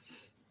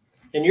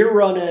 And you're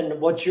running,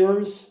 what's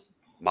yours?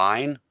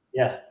 Mine?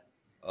 Yeah.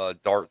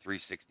 Dart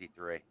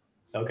 363.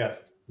 Okay.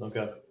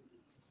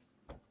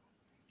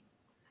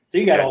 So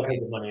you got all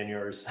kinds of money in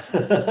yours.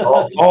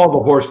 all the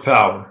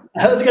horsepower.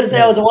 I was going to say,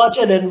 I was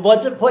watching, and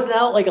what's it putting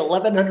out, like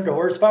 1,100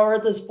 horsepower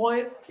at this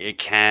point? It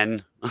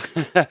can.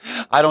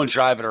 I don't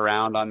drive it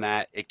around on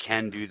that. It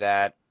can do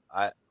that.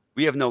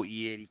 We have no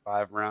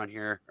E85 around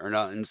here or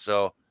nothing,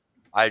 so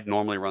I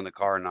normally run the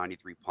car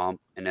 93 pump,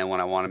 and then when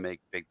I want to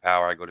make big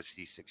power, I go to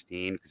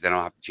C16 because I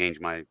don't have to change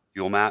my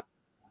fuel map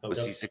with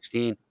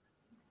C16.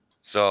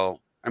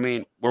 So, I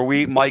mean,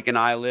 where Mike and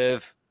I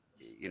live,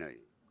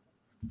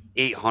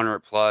 800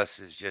 plus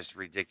is just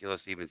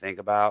ridiculous to even think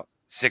about.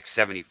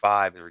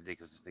 675 is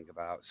ridiculous to think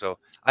about. So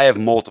I have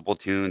multiple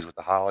tunes with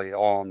the Holly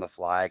all on the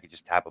fly. I could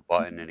just tap a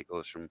button and it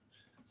goes from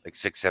like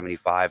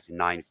 675 to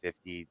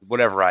 950,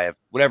 whatever I have,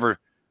 whatever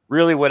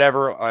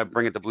I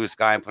bring it to Blue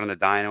Sky and put on the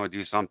dyno and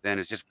do something.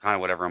 It's just kind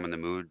of whatever I'm in the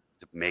mood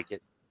to make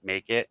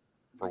it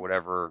for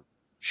whatever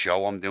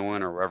show I'm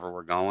doing or wherever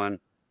we're going.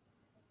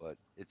 but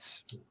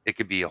it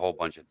could be a whole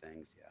bunch of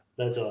things. Yeah,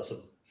 that's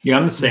awesome. Yeah,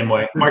 I'm the same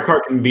way. My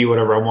car can be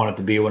whatever I want it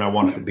to be when I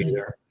want it to be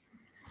there.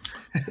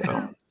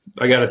 So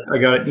I got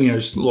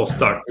just a little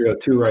stock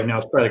 302 right now.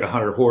 It's probably like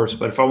 100 horse,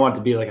 but if I want it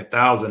to be like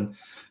 1,000,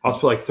 I'll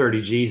just put like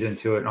 30 G's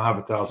into it, and I'll have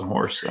 1,000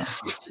 horse. So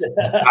just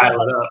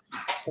pile it up.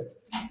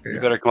 You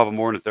better come up with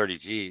more than 30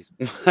 G's.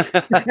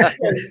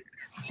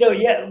 So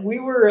yeah, we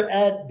were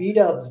at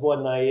B-Dubs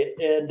one night,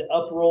 and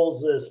up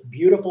rolls this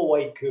beautiful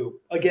white coupe.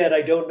 Again,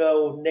 I don't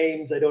know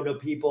names, I don't know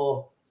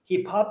people.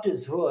 He popped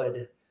his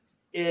hood,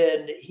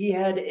 and he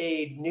had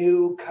a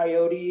new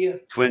Coyote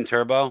twin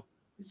turbo.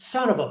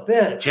 Son of a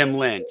bitch. Tim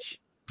Lynch.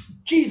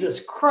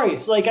 Jesus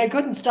Christ. Like, I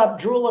couldn't stop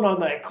drooling on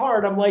that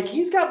card. I'm like,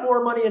 he's got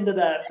more money into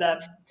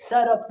that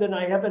setup than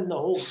I have in the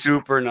whole.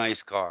 Super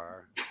nice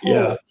car.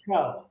 Yeah.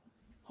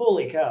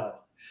 Holy cow.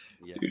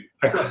 Yeah. Dude,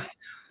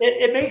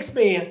 It makes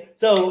me.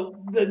 So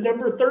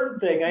the third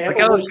thing I have.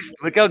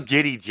 Look how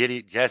giddy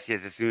Jesse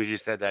is as soon as you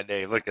said that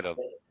name. Look at him.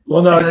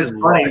 Well, no, it's just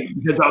funny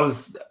because I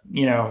was,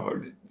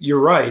 you're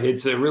right.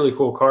 It's a really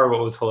cool car.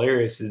 What was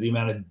hilarious is the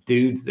amount of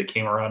dudes that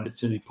came around as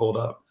soon as he pulled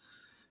up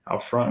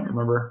out front.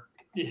 Remember?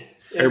 Yeah.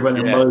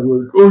 Everybody was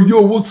like, "Oh,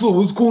 yo, what's up?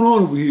 What's going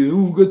on over here?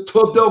 We got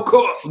topped out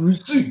cars. Let me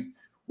see.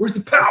 Where's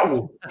the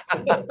power?"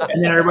 And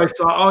then everybody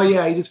saw, "Oh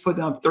yeah, he just put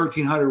down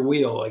 1,300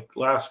 wheel like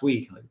last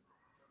week." Like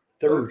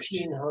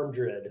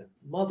 1,300,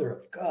 mother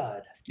of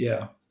God.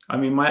 Yeah, I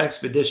mean, my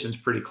expedition's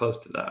pretty close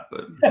to that,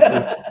 but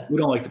we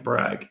don't like to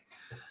brag.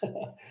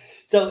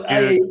 So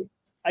dude,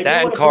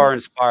 that car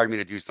inspired me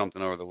to do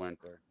something over the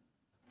winter.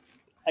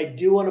 I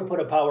do want to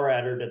put a power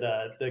adder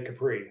to the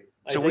Capri.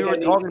 So we were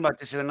talking about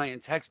this the other night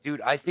in text,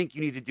 dude. I think you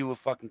need to do a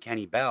fucking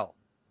Kenny Bell.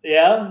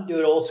 Yeah, do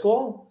it old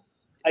school.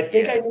 I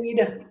think I need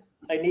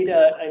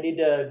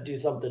to do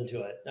something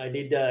to it. I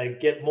need to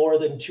get more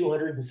than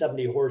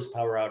 270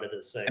 horsepower out of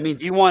this thing. I mean,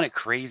 do you want it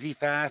crazy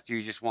fast, or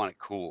you just want it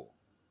cool?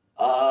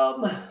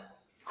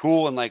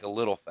 Cool and like a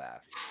little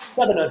fast.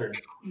 700.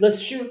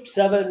 Let's shoot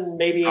 7,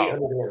 maybe 800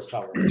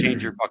 horsepower.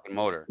 Change your fucking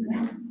motor.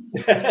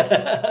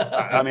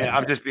 I mean,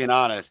 I'm just being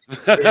honest.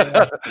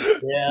 Yeah.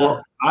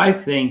 Well, I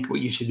think what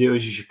you should do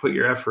is you should put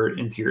your effort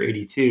into your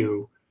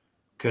 82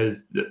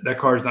 because that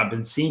car's not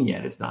been seen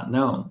yet. It's not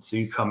known. So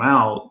you come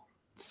out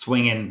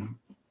swinging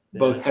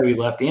both heavy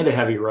left and a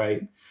heavy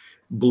right,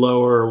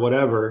 blower or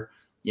whatever,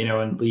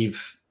 and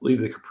leave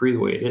the Capri the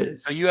way it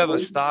is. So you have a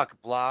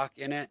stock block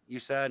in it, you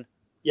said?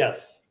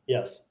 Yes.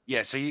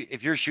 Yeah, so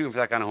if you're shooting for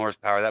that kind of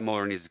horsepower, that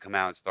motor needs to come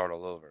out and start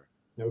all over.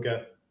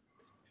 Okay.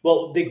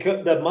 Well,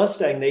 the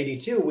Mustang, the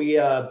 82, we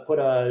put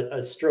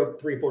a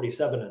stroke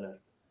 347 in it.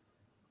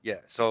 Yeah,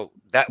 so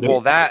that's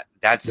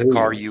the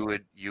car you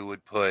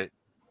would put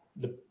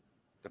the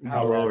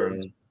power over.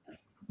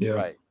 Yeah.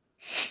 Right.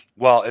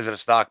 Well, is it a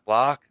stock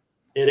block?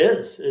 It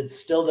is. It's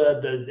still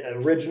the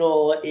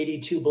original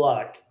 82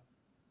 block.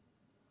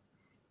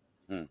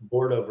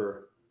 Board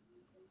over.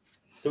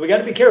 So we got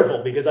to be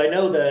careful because I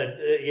know that,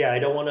 I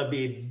don't want to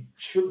be,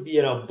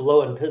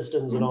 blowing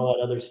pistons and all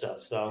that other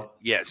stuff. So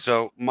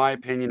so my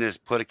opinion is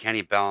put a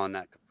Kenny Bell on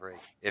that Capri.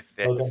 It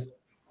fits.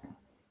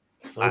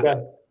 Okay.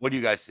 What do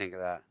you guys think of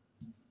that?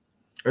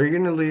 Are you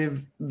going to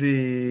leave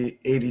the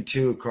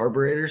 82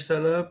 carburetor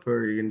set up,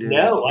 or are you going to do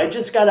No, I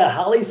just got a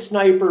Holly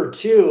Sniper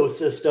 2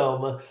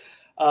 system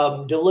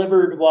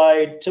delivered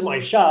to my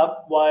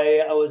shop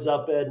while I was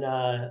up in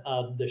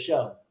the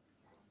show.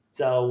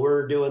 So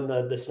we're doing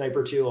the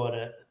Sniper 2 on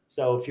it.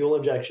 So fuel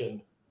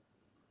injection.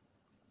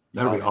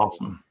 That would be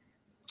awesome.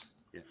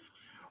 Yeah.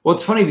 Well,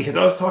 it's funny because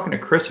I was talking to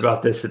Chris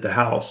about this at the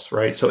house,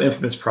 right? So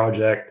Infamous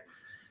Project,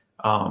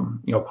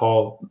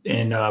 Paul,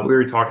 and we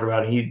were talking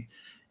about it.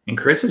 And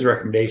Chris's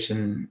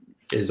recommendation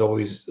is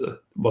always,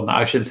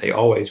 I shouldn't say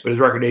always, but his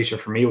recommendation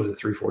for me was a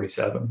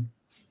 347.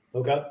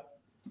 Okay.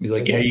 He's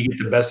like, you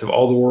get the best of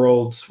all the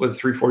worlds with a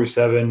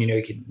 347.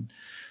 You can,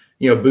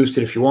 boost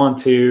it if you want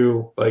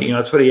to, but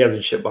that's what he has in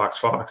Shitbox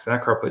Fox. And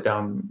that car put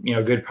down,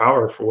 good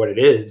power for what it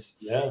is.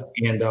 Yeah.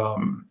 And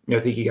I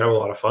think he got a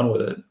lot of fun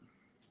with it.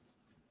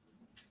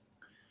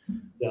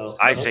 So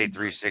I say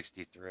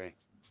 363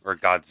 or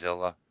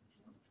Godzilla.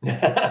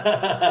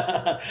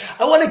 I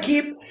want to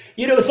keep,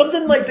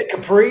 something like the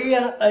Capri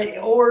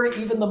or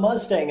even the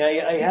Mustang.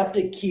 I have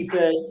to keep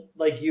it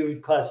like you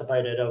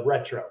classified it a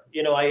retro.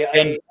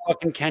 And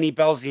fucking Kenny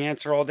Bell's the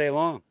answer all day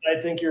long.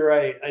 I think you're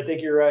right.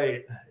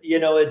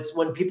 It's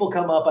when people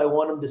come up, I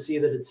want them to see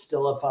that it's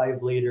still a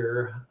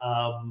 5-liter.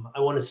 I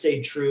want to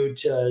stay true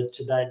to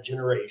that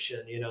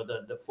generation.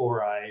 The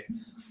 4i.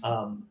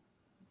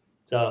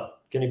 So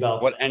Kenny Bell.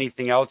 What?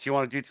 Anything else you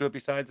want to do to it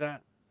besides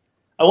that?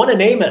 I want to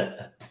name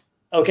it.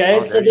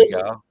 Okay,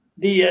 so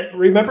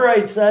remember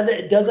I said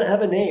it doesn't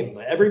have a name.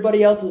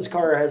 Everybody else's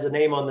car has a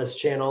name on this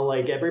channel.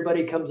 Like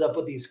everybody comes up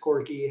with these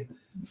quirky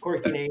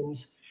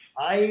names.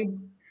 I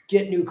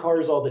get new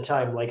cars all the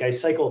time. Like I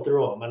cycle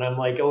through them and I'm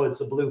like, oh,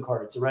 it's a blue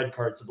car, it's a red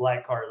car, it's a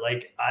black car.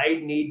 Like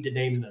I need to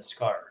name this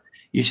car.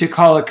 You should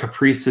call it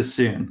Capri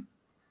Sassoon.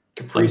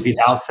 Capri Like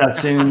VanHalst that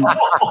soon.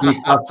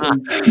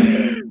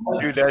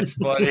 Dude, that's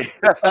funny.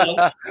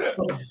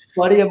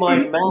 Buddy of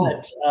mine,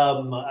 Matt,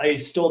 I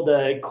stole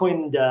the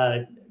coined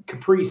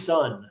Capri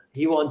Sun.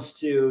 He wants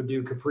to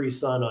do Capri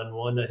Sun on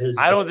one of his.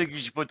 I don't think you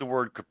should put the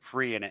word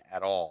Capri in it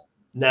at all.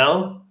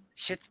 No?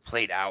 Shit's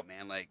played out,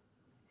 man. Like,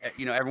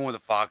 everyone with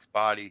a fox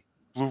body,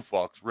 blue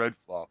fox, red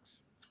fox.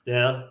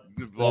 Yeah.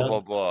 Blah,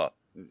 blah, blah.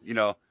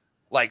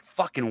 Like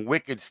fucking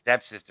Wicked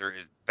Stepsister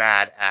is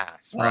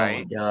badass,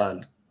 right? Oh, my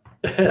God.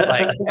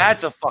 Like,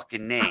 that's a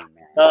fucking name,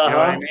 man. You know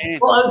what I mean?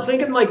 Well, I was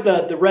thinking like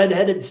the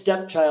redheaded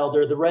stepchild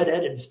or the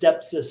redheaded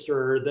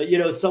stepsister,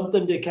 or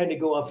something to kind of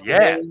go off.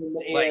 Yeah,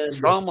 like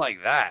something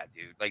like that,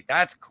 dude. Like,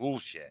 that's cool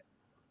shit.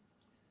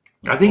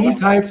 I think he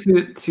tied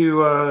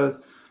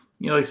to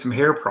like some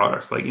hair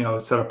products, like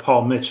instead of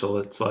Paul Mitchell,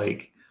 it's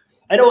like.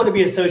 I don't want to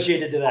be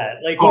associated to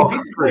that. Like when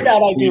people find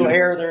out I do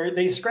hair,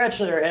 they scratch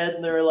their head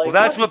and they're like, "Well,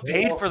 that's what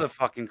paid for the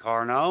fucking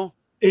car, no?"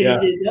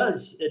 It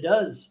does. It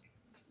does.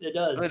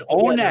 But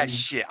own that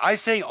shit. I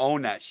say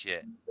own that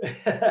shit.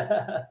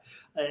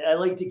 I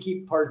like to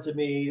keep parts of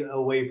me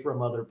away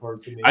from other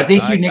parts of me. I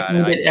think you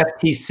nicknamed it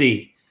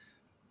FTC.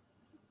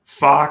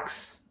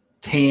 Fox,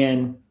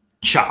 Tan,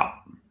 Chop.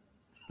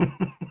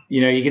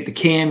 You get the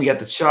cam, you got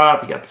the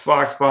chop, you got the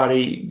fox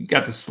body, you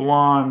got the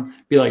salon.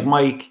 Be like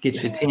Mike, get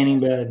you a tanning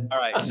bed. All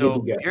right,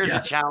 so here's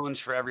a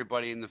challenge for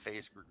everybody in the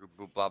Facebook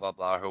group, blah, blah,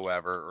 blah,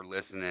 whoever, or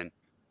listening.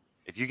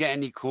 If you get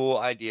any cool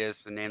ideas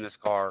to name this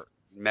car,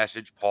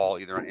 message Paul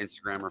either on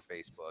Instagram or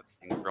Facebook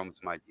and throw him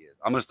some ideas.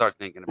 I'm going to start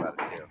thinking about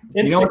it too.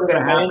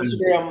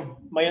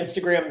 My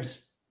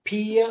Instagram's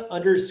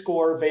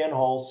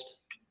P_VanHalst.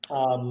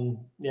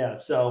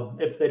 So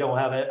if they don't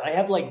have it, I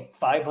have like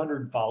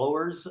 500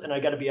 followers, and I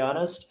got to be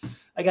honest,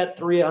 I got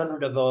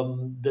 300 of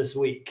them this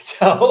week.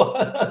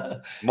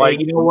 So, Mike,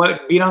 you know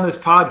what? Being on this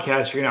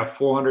podcast, you're gonna have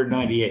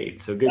 498.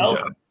 So good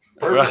job.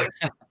 Perfect.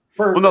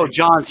 Well, no,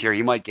 John's here.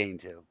 He might gain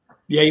 2.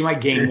 Yeah, you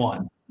might gain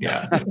 1.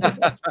 Yeah.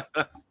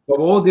 But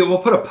we'll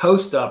put a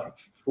post up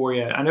for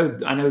you. I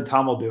know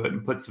Tom will do it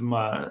and put some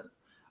a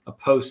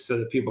post so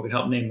that people can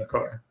help name the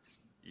car.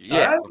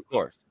 Yeah, of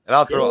course. And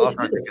I'll try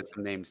to get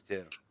some names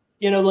too.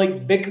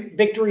 Like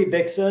Victory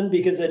Vixen,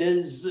 because it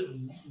is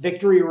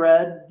Victory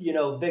Red.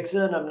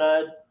 Vixen, I'm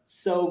not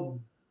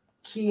so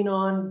keen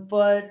on,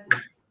 but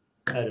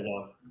I don't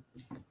know.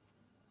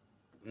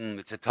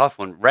 It's a tough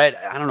one. Red,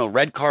 I don't know.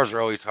 Red cars are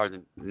always hard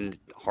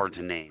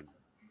to name.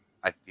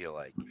 I feel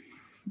like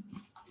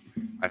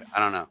I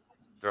don't know.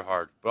 They're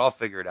hard, but I'll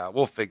figure it out.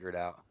 We'll figure it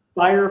out.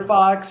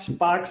 Firefox,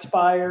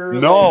 Foxfire.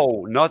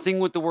 No, nothing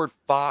with the word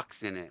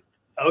fox in it.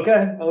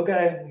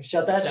 Okay.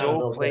 Shut that down.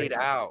 So played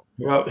out.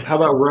 Well, how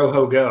about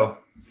Rojo Go?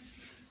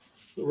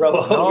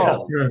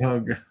 Rojo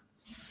Go.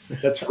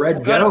 That's Red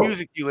What Go. kind of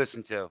music do you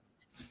listen to?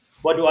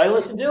 What do I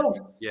listen to?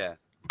 Yeah.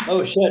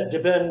 Oh shit!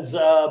 Depends.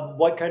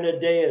 What kind of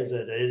day is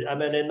it? I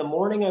mean, in the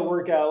morning I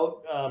work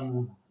out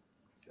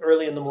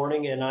early in the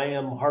morning, and I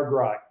am hard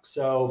rock.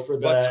 So for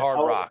the what's hard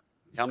rock?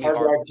 Tell me hard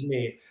rock to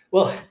me.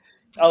 Well,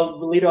 I'll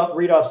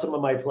read off some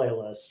of my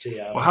playlists to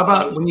you. Well, how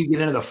about when you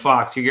get into the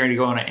Fox, you're going to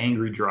go on an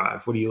angry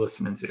drive. What are you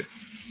listening to?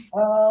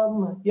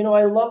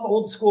 I love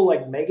old school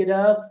like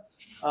Megadeth,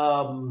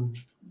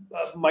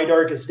 My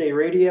Darkest Day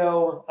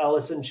Radio,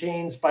 Alice in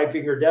Chains, Five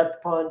Finger Death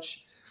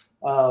Punch.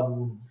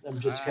 I'm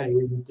just kind of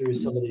reading through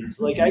some of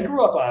these. Like I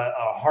grew up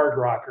a hard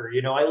rocker.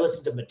 I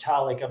listened to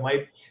Metallica.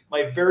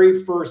 My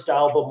very first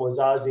album was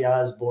Ozzy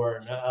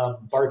Osbourne,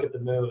 Bark at the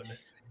Moon.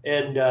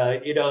 And,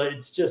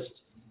 it's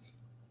just,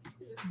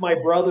 my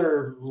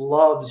brother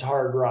loves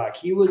hard rock.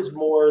 He was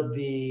more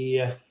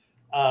the,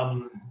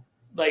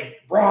 like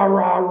rah,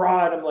 rah,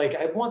 rah. And I'm like,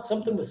 I want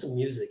something with some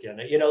music in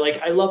it. Like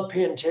I love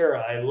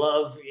Pantera. I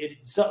love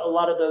it, a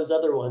lot of those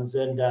other ones.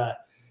 And,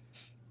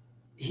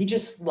 he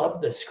just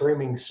loved the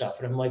screaming stuff.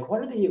 And I'm like,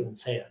 what are they even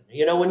saying?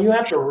 When you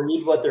have to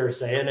read what they're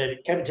saying,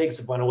 it kind of takes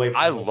the fun away from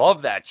I me.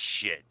 love that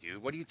shit,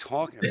 dude. What are you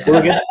talking about?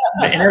 Well,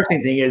 the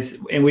interesting thing is,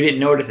 and we didn't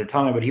know it at the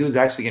time, but he was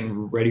actually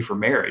getting ready for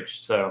marriage.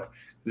 So,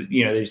 they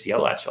just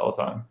yell at you all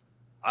the time.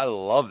 I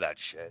love that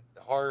shit. The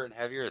harder and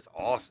heavier, it's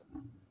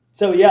awesome.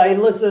 So, yeah, I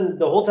listen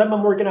the whole time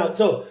I'm working out.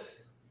 So,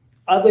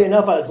 oddly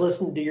enough, I was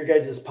listening to your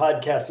guys'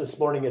 podcast this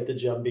morning at the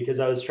gym because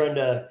I was trying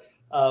to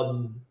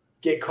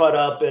get caught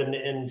up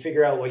and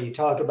figure out what you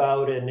talk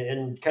about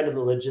and kind of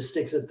the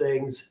logistics of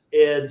things.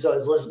 And so I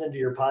was listening to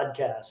your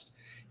podcast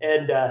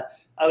and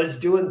I was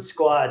doing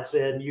squats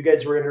and you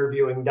guys were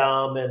interviewing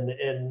Dom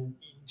and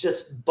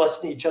just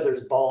busting each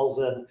other's balls.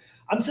 And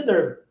I'm sitting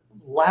there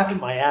laughing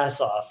my ass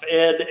off.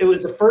 And it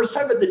was the first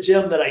time at the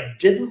gym that I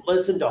didn't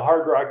listen to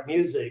hard rock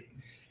music.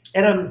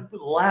 And I'm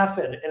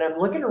laughing and I'm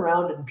looking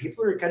around and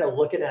people are kind of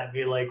looking at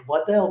me like,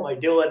 what the hell am I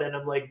doing? And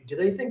I'm like, do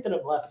they think that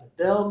I'm laughing at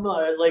them?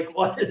 Or like,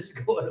 what is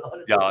going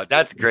on? Yeah,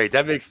 that's great.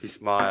 That makes me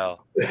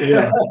smile.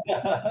 Yeah.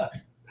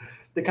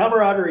 The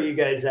camaraderie you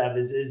guys have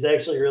is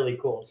actually really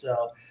cool.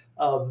 So,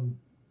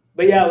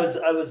 but yeah,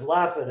 I was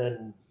laughing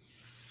and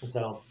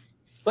so,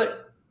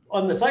 but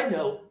on the side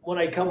note, when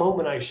I come home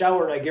and I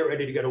shower and I get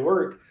ready to go to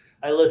work,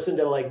 I listen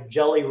to like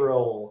Jelly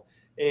Roll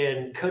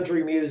and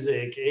country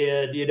music,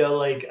 and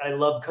like I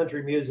love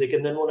country music.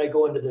 And then when I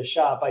go into the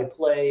shop, I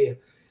play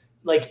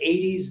like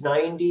 80s,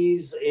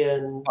 90s,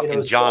 and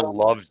Fucking John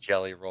loves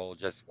Jelly Roll.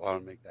 Just want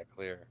to make that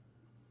clear.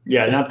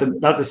 Yeah, not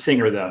the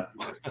singer though.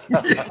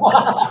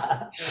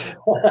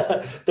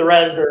 The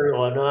raspberry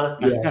one, huh?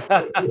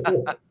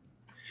 Yeah.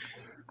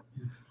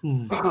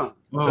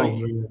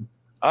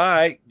 All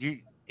right,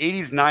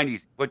 80s,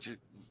 90s.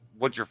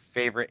 What's your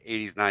favorite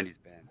 80s, 90s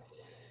band?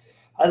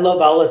 I love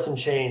Alice in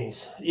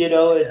Chains.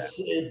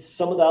 It's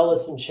some of the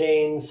Alice in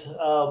Chains.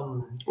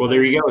 Well,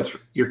 there you go.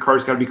 Your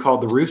car's got to be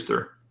called the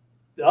Rooster.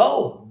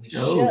 Oh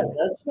shit!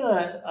 That's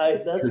not.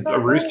 That's not. A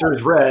rooster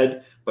is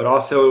red, but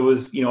also it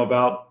was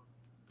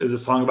it was a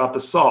song about the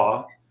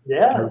saw.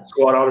 Yeah.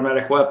 Squad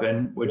automatic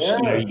weapon, which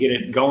you get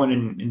it going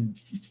and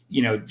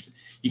you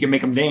can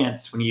make them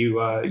dance when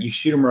you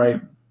shoot them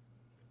right.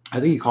 I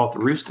think you call it the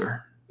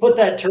Rooster. Put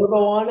that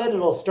turbo on it;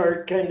 it'll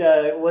start kind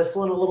of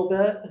whistling a little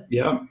bit.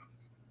 Yeah.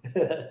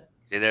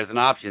 See, there's an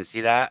option. See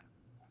that?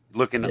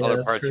 Look in the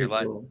other parts of your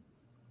life. Cool.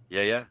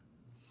 Yeah.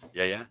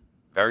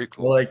 Very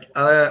cool. Well, like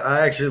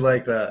I actually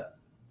like that.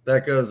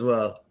 That goes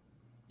well.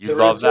 You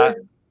love that?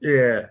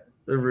 Yeah,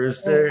 the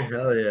Rooster.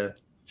 Hell yeah.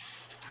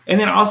 And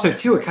then also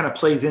too, it kind of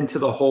plays into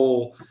the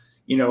whole,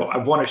 I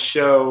want to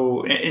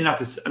show, and not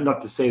to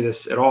say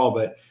this at all,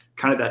 but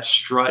kind of that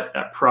strut,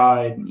 that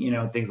pride,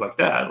 things like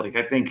that. Like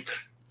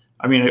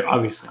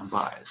obviously I'm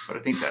biased, but I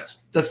think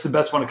that's the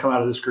best one to come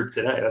out of this group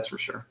today. That's for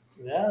sure.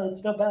 Yeah,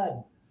 that's not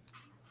bad.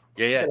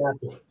 Yeah.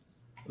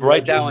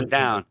 Write that one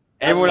down.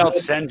 Everyone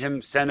else, send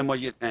him what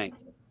you think.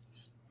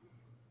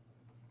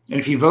 And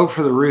if you vote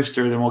for the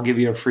Rooster, then we'll give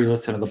you a free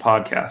listen to the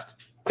podcast.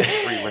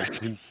 Free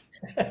listen.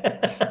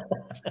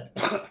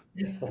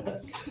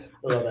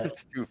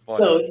 That's too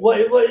funny. So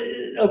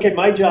okay,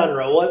 my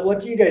genre.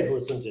 What do you guys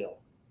listen to?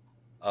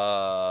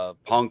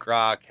 Punk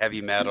rock,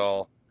 heavy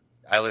metal.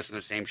 I listen to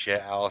the same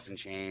shit, Alice in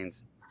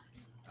Chains.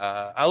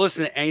 I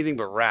listen to anything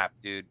but rap,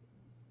 dude.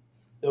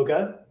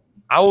 Okay.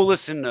 I will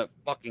listen to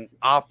fucking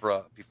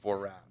opera before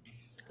rap.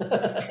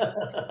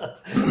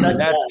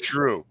 That's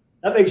true.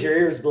 That makes your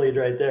ears bleed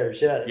right there.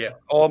 Shit. Yeah.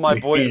 All my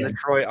boys in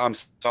Detroit, I'm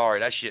sorry.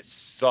 That shit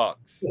sucks.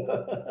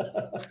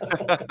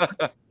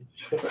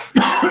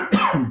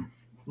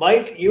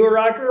 Mike, you a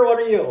rocker? What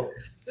are you?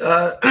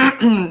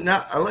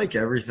 No, I like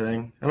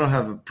everything. I don't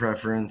have a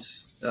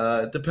preference.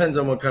 It depends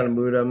on what kind of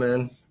mood I'm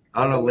in.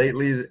 I don't know.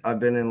 Lately, I've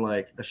been in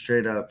like a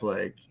straight up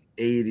like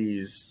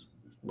 80s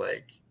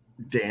like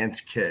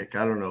dance kick.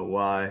 I don't know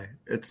why.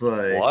 It's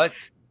like what?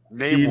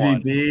 Stevie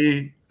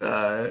B.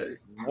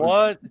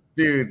 What?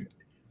 Dude,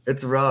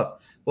 it's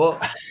rough. Well,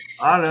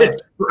 I don't know. It's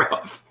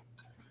rough.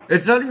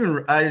 It's not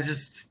even. I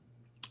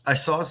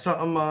saw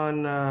something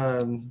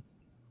on.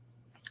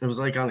 It was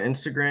like on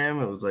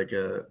Instagram. It was like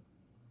a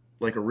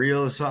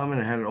reel or something,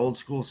 and it had an old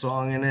school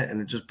song in it, and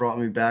it just brought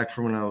me back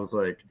from when I was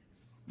like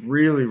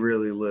really,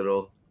 really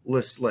little.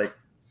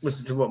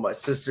 Listen to what my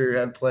sister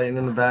had playing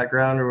in the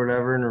background or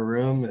whatever in her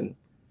room, and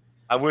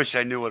I wish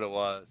I knew what it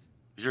was.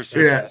 Your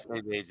sister's the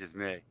same age as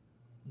me.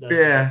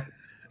 Yeah,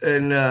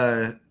 and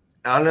I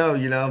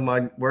don't know.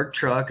 My work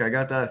truck, I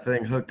got that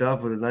thing hooked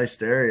up with a nice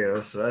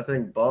stereo, so that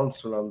thing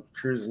bumps when I'm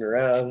cruising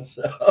around.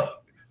 So.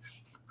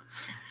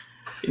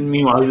 And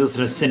meanwhile, he's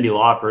listening to Cyndi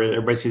Lauper.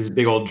 Everybody sees a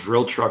big old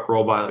drill truck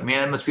roll by. Like,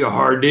 man, that must be a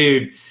hard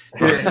dude.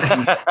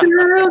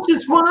 Girls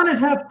just want to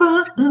have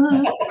fun.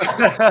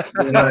 I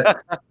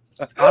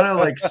don't know,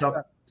 like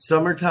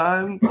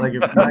summertime, like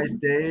if nice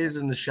days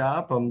in the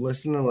shop, I'm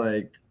listening to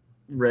like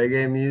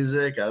reggae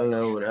music. I don't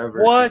know,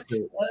 whatever. What?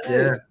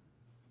 Yeah.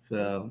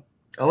 So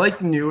I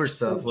like newer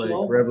stuff like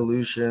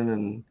Revolution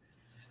and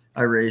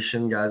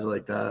Iration, guys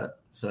like that.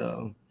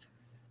 So,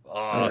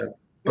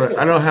 but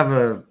I don't have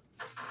a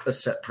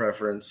set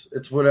preference.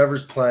 It's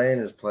whatever's playing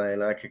is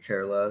playing. I could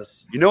care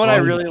less. You know what I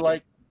really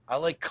like? I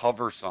like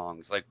cover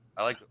songs. Like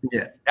I like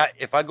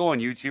if I go on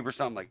YouTube or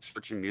something, like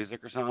searching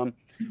music or something,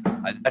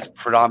 that's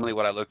predominantly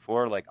what I look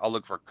for. Like I'll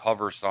look for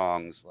cover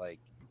songs. Like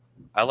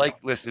I like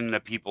listening to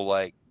people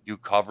like do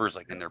covers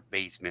like in their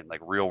basement,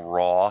 like real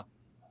raw.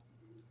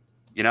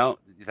 Does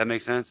that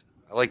make sense?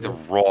 I like the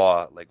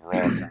raw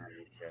sound.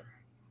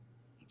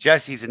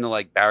 Jesse's into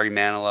like Barry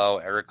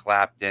Manilow, Eric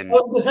Clapton. I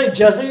was gonna say,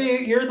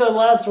 Jesse, you're the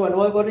last one.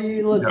 What are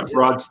you listening to?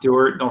 Rod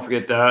Stewart, don't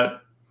forget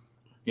that.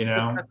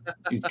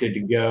 He's good to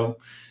go.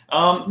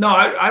 No,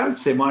 I would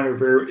say mine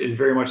is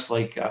very much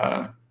like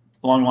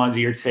along the lines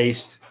of your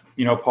taste.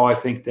 Paul, I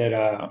think that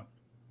of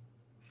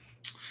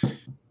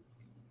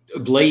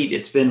late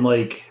it's been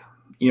like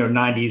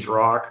 90s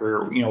rock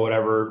or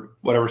whatever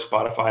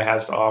Spotify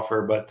has to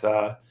offer. But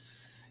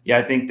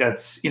I think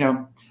that's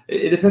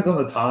it depends on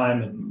the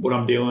time and what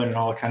I'm doing and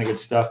all that kind of good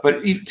stuff.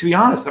 But to be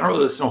honest, I don't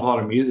really listen to a whole lot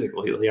of music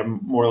lately. I'm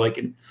more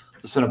like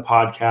listen to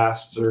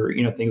podcasts or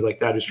things like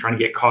that, just trying to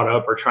get caught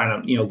up or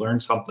trying to learn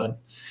something.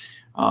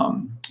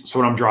 So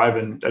when I'm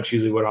driving, that's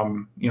usually what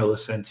I'm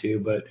listening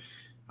to. But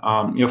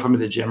if I'm at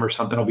the gym or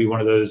something, it'll be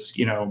one of those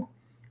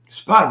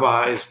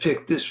Spotify has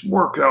picked this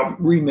workout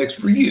remix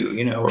for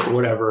you, or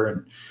whatever,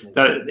 and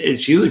that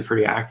it's usually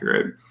pretty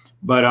accurate.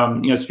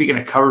 But speaking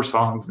of cover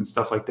songs and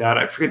stuff like that,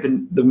 I forget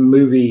the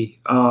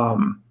movie.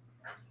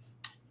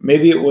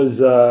 Maybe it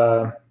was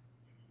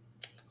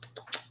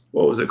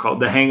what was it called?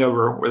 The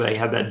Hangover, where they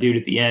have that dude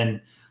at the end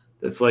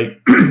that's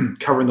like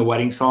covering the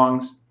wedding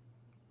songs.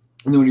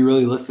 And then when you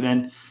really listen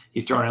in,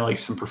 he's throwing in like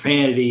some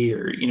profanity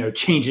or,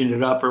 changing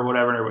it up or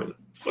whatever. And everybody,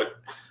 like,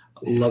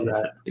 I love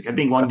that. Like, I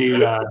think one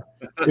dude,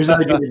 there's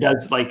another dude that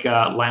does like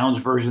lounge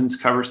versions,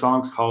 cover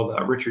songs called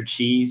Richard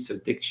Cheese. So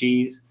Dick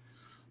Cheese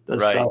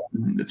does stuff.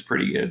 And it's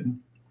pretty good.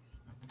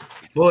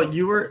 Well,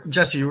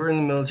 Jesse, you were in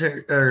the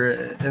military or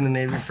in the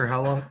Navy for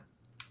how long?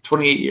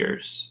 28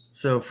 years.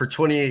 So for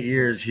 28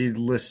 years, he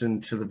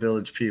listened to the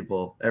Village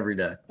People every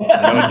day.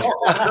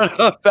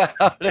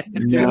 About it,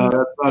 no,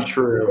 that's not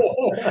true.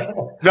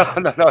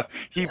 No.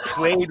 He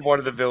played one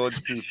of the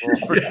Village People.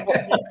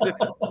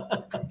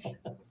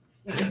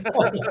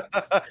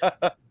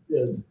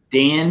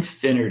 Dan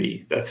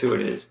Finnerty. That's who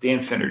it is.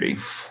 Dan Finnerty.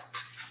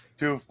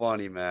 Too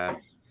funny, man.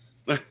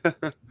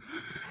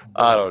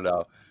 I don't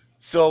know.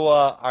 So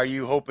are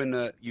you hoping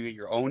that you get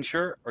your own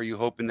shirt, or are you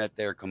hoping that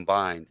they're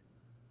combined?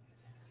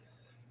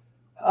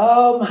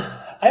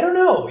 I don't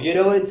know.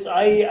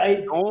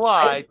 I don't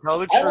lie. Tell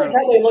the truth. I like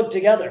how they look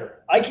together.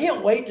 I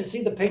can't wait to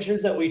see the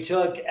pictures that we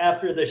took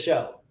after the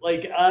show.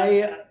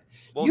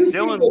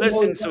 Dylan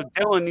listens, so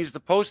Dylan needs to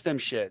post them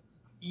shit.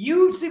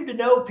 You seem to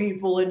know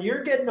people, and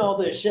you're getting all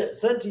this shit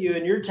sent to you,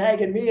 and you're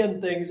tagging me in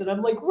things, and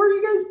I'm like, where are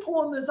you guys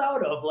pulling this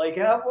out of? Like,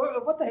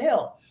 what the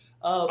hell?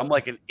 I'm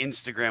like an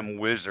Instagram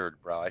wizard,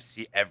 bro. I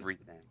see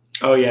everything.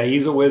 Oh yeah,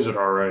 he's a wizard,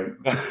 all right.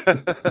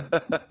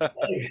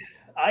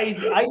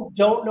 I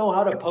don't know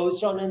how to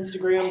post on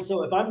Instagram,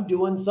 so if I'm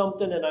doing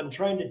something and I'm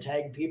trying to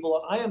tag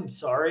people, I am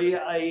sorry.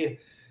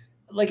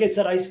 Like I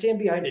said, I stand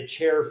behind a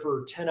chair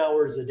for 10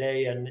 hours a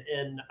day,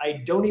 and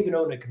I don't even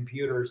own a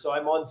computer, so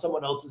I'm on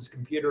someone else's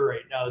computer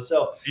right now.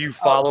 So do you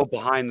follow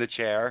behind the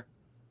chair?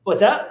 What's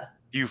that?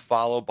 Do you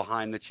follow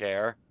behind the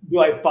chair? Do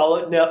I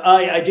follow? No,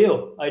 I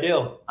do. I knew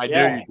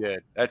you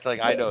did. That's like,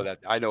 I know that.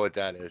 I know what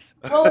that is.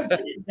 Well,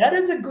 that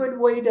is a good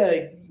way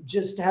to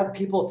just have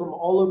people from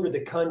all over the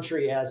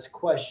country ask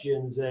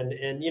questions. And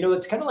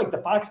it's kind of like the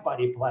Fox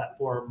Body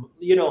platform.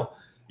 A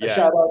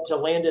shout out to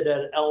Landon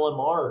at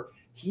LMR.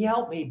 He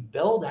helped me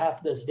build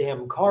half this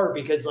damn car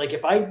because, like,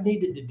 if I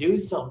needed to do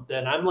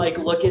something, I'm like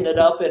looking it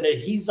up, and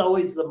he's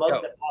always the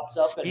mug that pops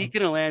up.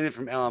 Speaking of Landon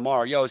from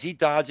LMR, is he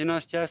dodging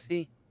us,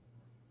 Jesse?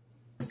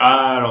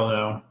 I don't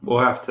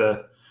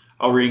know.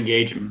 I'll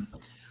re-engage him.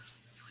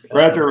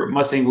 Right after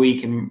Mustang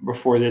Week and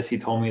before this, he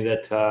told me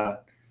that,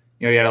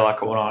 he had a lot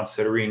going on.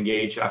 So to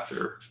re-engage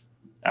after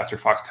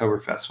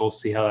Foxtoberfest, we'll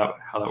see how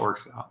that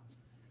works out.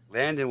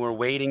 Landon, we're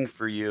waiting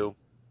for you.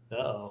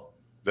 Uh-oh.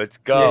 Let's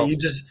go. Yeah,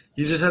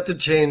 you just have to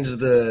change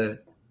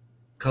the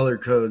color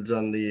codes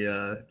on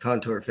the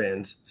contour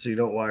fans so you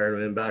don't wire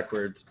them in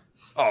backwards.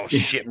 Oh,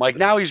 shit, Mike.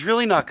 Now he's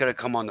really not going to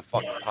come on the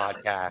fucking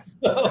podcast.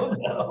 Oh,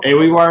 no. Hey,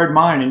 we wired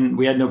mine, and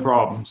we had no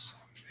problems.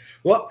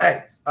 Well,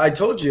 I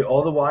told you,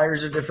 all the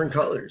wires are different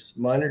colors.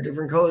 Mine are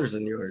different colors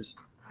than yours.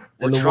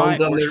 And we're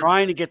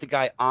trying to get the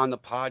guy on the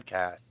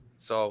podcast.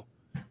 So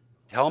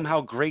tell him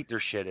how great their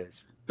shit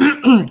is.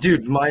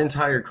 Dude, my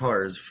entire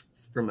car is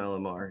from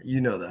LMR.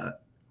 You know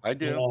that. I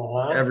do.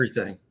 Uh-huh.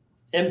 Everything.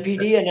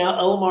 MPD and now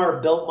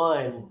LMR built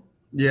mine.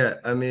 Yeah,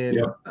 I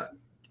mean,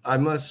 I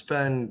must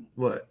spend,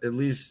 at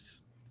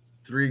least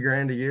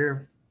 $3,000 a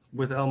year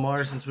with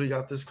LMR since we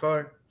got this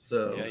car.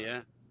 So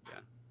yeah.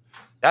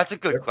 That's a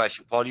good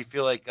question, Paul. Do you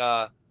feel like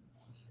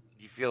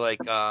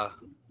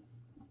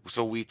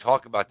so we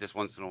talk about this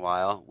once in a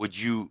while. Would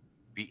you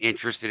be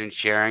interested in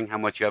sharing how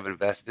much you have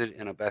invested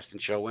in a Best in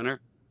Show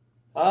winner?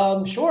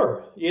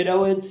 Sure.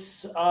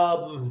 It's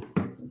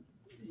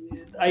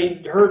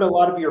I heard a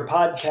lot of your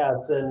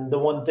podcasts, and the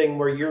one thing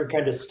where you're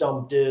kind of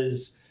stumped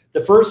is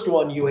the first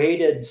one you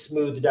hated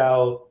smoothed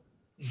out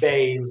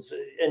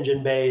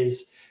engine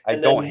bays. I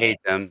don't hate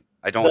them.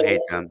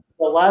 The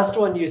last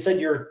one you said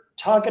you're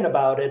talking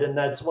about it, and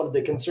that's one of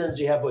the concerns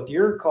you have with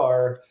your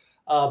car.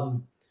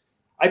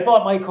 I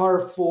bought my car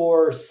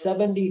for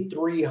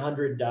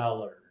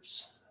 $7,300.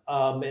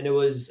 And it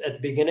was at the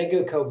beginning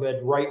of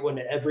COVID, right when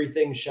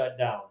everything shut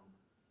down.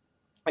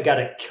 I got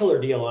a killer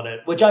deal on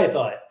it, which I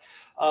thought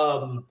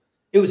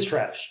it was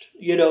trashed.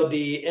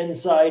 The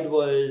inside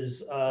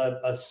was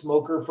a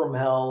smoker from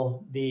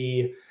hell.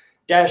 The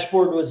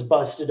dashboard was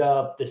busted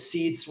up. The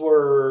seats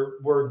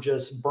were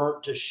just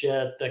burnt to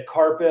shit. The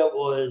carpet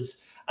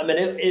was,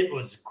 it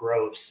was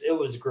gross. It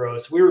was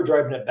gross. We were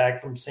driving it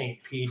back from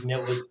St. Pete, and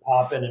it was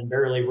popping and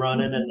barely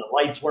running, and the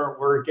lights weren't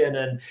working,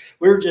 and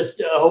we were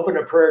just hoping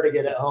a prayer to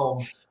get it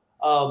home.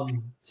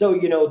 So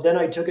then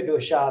I took it to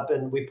a shop,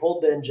 and we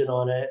pulled the engine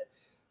on it,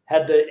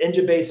 had the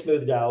engine bay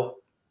smoothed out.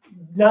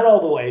 Not all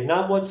the way,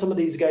 not what some of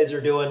these guys are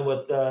doing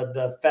with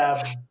the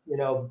fab,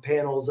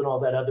 panels and all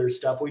that other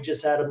stuff. We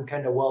just had them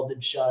kind of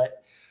welded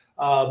shut,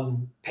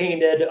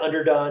 painted,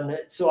 underdone.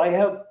 So I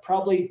have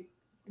probably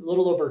a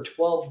little over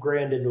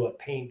 $12,000 into a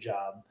paint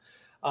job.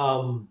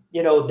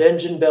 The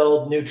engine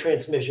build, new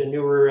transmission,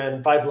 new rear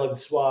end, 5-lug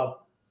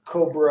swap,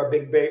 Cobra,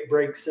 big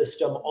brake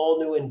system, all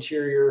new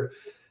interior.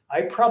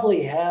 I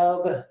probably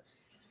have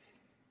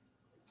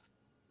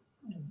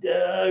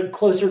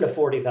closer to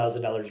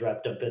 $40,000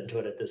 wrapped up into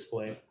it at this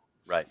point.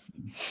 Right.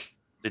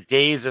 The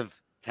days of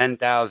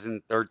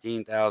 $10,000,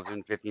 $13,000,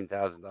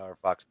 $15,000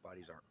 Fox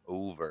bodies are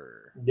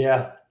over.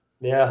 Yeah.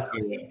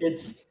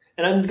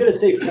 And I'm going to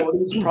say 40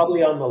 is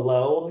probably on the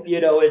low.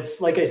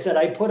 It's like I said,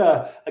 I put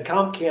a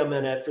comp cam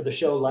in it for the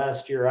show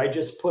last year. I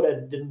just put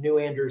a new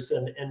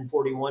Anderson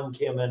N41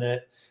 cam in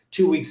it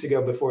 2 weeks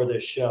ago before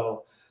this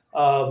show.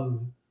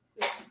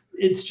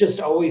 It's just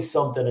always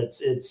something.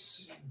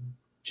 It's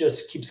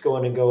just keeps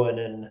going and going.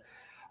 And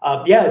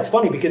it's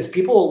funny because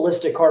people will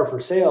list a car for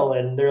sale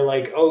and they're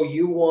like, oh,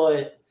 you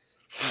want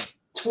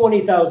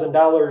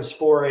 $20,000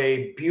 for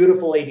a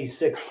beautiful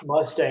 86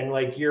 Mustang.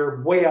 Like,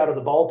 you're way out of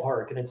the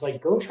ballpark. And it's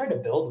like, go try to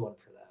build one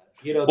for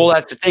that. Well,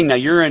 that's the thing. Now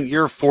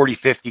you're 40,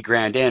 50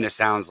 grand in, it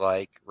sounds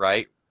like,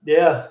 right?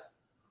 Yeah.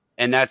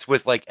 And that's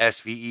with like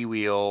SVE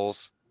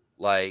wheels,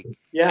 like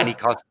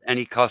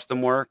any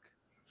custom work.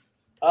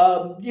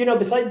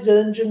 Besides the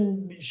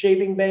engine,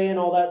 shaving bay and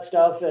all that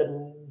stuff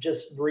and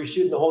just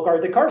reshooting the whole car,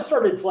 the car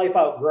started its life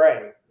out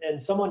gray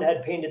and someone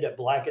had painted it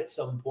black at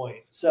some point.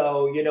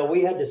 So,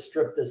 we had to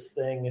strip this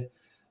thing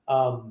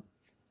down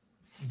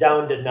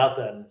to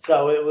nothing.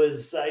 So it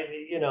was,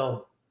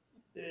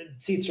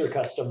 seats are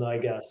custom though, I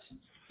guess.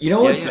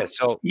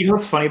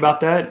 What's funny about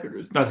that?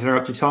 Not to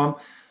interrupt you, Tom,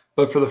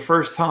 but for the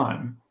first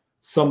time,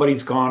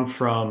 somebody's gone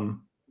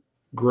from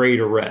gray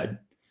to red.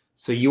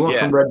 So you went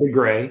from red to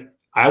gray.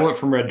 I went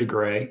from red to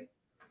gray.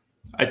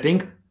 I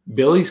think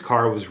Billy's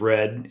car was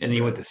red, and then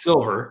he went to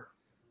silver,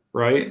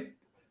 right?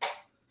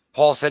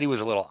 Paul said he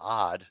was a little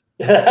odd.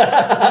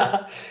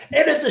 And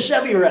it's a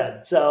Chevy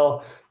red,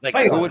 so like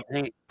who would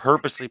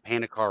purposely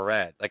paint a car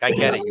red? Like, I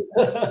get it.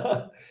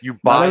 You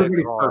buy a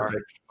car.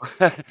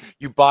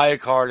 You buy a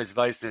car that's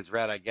nice and it's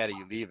red. I get it.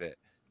 You leave it,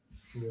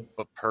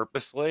 but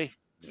purposely,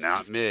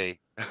 not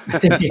me. I'm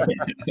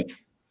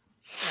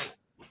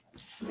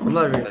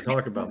not even gonna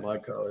talk about my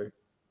color.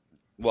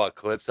 What,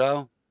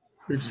 Calypso?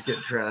 We just get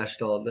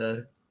trashed all day.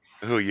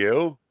 Who,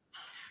 you?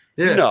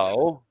 Yeah.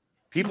 No.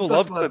 People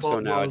love Calypso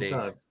nowadays.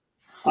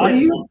 What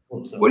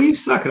are you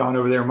sucking on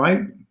over there,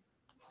 Mike?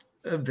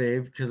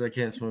 Babe, because I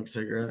can't smoke a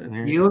cigarette in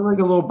here. You look like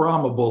a little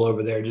Brahma bull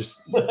over there,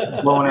 just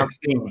blowing out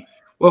steam.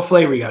 What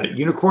flavor you got? It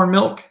unicorn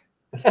milk?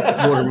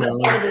 Watermelon.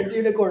 That's what it is,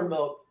 unicorn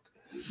milk.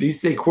 Do you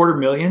say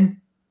 $250,000?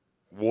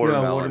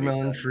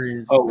 Watermelon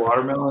freeze. Oh,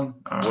 watermelon?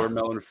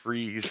 Watermelon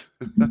freeze.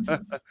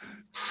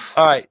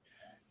 All right.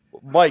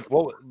 Mike,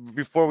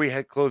 before we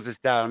close this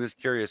down, I'm just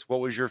curious,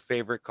 what was your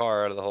favorite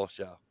car out of the whole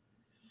show?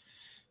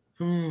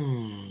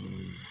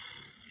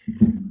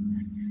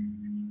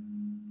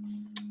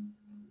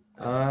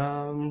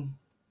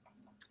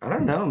 I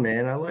don't know,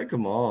 man. I like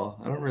them all.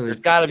 I don't really.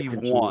 There's got to be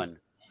one.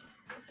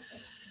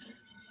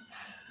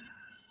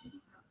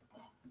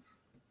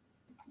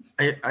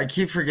 I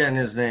keep forgetting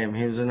his name.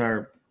 He was in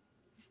our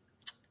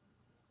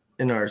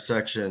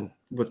section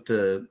with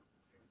the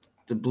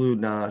blue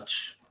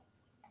notch.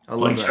 I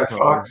love that car.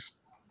 Fox?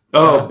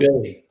 Oh,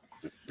 Billy.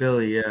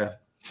 Billy, yeah.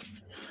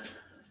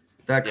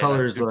 That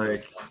color's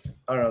like,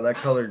 I don't know. That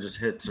color just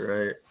hits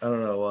right. I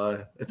don't know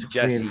why. It's a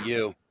clean.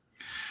 You.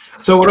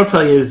 So what I'll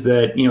tell you is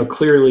that,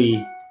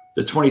 clearly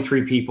the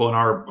 23 people in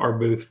our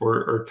booth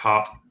were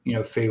top,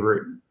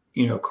 favorite,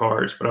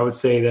 cars. But I would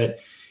say that,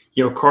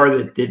 car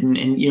that didn't,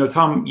 and,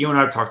 Tom, you and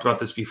I have talked about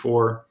this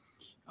before.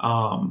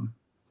 I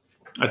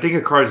think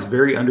a car that's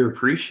very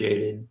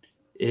underappreciated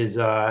is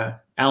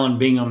Alan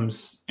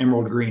Bingham's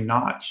Emerald Green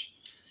Notch.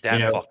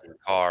 That fucking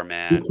car,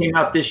 man. He came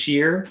out this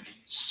year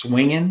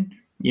swinging.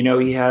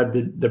 He had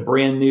the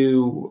brand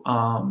new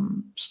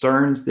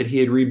sterns that he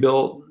had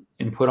rebuilt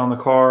and put on the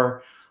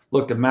car.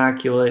 Looked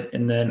immaculate.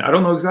 And then I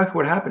don't know exactly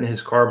what happened to his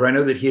car, but I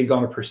know that he had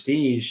gone to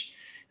Prestige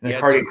and the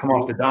car didn't come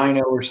off the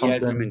dyno or something.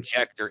 He had some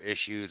injector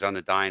issues on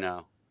the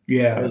dyno.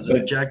 Yeah. Those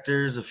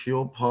injectors, a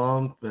fuel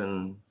pump,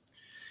 and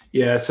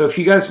yeah. So if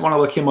you guys want to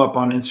look him up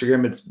on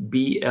Instagram, it's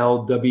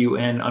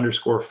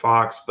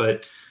BLWN_Fox.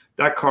 But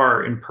that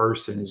car in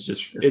person is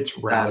it's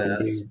rowdy.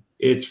 Dude.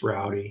 It's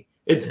rowdy.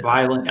 It's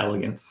violent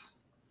elegance.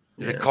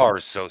 The car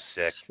is so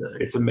sick.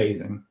 It's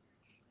amazing.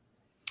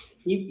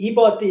 He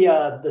bought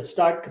the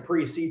stock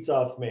Capri seats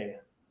off me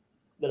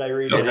that I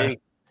read. Okay.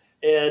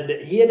 And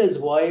he and his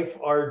wife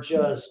are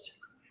just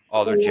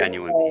they're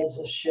genuine as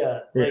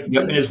shit. Like,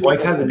 and his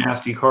wife has a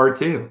nasty car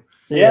too.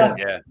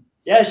 Yeah.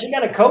 She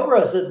got a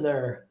Cobra sitting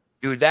there.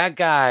 Dude, that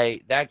guy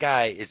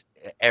is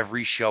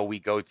every show we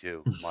go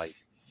to, Mike.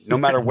 No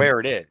matter where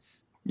it is.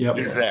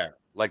 He's there.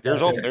 Like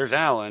there's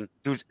Alan,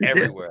 dude's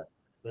everywhere.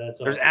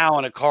 That's awesome. There's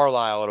Alan at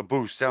Carlisle at a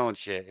booth selling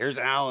shit. Here's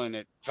Alan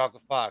at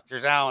Chocolate Fox.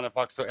 There's Alan at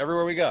Fox. So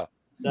everywhere we go.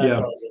 That's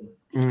awesome.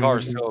 This car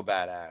is so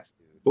badass,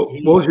 dude.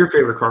 What was your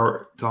favorite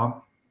car,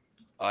 Tom?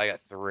 I got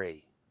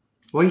 3.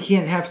 Well, you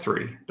can't have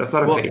 3. That's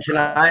not a favorite. Can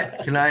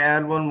I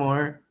add one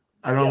more?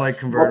 I don't like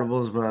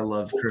convertibles, but I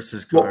love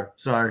Chris's car.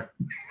 Sorry.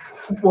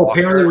 Well,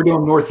 apparently we're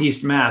doing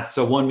Northeast math,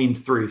 so 1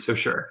 means 3. So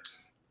sure.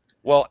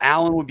 Well,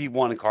 Alan would be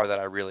one car that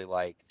I really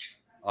liked.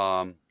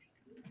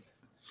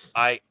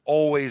 I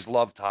always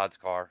love Todd's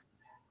car.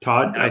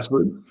 Todd,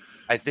 absolutely.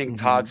 I think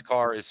Todd's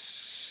car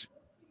is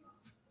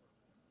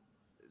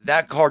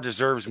that car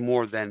deserves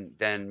more than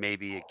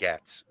maybe it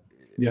gets.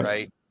 Yep.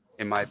 Right,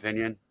 in my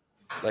opinion,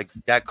 like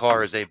that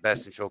car is a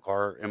best in show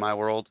car in my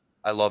world.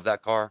 I love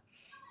that car,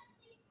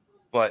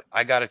 but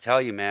I got to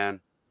tell you,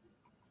 man,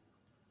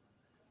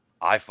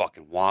 I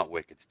fucking want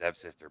Wicked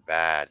Stepsister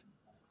bad.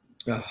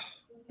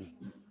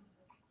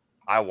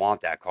 I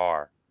want that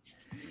car.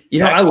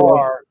 That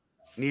car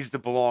needs to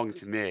belong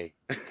to me.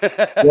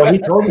 Well, he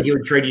told me he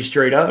would trade you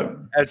straight up.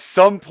 At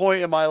some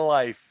point in my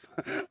life,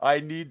 I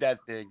need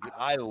that thing.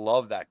 I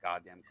love that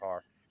goddamn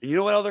car. And you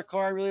know what other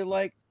car I really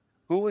liked?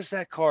 Who was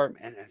that car?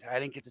 Man, I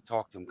didn't get to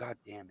talk to him. God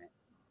damn it.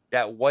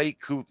 That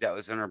white coupe that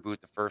was in our booth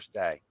the first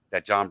day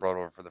that John brought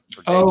over for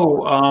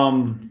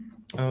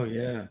Oh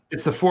yeah.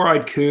 It's the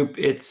 4-eyed coupe.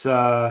 It's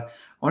I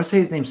want to say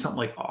his name's something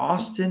like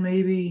Austin,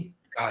 maybe.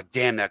 God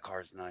damn, that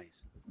car's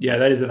nice. Yeah,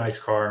 that is a nice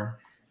car.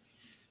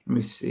 Let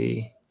me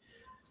see.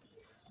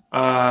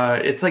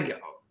 It's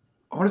like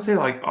I want to say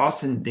like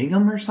Austin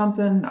Dingham or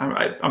something.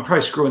 I'm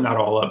probably screwing that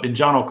all up, and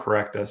John will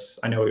correct us.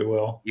 I know he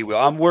will. He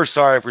will. We're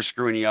sorry for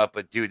screwing you up,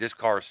 but dude, this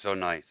car is so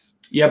nice.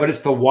 Yeah, but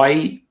it's the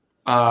white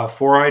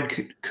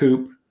 4-eyed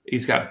coupe.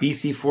 He's got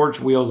BC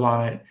forged wheels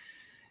on it.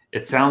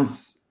 It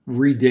sounds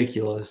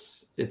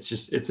ridiculous.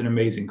 It's an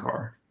amazing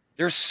car.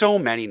 There's so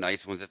many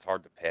nice ones. It's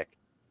hard to pick.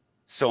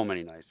 So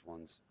many nice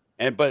ones.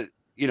 But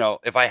you know,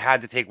 if I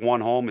had to take one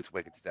home, it's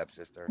Wicked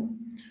Stepsister.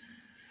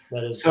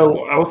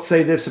 So I would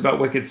say this about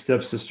Wicked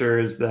Stepsister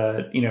is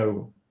that, you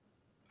know,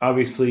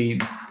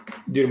 obviously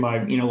due to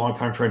my, you know,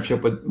 longtime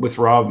friendship with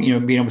Rob, you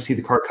know, being able to see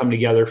the car come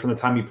together from the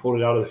time he pulled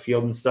it out of the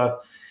field and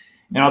stuff.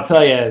 And I'll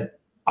tell you,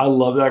 I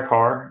love that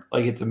car.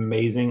 Like, it's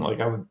amazing. Like,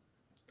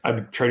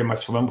 I'd trade in my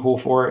swimming pool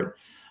for it.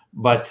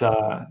 But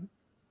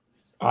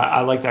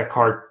I like that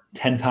car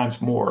 10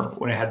 times more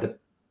when it had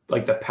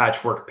the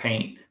patchwork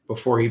paint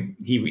before he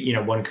you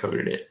know, one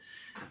coated it.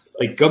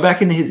 Like, go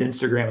back into his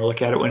Instagram and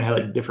look at it when it had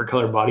like different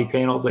color body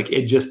panels. Like,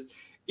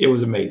 it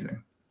was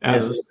amazing.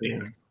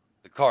 Absolutely.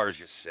 The car is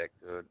just sick,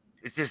 dude.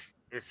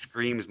 It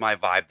screams my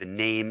vibe. The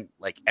name,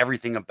 like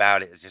everything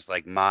about it is just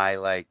like my,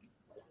 like,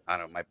 I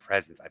don't know, my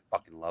presence. I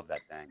fucking love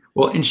that thing.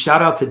 Well, and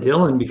shout out to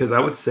Dylan, because I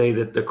would say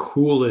that the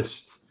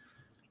coolest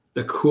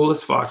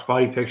Fox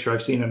body picture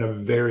I've seen in a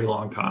very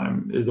long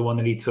time is the one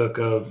that he took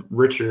of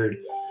Richard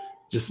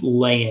just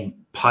laying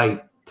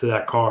pipe to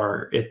that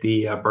car at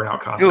the burnout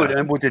contest. Dude,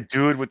 and with the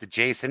dude with the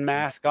Jason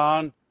mask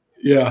on.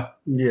 Yeah.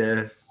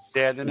 Yeah.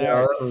 That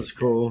was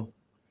cool.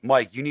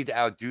 Mike, you need to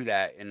outdo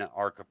that in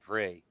our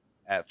Capri.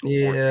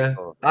 Yeah.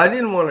 I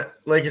didn't want to,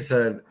 like I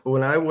said,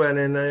 when I went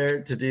in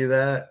there to do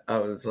that, I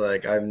was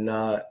like, I'm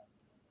not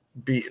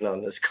beating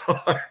on this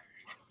car.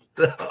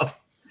 So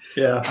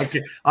yeah,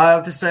 I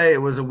have to say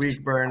it was a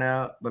weak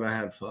burnout, but I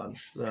had fun.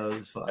 So it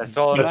was fun. That's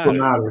all that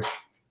matters.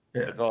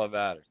 Yeah. That's all that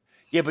matters.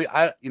 Yeah,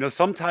 but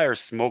some tires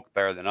smoke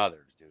better than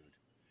others, dude.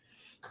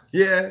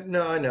 Yeah,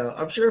 no, I know.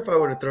 I'm sure if I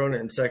would have thrown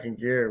it in second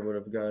gear, it would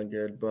have gone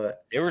good.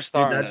 But they were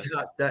starting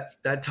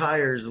that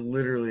tire is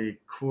literally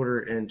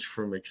 1/4 inch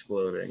from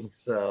exploding.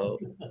 So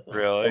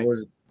really,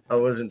 I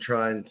wasn't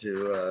trying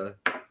to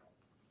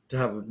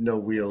have no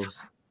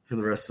wheels for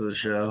the rest of the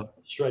show.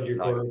 Shred your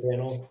quarter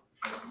panel.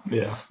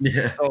 Yeah.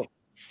 So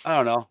I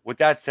don't know. With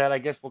that said, I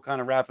guess we'll kind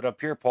of wrap it up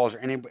here. Paul, is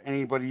there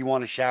anybody you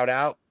want to shout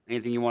out?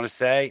 Anything you want to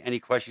say? Any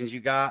questions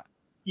you got?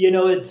 You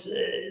know, it's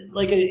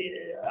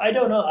I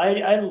don't know.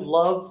 I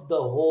love the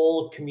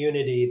whole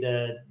community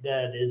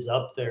that is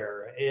up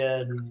there.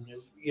 And,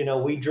 you know,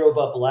 we drove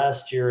up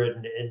last year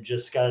and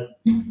just got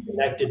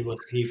connected with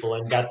people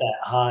and got that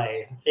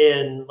high.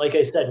 And like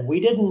I said, we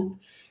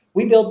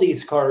built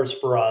these cars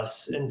for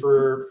us and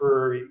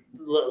for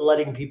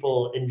letting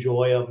people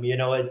enjoy them. You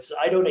know,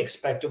 I don't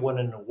expect to win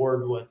an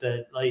award with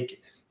it. Like,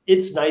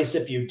 it's nice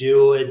if you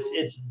do.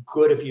 It's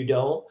good if you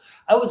don't.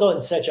 I was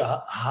on such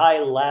a high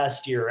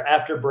last year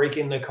after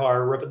breaking the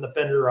car, ripping the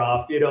fender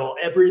off, you know,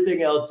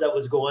 everything else that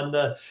was going.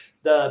 The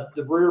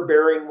rear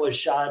bearing was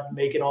shot,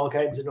 making all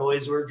kinds of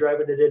noise. We were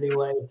driving it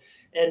anyway.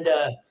 And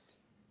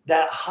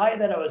that high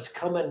that I was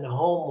coming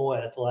home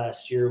with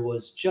last year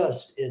was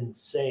just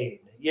insane,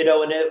 you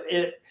know, and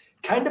it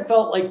kind of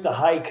felt like the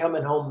high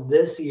coming home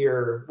this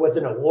year with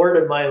an award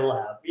in my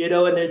lap, you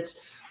know, and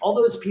it's all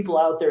those people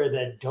out there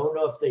that don't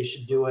know if they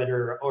should do it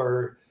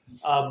or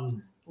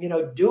you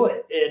know, do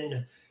it.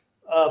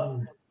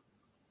 And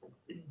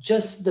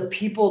just the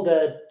people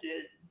that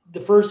the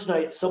first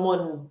night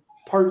someone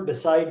parked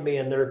beside me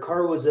and their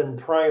car was in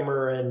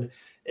primer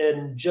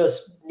and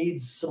just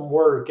needs some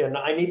work. And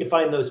I need to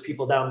find those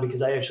people down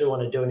because I actually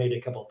want to donate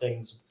a couple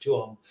things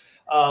to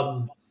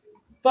them.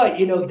 But,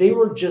 you know, they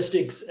were just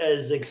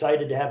as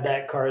excited to have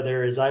that car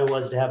there as I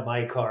was to have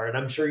my car. And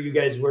I'm sure you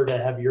guys were to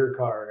have your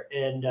car.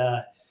 And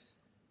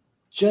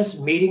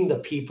just meeting the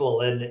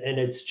people and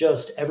it's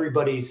just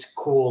everybody's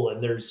cool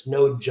and there's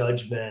no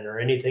judgment or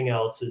anything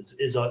else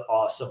is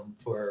awesome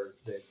for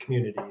the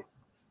community.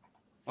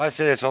 Well, I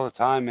say this all the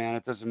time, man.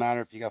 It doesn't matter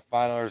if you got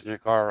 $5 in your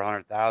car or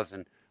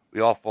 100,000.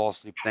 We all fall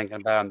asleep thinking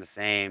about them the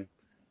same.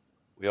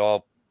 We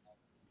all,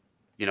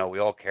 we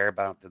all care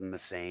about them the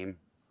same.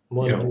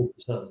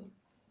 100%.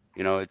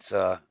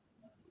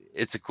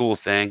 It's a cool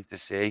thing to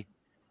see,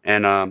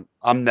 and I'm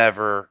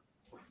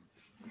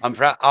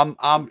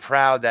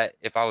proud that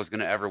if I was going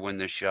to ever win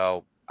this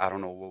show, I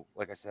don't know.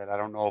 Like I said, I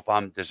don't know if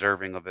I'm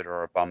deserving of it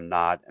or if I'm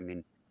not. I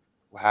mean,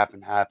 what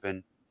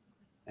happened,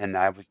 and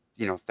I was,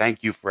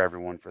 thank you for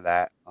everyone for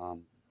that.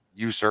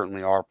 You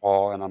certainly are,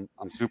 Paul, and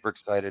I'm super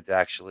excited to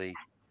actually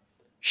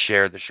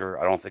share the shirt.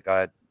 I don't think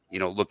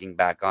looking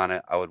back on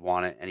it, I would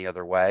want it any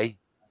other way,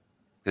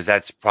 because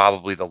that's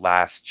probably the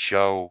last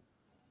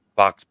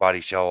box body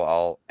show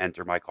I'll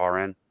enter my car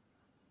in.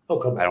 Oh,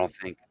 come on.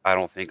 I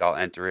don't think I'll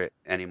enter it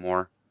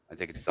anymore. I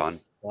think it's done.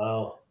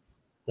 Wow.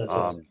 That's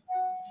awesome.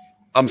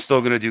 I'm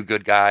still going to do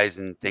Good Guys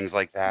and things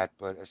like that.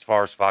 But as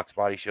far as Fox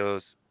body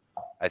shows,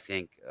 I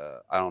think,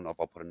 I don't know if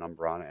I'll put a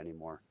number on it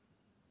anymore.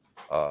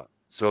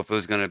 So if it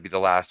was going to be the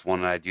last one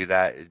and I do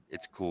that,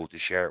 it's cool to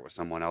share it with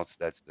someone else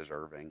that's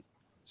deserving.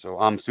 So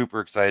I'm super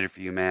excited for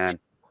you, man.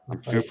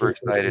 I'm super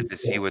excited to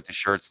see what the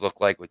shirts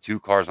look like with 2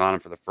 cars on them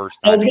for the first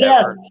time. I was going to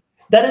ask,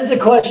 that is a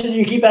question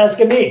you keep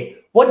asking me.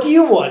 What do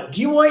you want? Do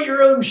you want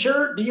your own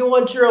shirt? Do you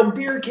want your own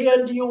beer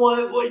can? Do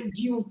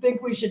you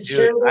think we should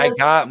share this? I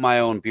got my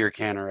own beer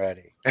can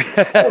already. kind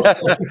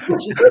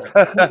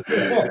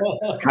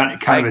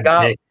of a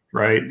dick,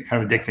 right?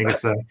 Kind of a dick thing to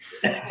say.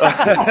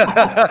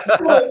 a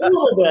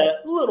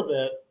little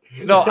bit.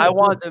 No, I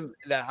want them.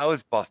 I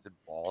was busted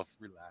balls.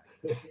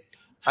 Relax.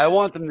 I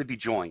want them to be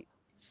joint.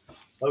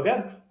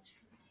 Okay.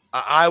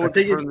 I would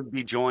prefer them to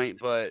be joint,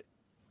 but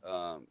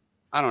I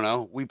don't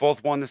know. We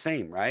both won the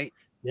same, right?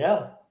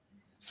 Yeah.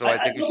 So I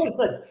think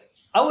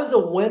I was a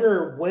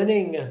winner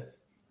winning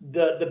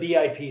the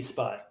VIP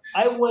spot.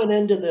 I went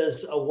into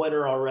this a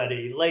winner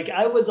already. Like,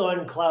 I was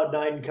on cloud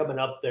 9 coming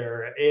up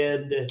there,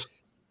 and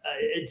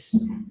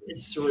it's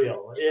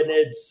surreal.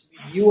 And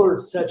you are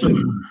such a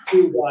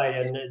cool guy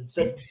and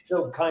so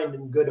kind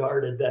and good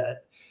hearted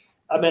that,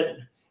 I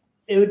mean,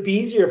 it would be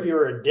easier if you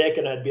were a dick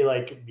and I'd be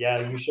like,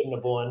 yeah, you shouldn't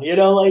have won,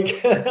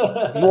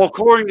 Well,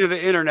 according to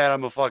the internet,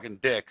 I'm a fucking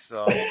dick.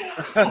 So,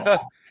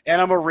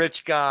 and I'm a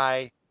rich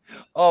guy.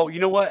 Oh, you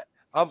know what?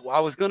 I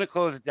was going to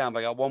close it down, but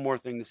I got one more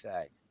thing to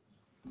say.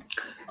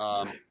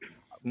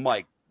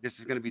 Mike, this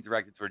is going to be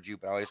directed towards you,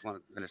 but I always want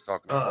to finish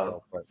talking about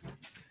myself.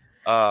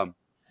 But,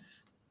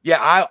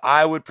 yeah,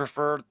 I would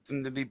prefer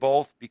them to be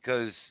both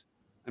because,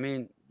 I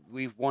mean,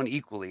 we've won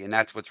equally, and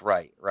that's what's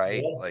right?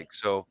 Yeah.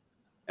 So,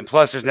 and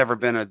plus, there's never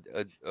been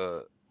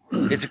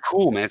it's a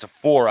cool, man. It's a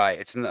 4i.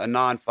 It's a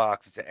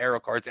non-Fox. It's an Aero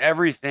car. It's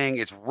everything.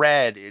 It's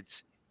red.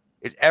 It's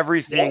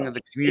everything that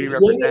the community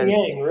represents.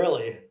 Yang,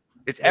 really.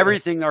 It's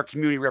everything our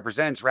community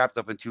represents wrapped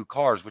up in 2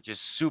 cars, which is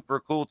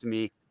super cool to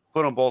me.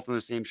 Put them both in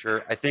the same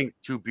shirt. I think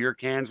 2 beer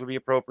cans would be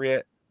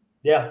appropriate.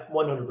 Yeah,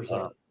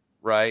 100%.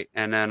 Right.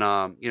 And then,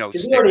 you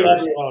already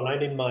have your own. I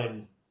need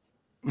mine.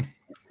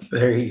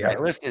 There you go. Hey,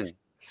 listen.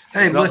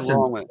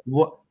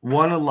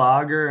 One a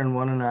lager and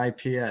one an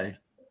IPA,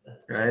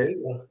 right?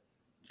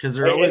 Because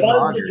they're always if I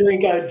was lagers. to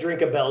drink, I would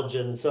drink a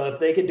Belgian. So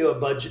if they could do a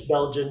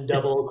Belgian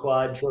double,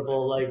 quad,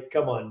 triple,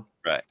 come on.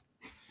 Right.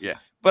 Yeah.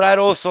 But I'd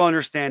also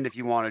understand if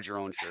you wanted your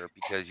own shirt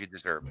because you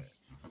deserve it.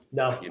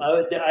 No,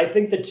 I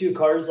think the 2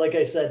 cars, like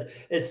I said,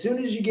 as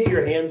soon as you get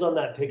your hands on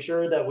that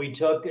picture that we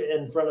took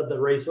in front of the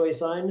raceway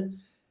sign,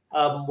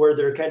 where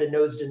they're kind of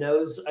nose to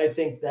nose, I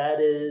think that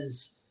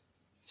is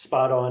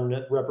spot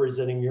on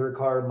representing your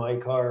car, my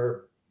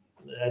car.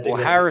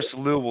 Harris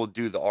Lou will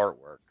do the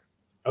artwork.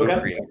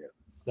 Okay.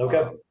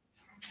 Okay.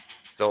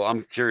 So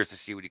I'm curious to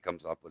see what he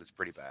comes up with. It's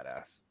pretty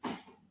badass.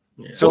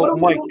 Yeah. So,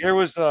 Mike, there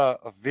was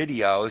a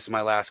video. This is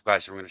my last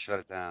question. We're going to shut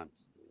it down.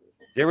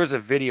 There was a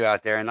video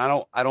out there, and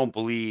I don't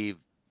believe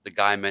the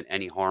guy meant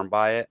any harm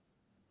by it.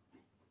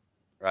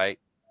 Right?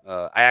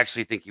 I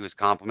actually think he was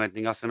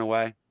complimenting us in a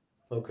way.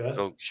 Okay.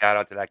 So shout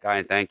out to that guy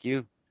and thank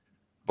you.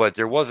 But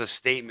there was a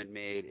statement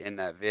made in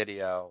that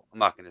video. I'm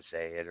not going to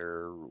say it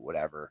or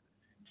whatever.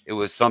 It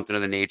was something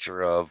of the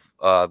nature of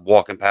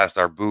walking past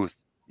our booth.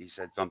 He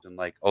said something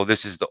like, "Oh,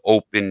 this is the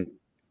open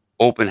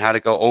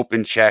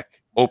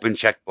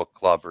checkbook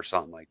club," or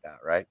something like that,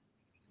 right?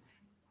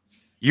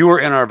 You were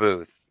in our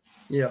booth.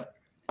 Yeah.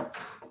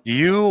 Do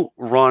you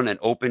run an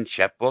open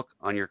checkbook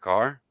on your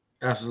car?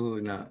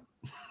 Absolutely not.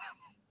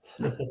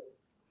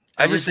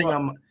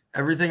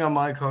 Everything on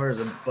my car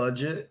is a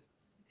budget,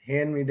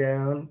 hand me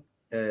down,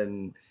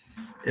 and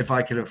if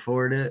I can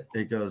afford it,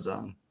 it goes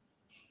on.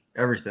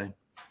 Everything.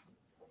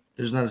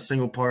 There's not a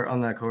single part on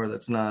that car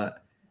that's not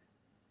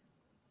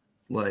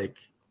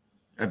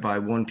I buy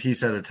one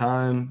piece at a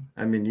time.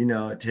 I mean,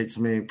 it takes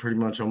me pretty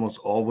much almost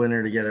all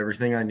winter to get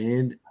everything I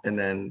need. And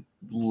then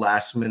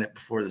last minute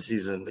before the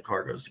season, the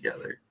car goes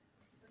together.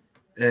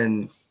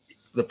 And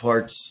the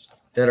parts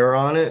that are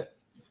on it,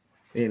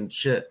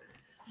 shit.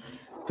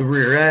 The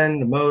rear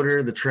end, the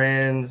motor, the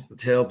trans, the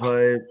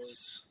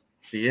tailpipes,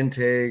 the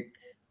intake,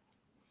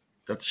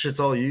 that shit's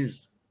all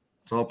used.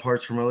 It's all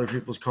parts from other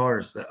people's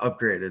cars that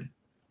upgraded.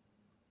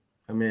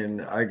 I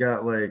mean, I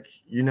got like,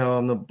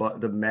 I'm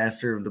the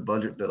master of the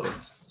budget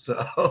builds.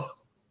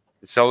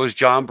 So is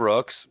John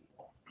Brooks.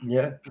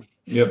 Yeah.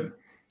 Yep.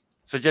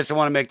 So just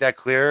want to make that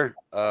clear.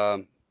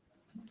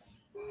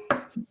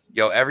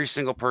 Every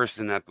single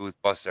person in that booth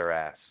busts their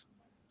ass.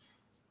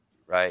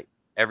 Right?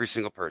 Every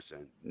single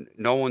person.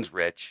 No one's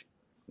rich.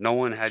 No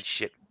one had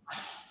shit.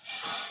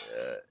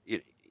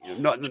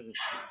 The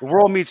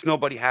world meets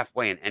nobody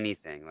halfway in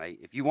anything. Like,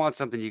 if you want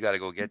something, you got to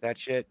go get that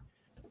shit.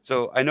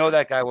 So I know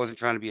that guy wasn't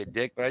trying to be a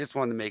dick, but I just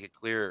wanted to make it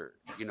clear,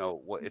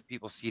 what if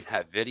people see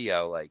that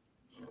video, like,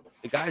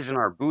 the guys in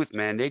our booth,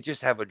 man, they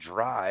just have a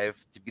drive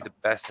to be the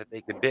best that they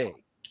could be,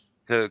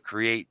 to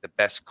create the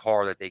best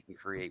car that they can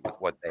create with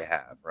what they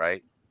have,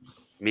 right?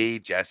 Me,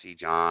 Jesse,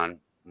 John,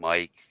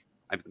 Mike,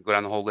 I can go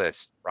down the whole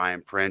list.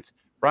 Brian Prince.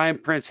 Brian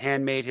Prince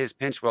handmade his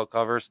pinch-wheel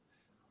covers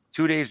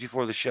 2 days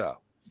before the show.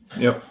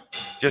 Yep.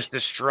 Just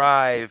to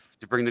strive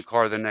to bring the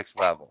car to the next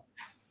level,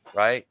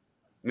 right?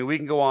 I mean, we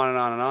can go on and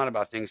on and on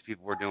about things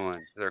people were doing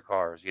to their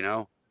cars,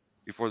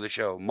 before the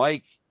show.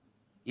 Mike,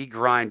 he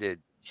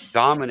grinded.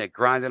 Dominic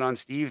grinded on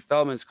Steve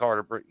Feldman's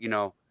car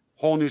to,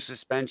 whole new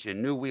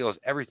suspension, new wheels,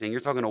 everything.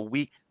 You're talking a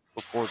week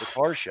before the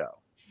car show.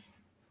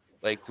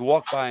 Like, to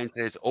walk by and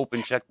say it's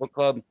open checkbook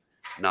club,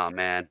 nah,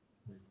 man.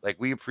 Like,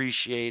 we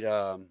appreciate,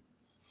 I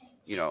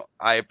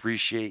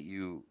appreciate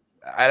you.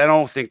 I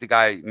don't think the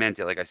guy meant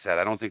it. Like I said,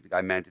 I don't think the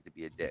guy meant it to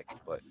be a dick,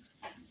 but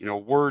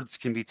words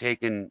can be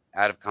taken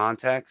out of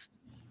context.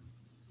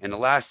 And the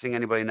last thing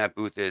anybody in that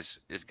booth is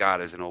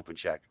got is an open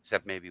check,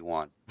 except maybe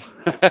one.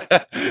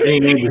 He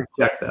named his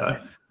check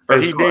that.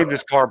 He named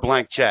his car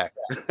blank check.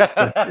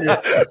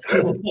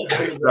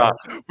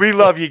 We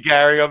love you,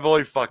 Gary. I'm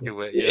only fucking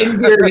with you. He's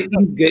good.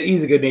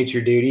 He's a good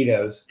natured dude. He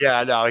knows.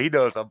 Yeah, no, he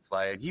knows I'm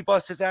playing. He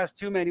busts his ass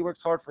too, man. He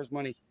works hard for his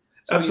money.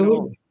 So,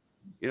 Absolutely.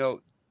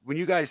 When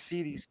you guys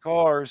see these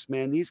cars,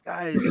 man, these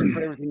guys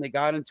put everything they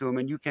got into them,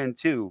 and you can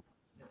too.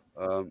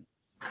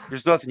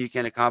 There's nothing you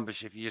can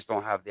accomplish if you just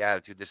don't have the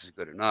attitude, this is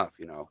good enough,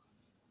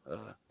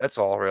 That's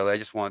all, really. I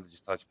just wanted to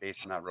just touch base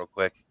on that real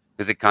quick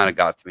because it kind of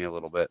got to me a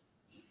little bit.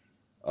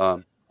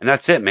 And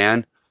that's it,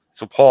 man.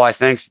 So, Paul, I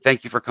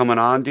thank you for coming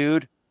on,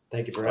 dude.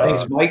 Thank you for having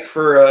Thanks, Mike,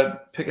 for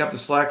picking up the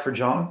slack for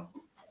John.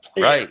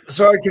 Right.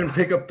 So I can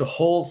pick up the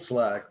whole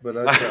slack, but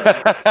I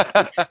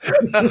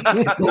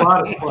a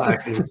lot of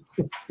slack, dude.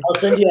 I'll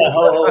send you a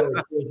ho-ho.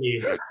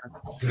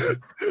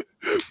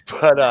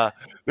 But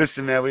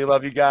listen, man, we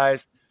love you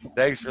guys.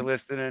 Thanks for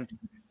listening.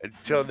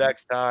 Until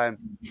next time,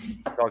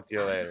 talk to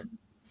you later.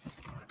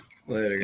 Later.